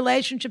wonderful took that.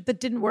 relationship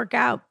that didn't work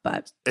out,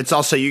 but it's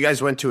also, you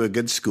guys went to a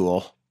good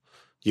school.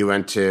 You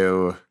went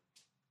to.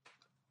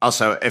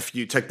 Also, if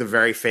you took the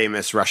very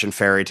famous Russian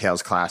fairy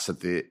tales class at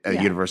the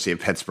University of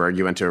Pittsburgh,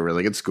 you went to a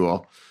really good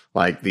school.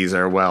 Like, these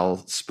are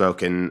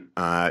well-spoken.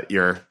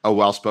 You're a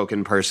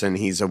well-spoken person.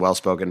 He's a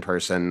well-spoken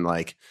person.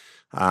 Like,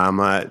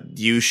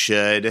 you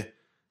should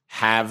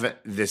have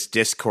this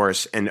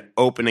discourse, and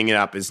opening it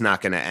up is not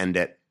going to end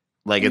it.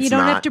 Like, and it's you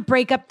don't not. have to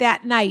break up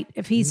that night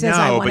if he says,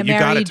 No, I want but to you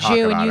marry a gotta talk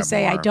Jew, and about you it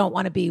say, I more. don't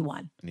want to be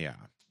one. Yeah.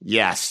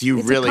 Yes, you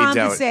It's really a don't.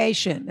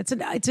 conversation. It's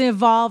an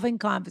evolving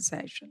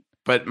conversation.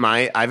 But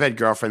I've had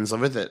girlfriends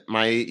live with it.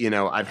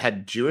 I've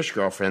had Jewish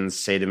girlfriends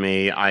say to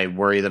me, I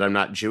worry that I'm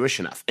not Jewish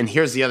enough. And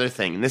here's the other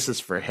thing, and this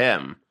is for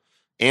him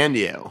and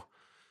you,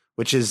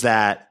 which is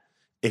that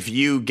if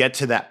you get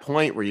to that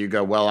point where you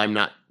go, well, I'm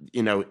not,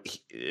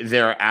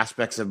 there are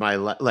aspects of my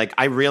life. Like,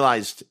 I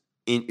realized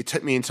it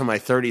took me until my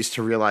 30s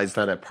to realize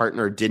that a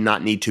partner did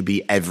not need to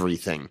be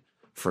everything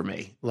for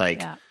me.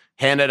 Like,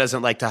 Hannah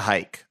doesn't like to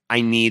hike.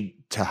 I need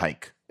to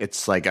hike.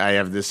 It's like I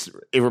have this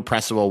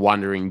irrepressible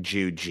wandering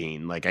Jew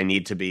gene. Like, I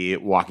need to be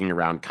walking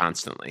around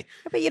constantly.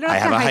 But you don't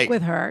have to hike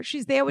with her.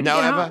 She's there when you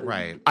get home.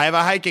 Right. I have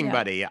a hiking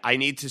buddy. I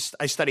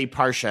study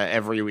Parsha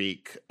every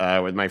week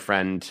with my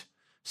friend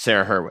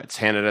Sarah Hurwitz.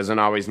 Hannah doesn't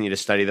always need to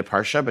study the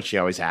Parsha, but she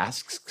always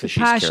asks because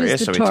she's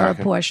curious. Parsha's the Torah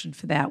portion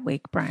for that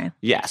week, Brian.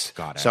 Yes.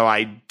 Got it. So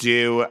I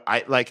do.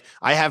 I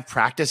have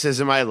practices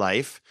in my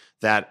life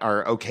that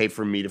are okay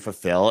for me to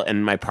fulfill,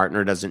 and my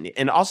partner doesn't.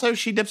 And also,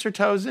 she dips her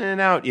toes in and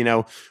out.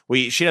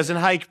 She doesn't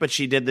hike, but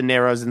she did the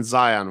Narrows in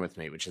Zion with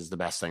me, which is the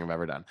best thing I've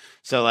ever done.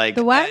 So, like,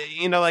 the what?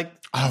 the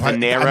I'm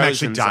Narrows.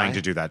 actually in dying Zion.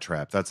 to do that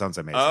trip. That sounds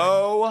amazing.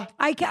 Oh,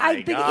 the God.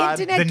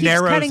 internet the keeps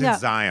Narrows cutting in up.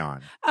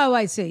 Zion. Oh,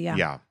 I see.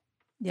 Yeah.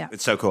 Yeah.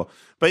 it's so cool.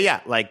 But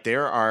yeah, like,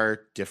 there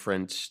are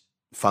different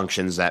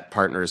functions that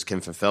partners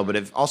can fulfill.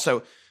 But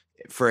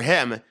for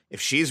him,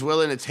 if she's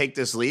willing to take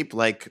this leap,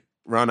 like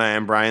Rona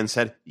and Brian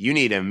said, you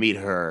need to meet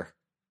her.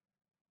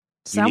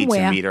 You need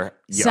to meet her.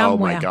 Oh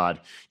my God.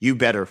 You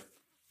better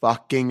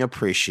fucking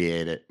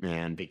appreciate it,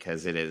 man,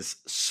 because it is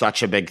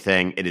such a big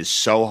thing. It is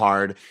so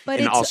hard.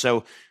 And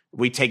also,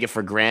 we take it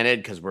for granted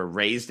because we're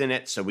raised in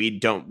it. So we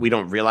don't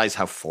realize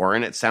how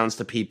foreign it sounds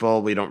to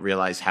people. We don't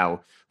realize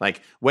how,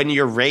 like, when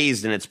you're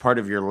raised and it's part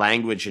of your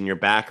language and your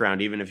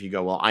background, even if you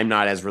go, well, I'm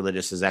not as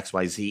religious as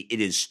XYZ, it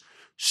is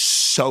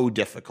so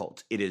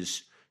difficult. It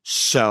is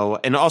so,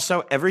 and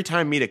also every time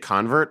I meet a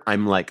convert,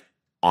 I'm like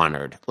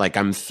honored. Like,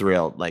 I'm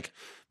thrilled. Like,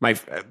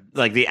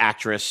 the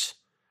actress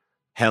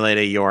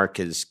Helena York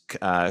is,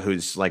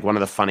 who's like one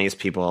of the funniest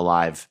people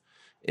alive,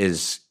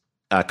 is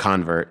a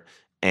convert.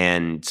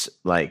 And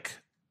like,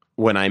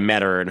 when I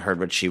met her and heard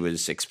what she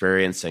was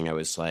experiencing, I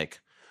was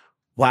like,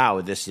 wow,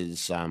 this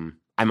is, I'm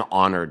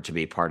honored to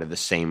be part of the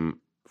same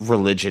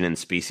religion and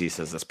species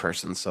as this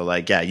person. So,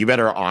 like, yeah, you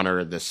better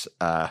honor this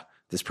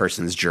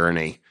person's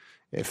journey,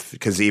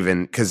 because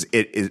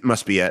it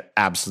must be an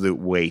absolute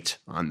weight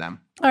on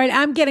them. All right.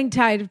 I'm getting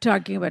tired of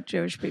talking about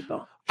Jewish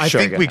people. I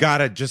think we got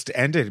to just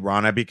end it,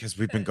 Rana, because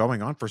we've been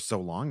going on for so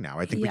long now.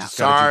 I think we just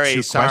got to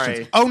do 2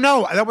 questions. Oh,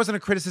 no, that wasn't a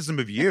criticism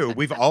of you.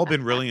 We've all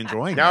been really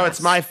enjoying No, this.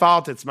 it's my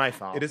fault. It's my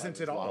fault. It isn't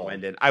at all.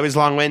 Long-winded. I was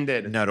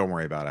long-winded. No, don't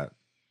worry about it.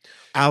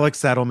 Alex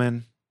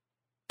Edelman,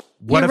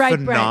 what You're a right,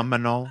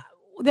 phenomenal.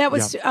 That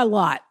was a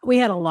lot. We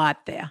had a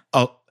lot there.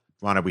 Oh,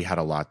 Rana, we had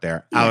a lot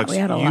there. Yeah, Alex, we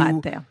had a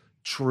lot there.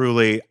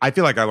 Truly, I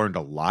feel like I learned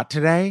a lot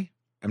today.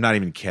 I'm not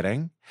even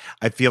kidding.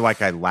 I feel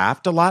like I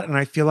laughed a lot, and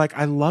I feel like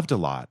I loved a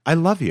lot. I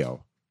love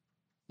you.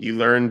 You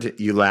learned,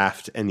 you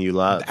laughed, and you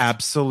loved.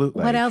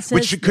 Absolutely. What else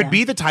Which could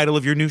be the title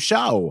of your new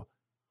show.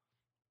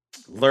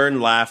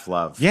 Learn, laugh,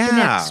 love. Yeah. The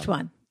next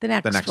one. The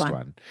next, The next one.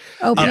 one.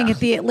 Opening at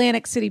the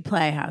Atlantic City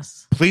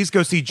Playhouse. Please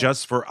go see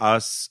Just for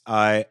Us.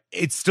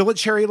 It's still at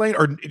Cherry Lane,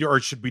 or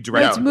should we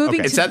direct? No, it's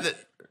moving It's to- at the.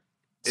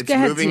 It's Go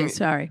ahead, moving. Zia,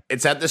 sorry.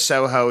 It's at the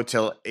Soho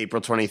till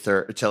April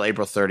 23rd, till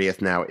April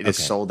 30th. Now it is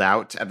Okay. sold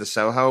out at the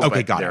Soho. Okay,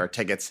 but got there it. are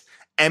tickets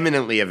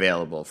eminently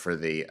available for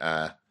the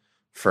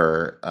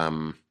for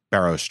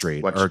Barrow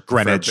Street what- or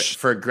Greenwich.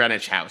 for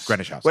Greenwich House,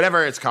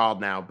 whatever it's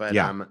called now. But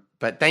Yeah.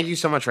 but thank you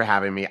so much for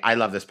having me. I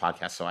love this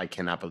podcast, so I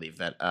cannot believe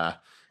that.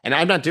 And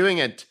I'm not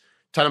doing a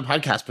ton of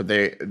podcasts, but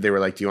they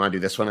were like, "Do you want to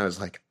do this one?" I was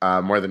like,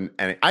 "More than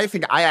any." I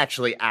think I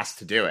actually asked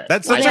to do it.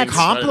 That's I such a think it's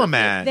one of the-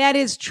 compliment. That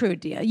is true,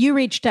 dear. You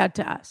reached out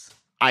to us.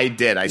 I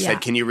did. I Yeah,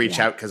 said, "Can you reach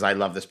yeah. out because I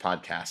love this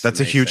podcast?" That's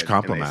And a they huge said- and they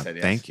compliment. said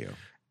yes. Thank you.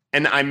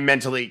 And I'm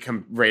mentally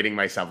rating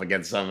myself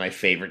against some of my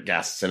favorite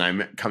guests, and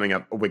I'm coming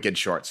up wicked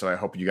short. So I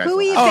hope you guys. Who will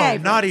are your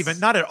have- favorites?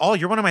 Not at all.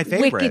 You're one of my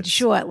favorites. Wicked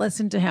short.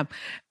 Listen to him.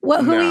 Who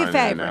are No, your no.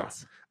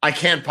 favorites? I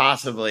can't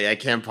possibly.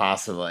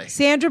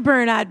 Sandra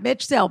Bernard,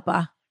 Mitch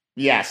Silpa.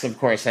 Yes, of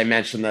course. I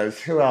mentioned those.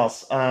 Who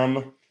else?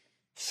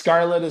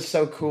 Scarlett is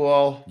so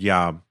cool.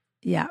 Yeah.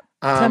 Yeah.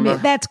 So,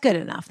 that's good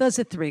enough. Those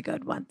are three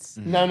good ones.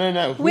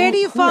 No. Where do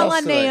you who fall else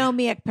on did I-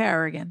 Naomi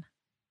Ekperigin?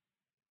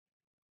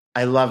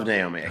 I love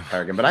Naomi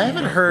Ekperigin, but I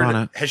haven't heard.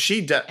 Rana. Has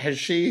she been? Has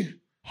she?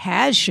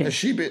 Has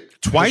she been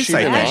Twice,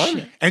 I been think.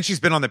 on? And she's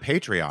been on the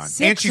Patreon.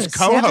 6 and she's or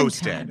 7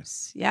 co-hosted.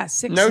 times. Yeah,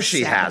 6 No, or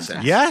she 7 hasn't.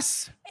 times.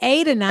 Yes.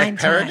 8 or 9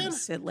 Ekperigin?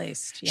 times at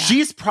least. Yeah.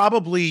 She's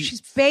probably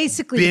She's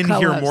basically been the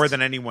here co-host. more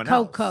than anyone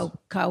else. Co-host.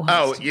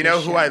 Oh, of you the know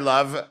who show. I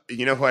love?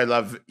 You know who I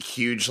love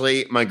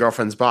hugely? My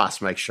girlfriend's boss,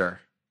 Mike Schur.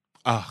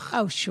 Ugh.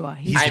 Oh, sure.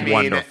 He's I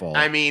wonderful.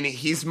 mean,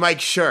 he's Mike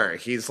Schur.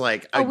 He's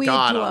like a we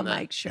god adore on that.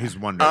 Mike Schur. He's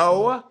wonderful.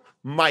 Oh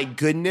my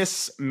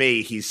goodness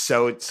me, he's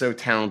so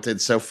talented,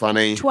 so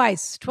funny.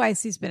 Twice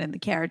he's been in the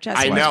carriage. That's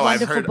I why. know, I've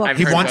Wonderful heard- book. I've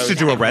He heard wants to those-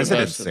 do a I've heard those.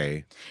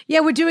 residency. Yeah,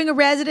 we're doing a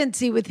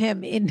residency with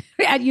him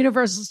at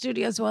Universal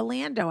Studios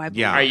Orlando. I believe.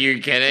 Yeah. Are you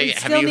kidding? We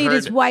Have still you need heard?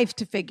 his wife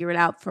to figure it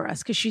out for us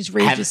because she's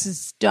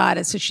Regis's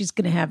daughter, so she's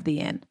going to have the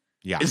in.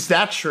 Yeah. Is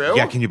that true?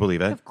 Yeah, can you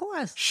believe it? Of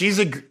course. She's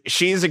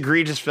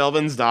Egregious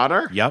Philbin's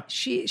daughter. Yep.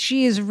 She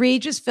is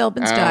Regis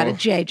Philbin's Oh. daughter,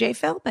 JJ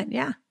Philbin.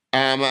 Yeah.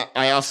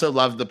 I also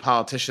love the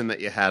politician that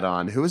you had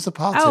on. Who was the Oh,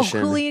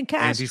 politician? Julian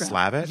Castro. Andy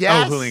Slavitt?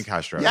 Yes. Oh, Julian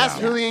Castro. Yes,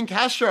 yeah. Julian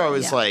Castro. I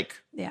was Yeah. like,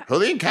 Yeah.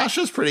 Julian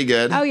Castro's pretty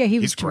good. Oh yeah, he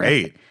was He's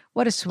terrific. great.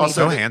 What a sweet.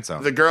 Also the,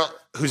 handsome. The girl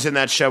who's in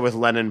that show with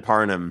Lennon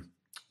Parnham.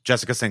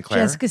 Jessica St.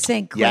 Clair. Jessica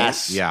St. Clair.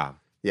 Yes. Yeah.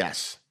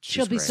 Yes.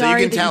 She'll be great. So you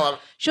sorry. can tell.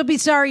 She'll be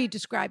sorry you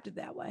described it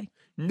that way.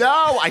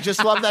 No, I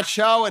just love that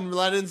show, and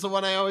Lennon's the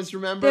one I always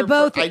remember. They're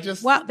both. I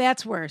just Well,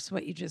 that's worse.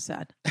 What you just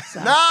said.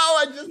 So. no,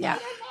 I just Yeah.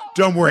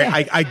 Don't worry.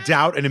 I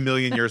doubt in a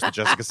million years that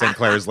Jessica St.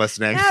 Clair is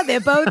listening. Yeah, they're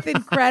both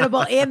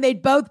incredible, and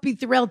they'd both be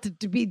thrilled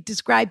to be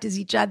described as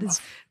each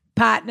other's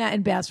partner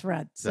and best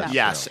friend. So.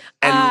 Yes,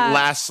 and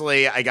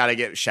lastly, I got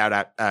to shout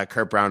out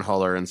Kurt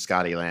Brownholer and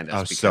Scotty Landis.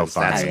 Oh, because so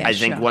funny. that's, Oh, yeah, I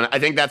think sure. I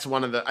think that's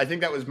one of the. I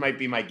think that might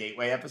be my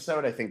gateway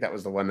episode. I think that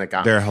was the one that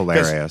got. They're me.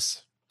 'Cause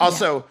hilarious.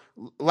 Also,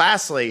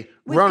 lastly,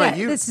 Rona,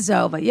 This is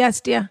over.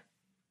 Yes, dear.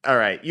 all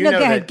right. You No, know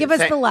go ahead. that- Give us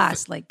thank- the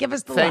lastly. Give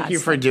us the Thank lastly. you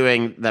for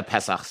doing the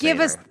Pesach Give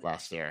Seder us-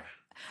 last year.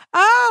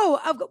 Oh,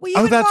 were you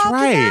Oh, that's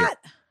involved in right. that?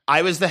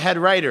 I was the head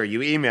writer. You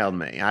emailed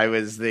me. I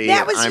was the.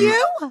 That was I'm-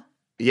 you?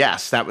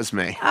 Yes, that was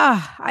me.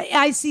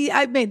 I see.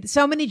 I made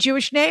so many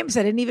Jewish names.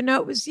 I didn't even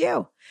know it was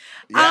you.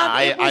 Yeah,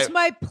 It was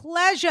my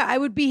pleasure. I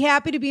would be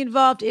happy to be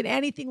involved in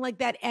anything like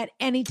that at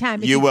any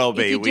time. If You will if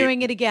be. You're We-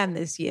 doing it again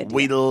this year.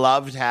 We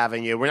loved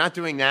having you. We're not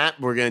doing that.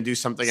 We're going to do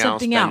something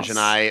Something else, else. Benj and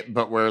I.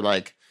 But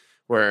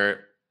we're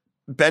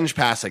Benj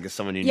Pasek is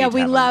someone you need. yeah, to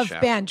we have on love the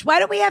show. Benj. Why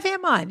don't we have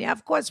him on? Yeah,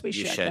 of course we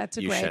You should. should. That's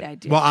a You great should.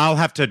 idea. Well, I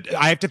have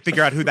to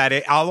figure out who that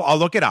is. I'll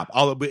look it up.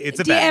 It's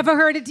a Do you Ben. ever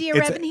heard of Dear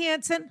It's a- Evan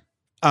Hansen?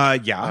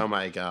 Yeah. Oh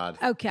my God!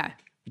 Okay,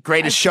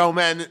 Greatest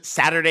Showman,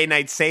 Saturday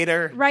Night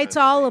Seder. writes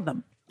all of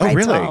them. Oh, Writes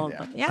really? All of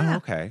them. Yeah. Oh,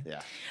 okay.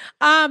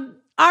 Yeah.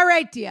 All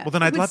right, dear. Well,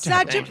 then I'd it love was to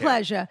have such a Thank you.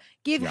 pleasure.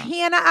 Give Yeah.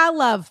 Hannah our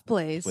love,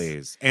 please.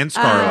 Please. And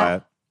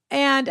Scarlett.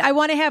 And I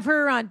want to have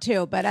her on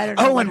too, but I don't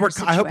know. Oh, what and her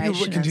I hope you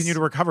situation continue is.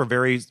 to recover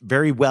very,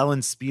 very well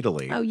and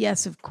speedily. Oh,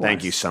 yes, of course.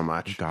 Thank you so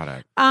much. Got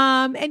it.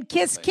 And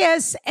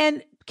kiss,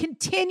 and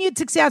continued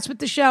success with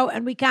the show,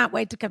 and we can't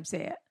wait to come see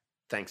it.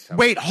 Thanks. So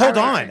Wait, much. hold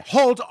All on. right.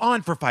 Hold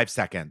on for 5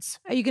 seconds.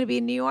 Are you going to be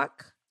in New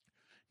York?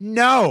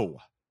 No.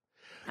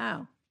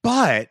 Oh,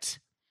 But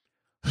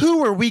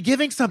who are we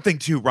giving something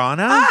to,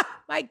 Rana?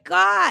 my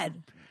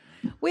God,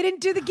 we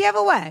didn't do the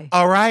giveaway.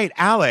 All right,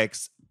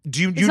 Alex. Do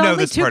you There's know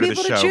only this two part of the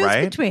people show, to choose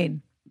right?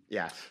 between.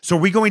 Yes. So are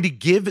we going to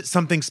give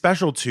something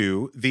special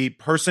to the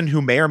person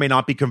who may or may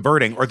not be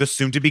converting or the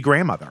soon-to-be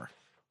grandmother?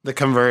 The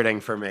converting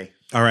for me.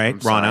 All right,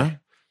 I'm sorry.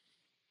 Rana.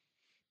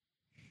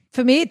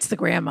 For me, it's the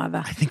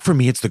grandmother. I think for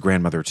me, it's the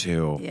grandmother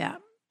too. Yeah.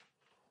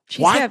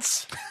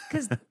 What?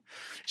 Because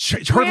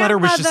Her letter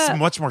was just Grandmother-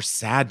 much more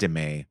sad to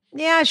me.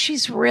 yeah,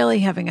 she's really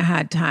having a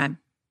hard time.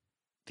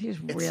 She's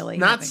really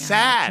not having a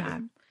sad. hard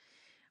time.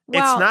 It's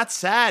Well, not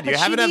sad. You But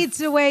she haven't.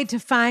 needs a way to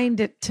find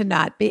it to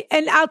not be.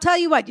 And I'll tell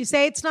you what, you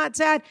say it's not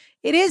sad.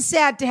 It is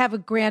sad to have a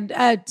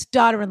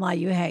daughter-in-law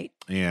you hate.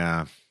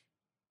 Yeah.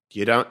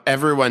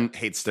 Everyone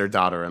hates their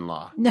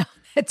daughter-in-law. No,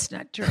 that's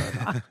not true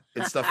at all.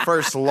 It's the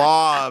first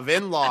law of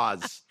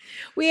in-laws.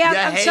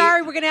 I'm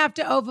sorry, we're going to have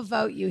to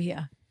overvote you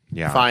here.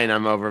 Yeah. Fine,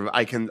 I'm over.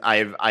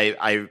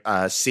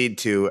 I cede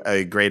to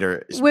a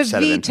greater We're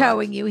set of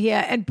vetoing you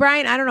here. And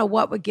Brian, I don't know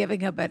what we're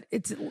giving her, but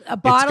it's a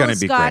bottle of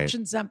scotch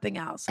and something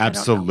else.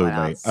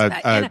 Absolutely.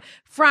 And a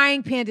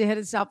frying pan to hit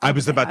herself. I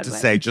was about to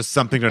say just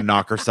something to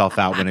knock herself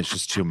out when it's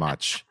just too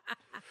much.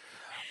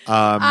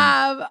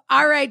 All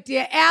right,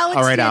 dear Alex.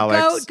 All right,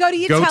 Alex. Go to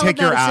your Go take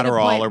your telemedicine Adderall or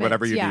appointments.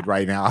 whatever you need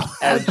right now.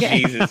 Oh,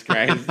 Jesus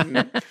Christ.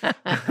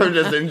 I'm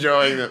just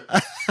enjoying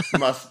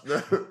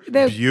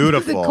the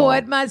beautiful the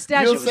cord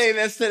mustache. You'll say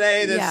this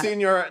today,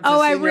 senior.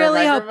 I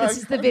really hope this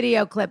is the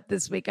video clip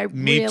this week.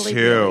 Me really, too.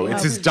 really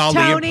It's hope. his Dali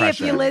Tony, impression. if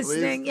you're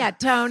listening. Please. Yeah,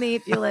 Tony,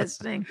 if you're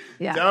listening.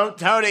 Yeah.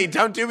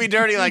 Don't do me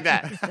dirty like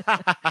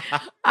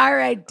that. All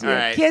right, dear. All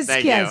right, Kiss.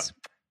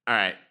 All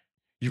right.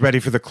 You ready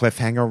for the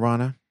cliffhanger,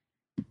 Rana?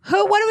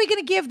 What are we going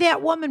to give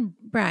that woman,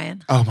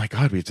 Brian? Oh my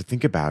God, we have to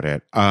think about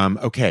it.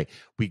 Okay,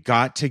 we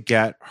got to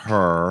get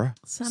her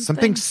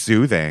something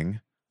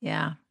soothing.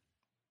 Yeah.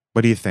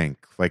 What do you think?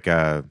 Like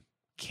one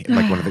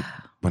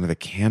of the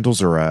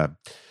candles, or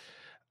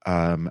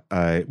one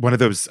of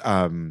those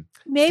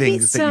maybe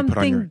things that you put on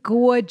something your...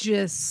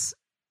 gorgeous.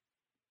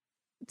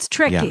 It's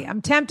tricky. Yeah.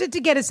 I'm tempted to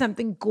get her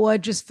something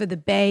gorgeous for the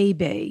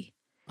baby.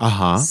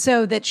 Uh-huh.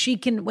 So that she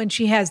can, when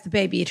she has the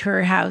baby at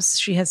her house,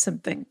 she has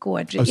something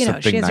gorgeous. Oh, she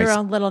has something her nice.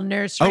 own little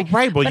nursery. Oh,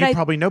 right. Well, But you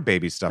probably know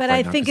baby stuff. But right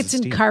I now think 'cause it's of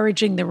Steve.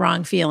 encouraging the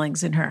wrong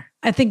feelings in her.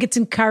 I think it's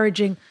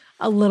encouraging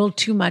a little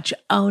too much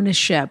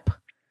ownership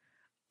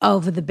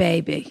over the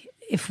baby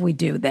if we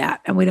do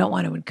that. And we don't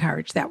want to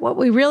encourage that. What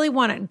we really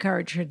want to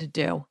encourage her to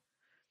do,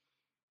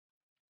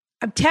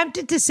 I'm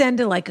tempted to send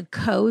her like a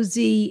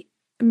cozy,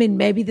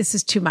 maybe this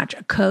is too much,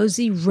 a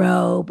cozy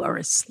robe or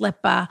a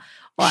slipper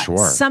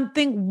or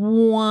something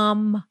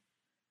warm.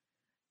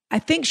 I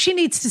think she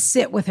needs to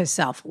sit with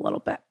herself a little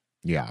bit.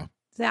 Yeah.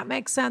 Does that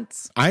make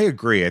sense? I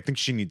agree. I think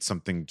she needs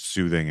something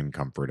soothing and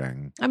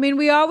comforting.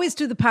 We always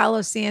do the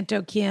Palo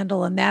Santo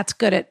candle, and that's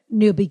good at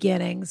new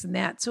beginnings and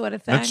that sort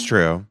of thing. That's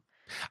true.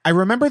 I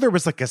remember there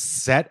was like a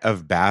set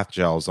of bath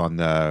gels on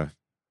the...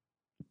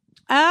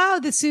 Oh,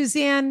 the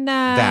Suzanne...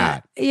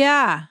 that.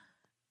 Yeah.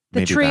 The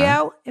Maybe trio,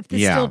 that. if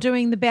they're still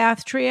doing the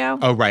bath trio.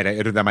 Oh, right.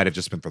 That might have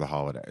just been for the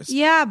holidays.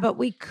 Yeah, but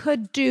we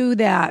could do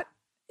that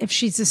if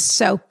she's a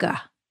Soka.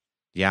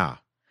 Yeah.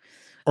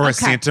 Or a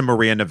Santa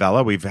Maria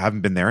novella. We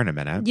haven't been there in a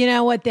minute. You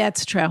know what?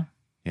 That's true.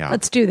 Yeah.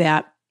 Let's do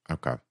that.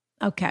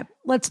 Okay.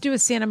 Let's do a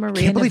Santa Maria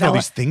I can't believe all novella.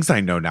 these things I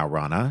know now,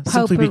 Rana.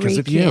 Simply because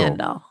of you.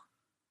 Candle.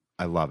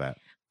 I love it.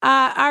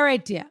 All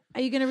right, dear.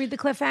 Are you going to read the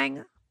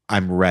cliffhanger?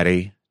 I'm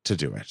ready to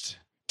do it.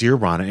 Dear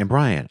Rana and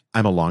Brian,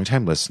 I'm a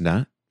longtime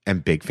listener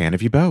and big fan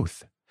of you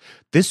both.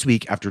 This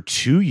week, after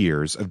 2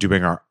 years of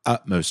doing our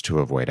utmost to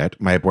avoid it,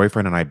 my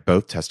boyfriend and I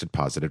both tested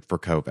positive for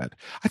COVID.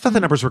 I thought the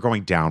numbers were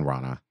going down,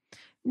 Rana.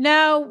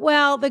 No,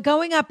 well, they're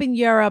going up in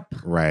Europe.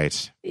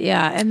 Right.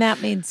 Yeah, and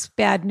that means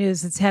bad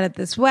news. It's headed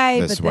this way.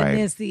 But then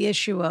there's the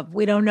issue of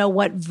we don't know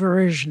what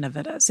version of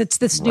it is. It's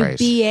this new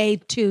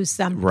BA2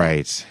 something.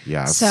 Right,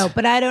 yes. So,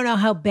 but I don't know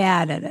how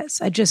bad it is.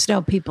 I just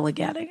know people are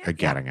getting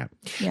it.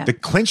 Yeah. The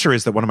clincher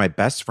is that one of my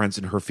best friends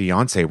and her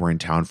fiance were in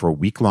town for a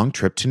week-long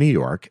trip to New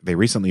York. They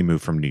recently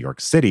moved from New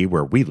York City,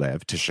 where we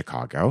live, to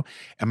Chicago.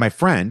 And my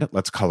friend,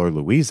 let's call her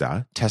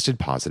Louisa, tested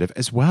positive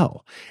as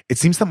well. It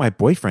seems that my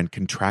boyfriend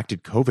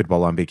contracted COVID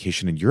while on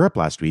vacation in Europe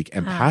last week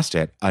and passed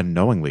it,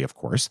 unknowingly, of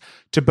course,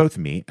 to both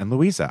me and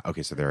Louisa.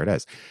 Okay, so there it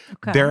is.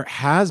 Okay. There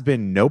has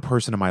been no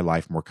person in my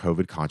life more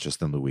COVID conscious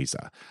than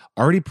Louisa,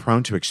 already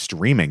prone to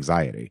extreme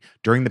anxiety.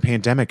 During the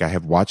pandemic, I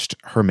have watched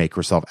her make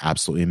herself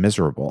absolutely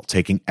miserable,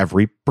 taking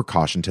every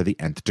precaution to the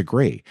nth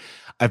degree.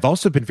 I've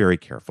also been very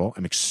careful.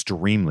 I'm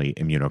extremely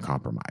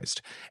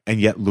immunocompromised.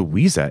 And yet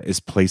Louisa is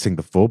placing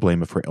the full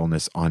blame of her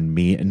illness on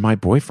me and my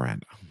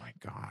boyfriend. Oh my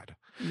God.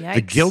 Yikes.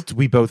 The guilt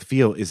we both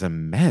feel is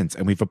immense,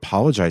 and we've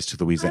apologized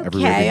to Louisa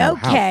everywhere we know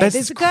how. This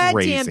There's is a goddamn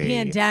crazy.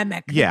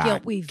 pandemic. Yeah,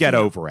 guilt we get feel.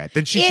 over it.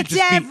 Then she should it's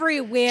just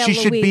everywhere. She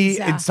should be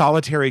Louisa. in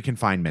solitary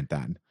confinement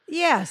then.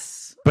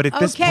 Yes, but at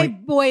this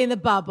point, boy in the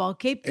bubble,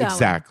 keep going.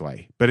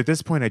 Exactly. But at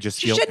this point, I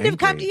just feel shouldn't angry. have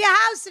come to your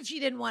house if she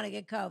didn't want to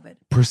get COVID.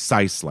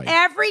 Precisely.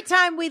 Every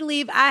time we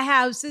leave our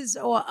houses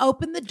or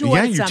open the door,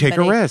 to you somebody, take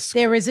a risk.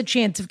 There is a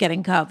chance of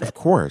getting COVID. Of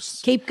course.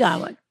 Keep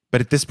going. But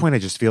at this point, I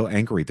just feel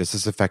angry. This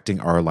is affecting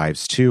our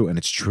lives too, and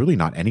it's truly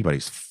not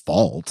anybody's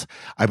fault.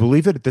 I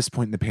believe that at this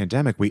point in the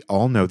pandemic, we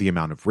all know the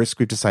amount of risk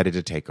we've decided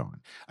to take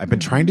on. I've been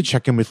trying to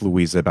check in with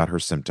Louisa about her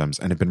symptoms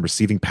and have been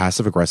receiving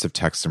passive-aggressive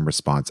texts in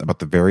response about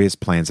the various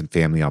plans and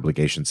family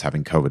obligations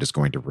having COVID is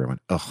going to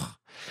ruin. Ugh.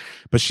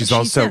 But she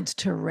also sounds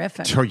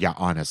terrific. Yeah,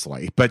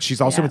 honestly. But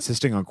she's also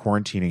insisting on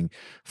quarantining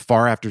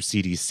far after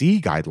CDC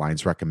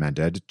guidelines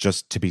recommended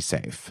just to be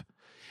safe.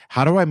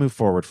 How do I move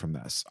forward from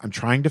this? I'm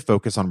trying to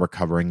focus on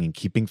recovering and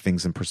keeping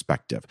things in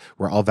perspective.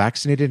 We're all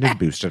vaccinated and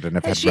boosted and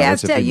have had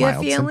relatively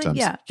mild symptoms.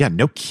 Yeah,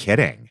 no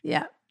kidding.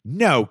 Yeah.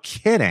 No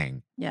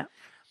kidding. Yeah.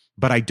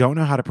 but I don't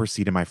know how to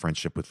proceed in my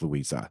friendship with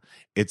Louisa.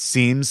 It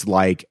seems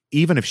like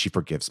even if she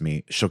forgives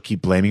me, she'll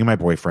keep blaming my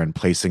boyfriend,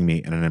 placing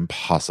me in an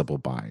impossible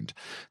bind.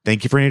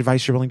 Thank you for any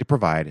advice you're willing to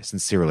provide.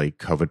 Sincerely,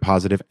 COVID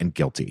positive and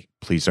guilty.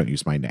 Please don't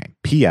use my name.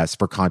 P.S.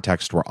 For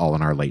context, we're all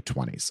in our late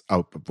 20s.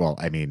 Oh, well,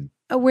 I mean.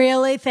 Oh,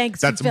 really?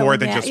 Thanks. That's more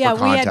than just for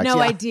context. We had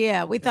no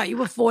idea. We thought you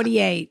were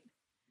 48.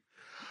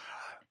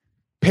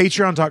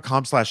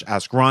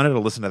 Patreon.com/AskRonna to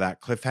listen to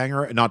that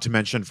cliffhanger, not to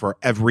mention for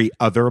every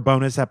other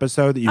bonus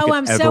episode that you can ever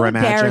imagine. I'm so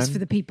embarrassed for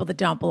the people that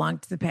don't belong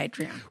to the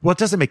Patreon. Well, it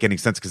doesn't make any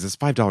sense because it's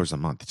 $5 a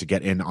month to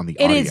get in on the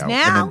audio. It is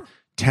now.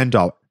 And then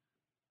 $10.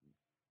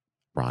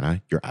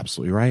 Ronna, you're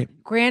absolutely right.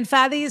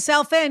 Grandfather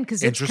yourself in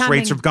because interest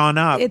rates have gone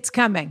up. It's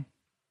coming.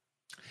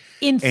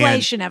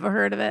 Inflation, ever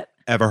heard of it?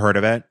 Ever heard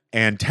of it?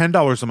 And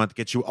 $10 a month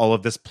gets you all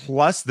of this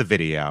plus the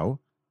video.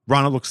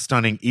 Ronna looks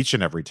stunning each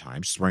and every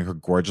time. She's wearing her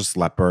gorgeous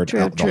leopard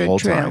the whole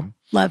time.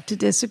 Love to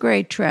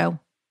disagree. True.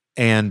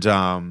 And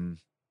I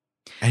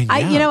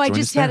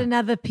just had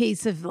another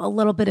piece of a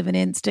little bit of an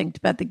instinct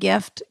about the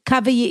gift.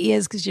 Cover your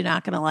ears because you're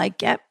not going to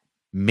like it.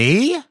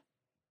 Me?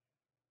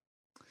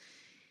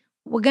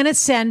 We're going to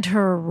send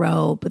her a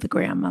robe with the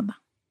grandmother.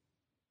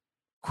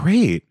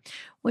 Great.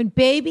 When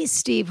baby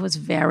Steve was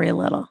very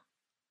little,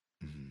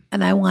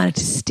 and I wanted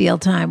to steal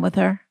time with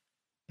her.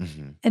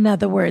 In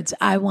other words,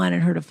 I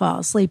wanted her to fall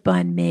asleep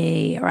on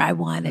me, or I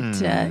wanted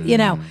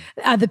to,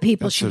 other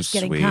people she was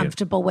getting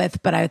comfortable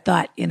with. But I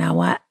thought, you know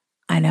what?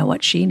 I know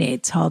what she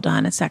needs. Hold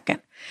on a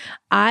second.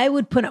 I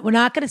would we're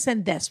not going to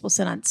send this. We'll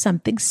send on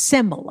something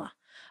similar.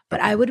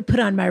 But I would put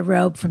on my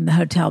robe from the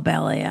Hotel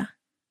Bel Air.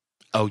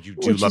 Oh, you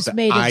do love that.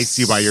 I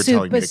see why you're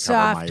telling me to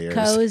cover my ears.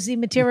 Cozy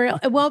material.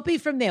 It won't be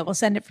from there. We'll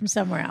send it from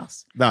somewhere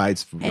else. No,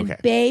 it's okay. And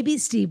baby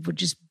Steve would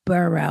just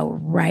burrow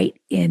right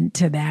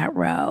into that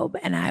robe.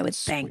 And I would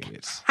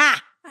think,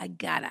 ha, I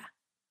gotta.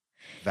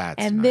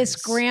 This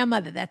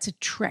grandmother, that's a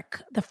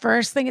trick. The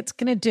first thing it's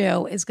going to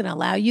do is going to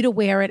allow you to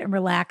wear it and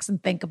relax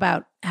and think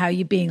about how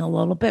you're being a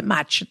little bit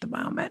much at the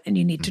moment. And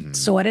you need to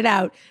sort it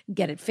out and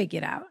get it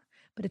figured out.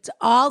 But it's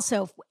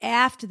also,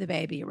 after the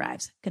baby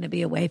arrives, going to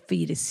be a way for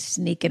you to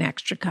sneak an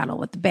extra cuddle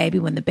with the baby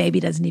when the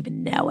baby doesn't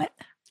even know it.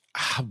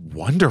 How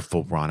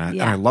wonderful, Ronna.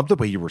 Yeah. And I love the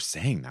way you were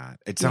saying that.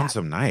 It sounds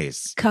so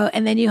nice.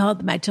 And then you hold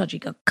them. I told you,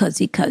 go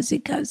cozy, cozy,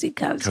 cozy,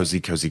 cozy. Cozy,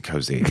 cozy,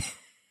 cozy.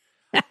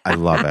 I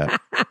love it.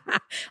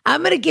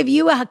 I'm going to give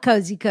you a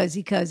cozy,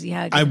 cozy, cozy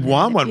hug. I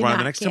want one, Ronna.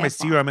 The next time I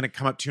see you, I'm going to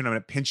come up to you and I'm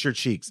going to pinch your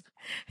cheeks.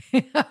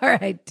 All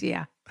right,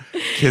 dear.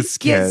 Kiss,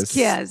 kiss. Kiss,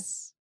 kiss.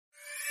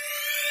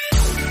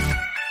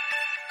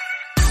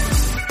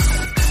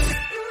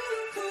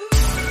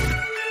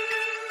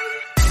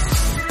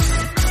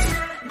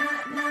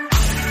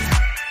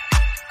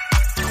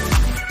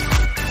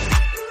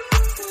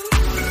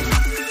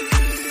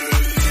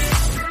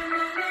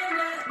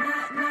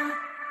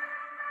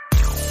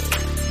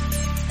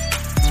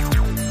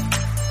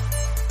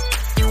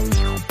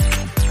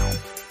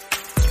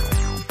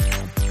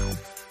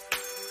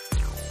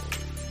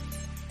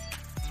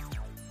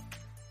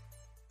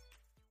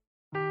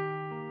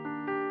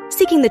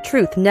 Seeking the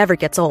truth never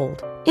gets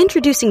old.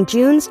 Introducing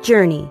June's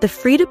Journey, the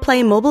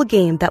free-to-play mobile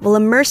game that will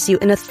immerse you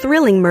in a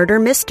thrilling murder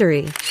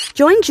mystery.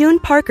 Join June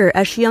Parker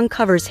as she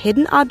uncovers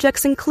hidden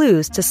objects and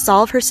clues to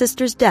solve her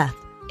sister's death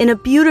in a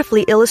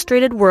beautifully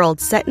illustrated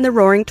world set in the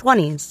Roaring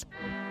 '20s.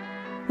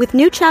 With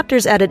new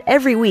chapters added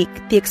every week,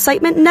 the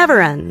excitement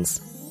never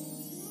ends.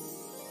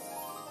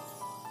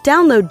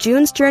 Download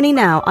June's Journey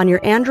now on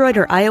your Android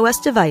or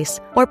iOS device,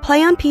 or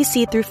play on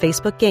PC through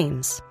Facebook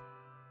Games.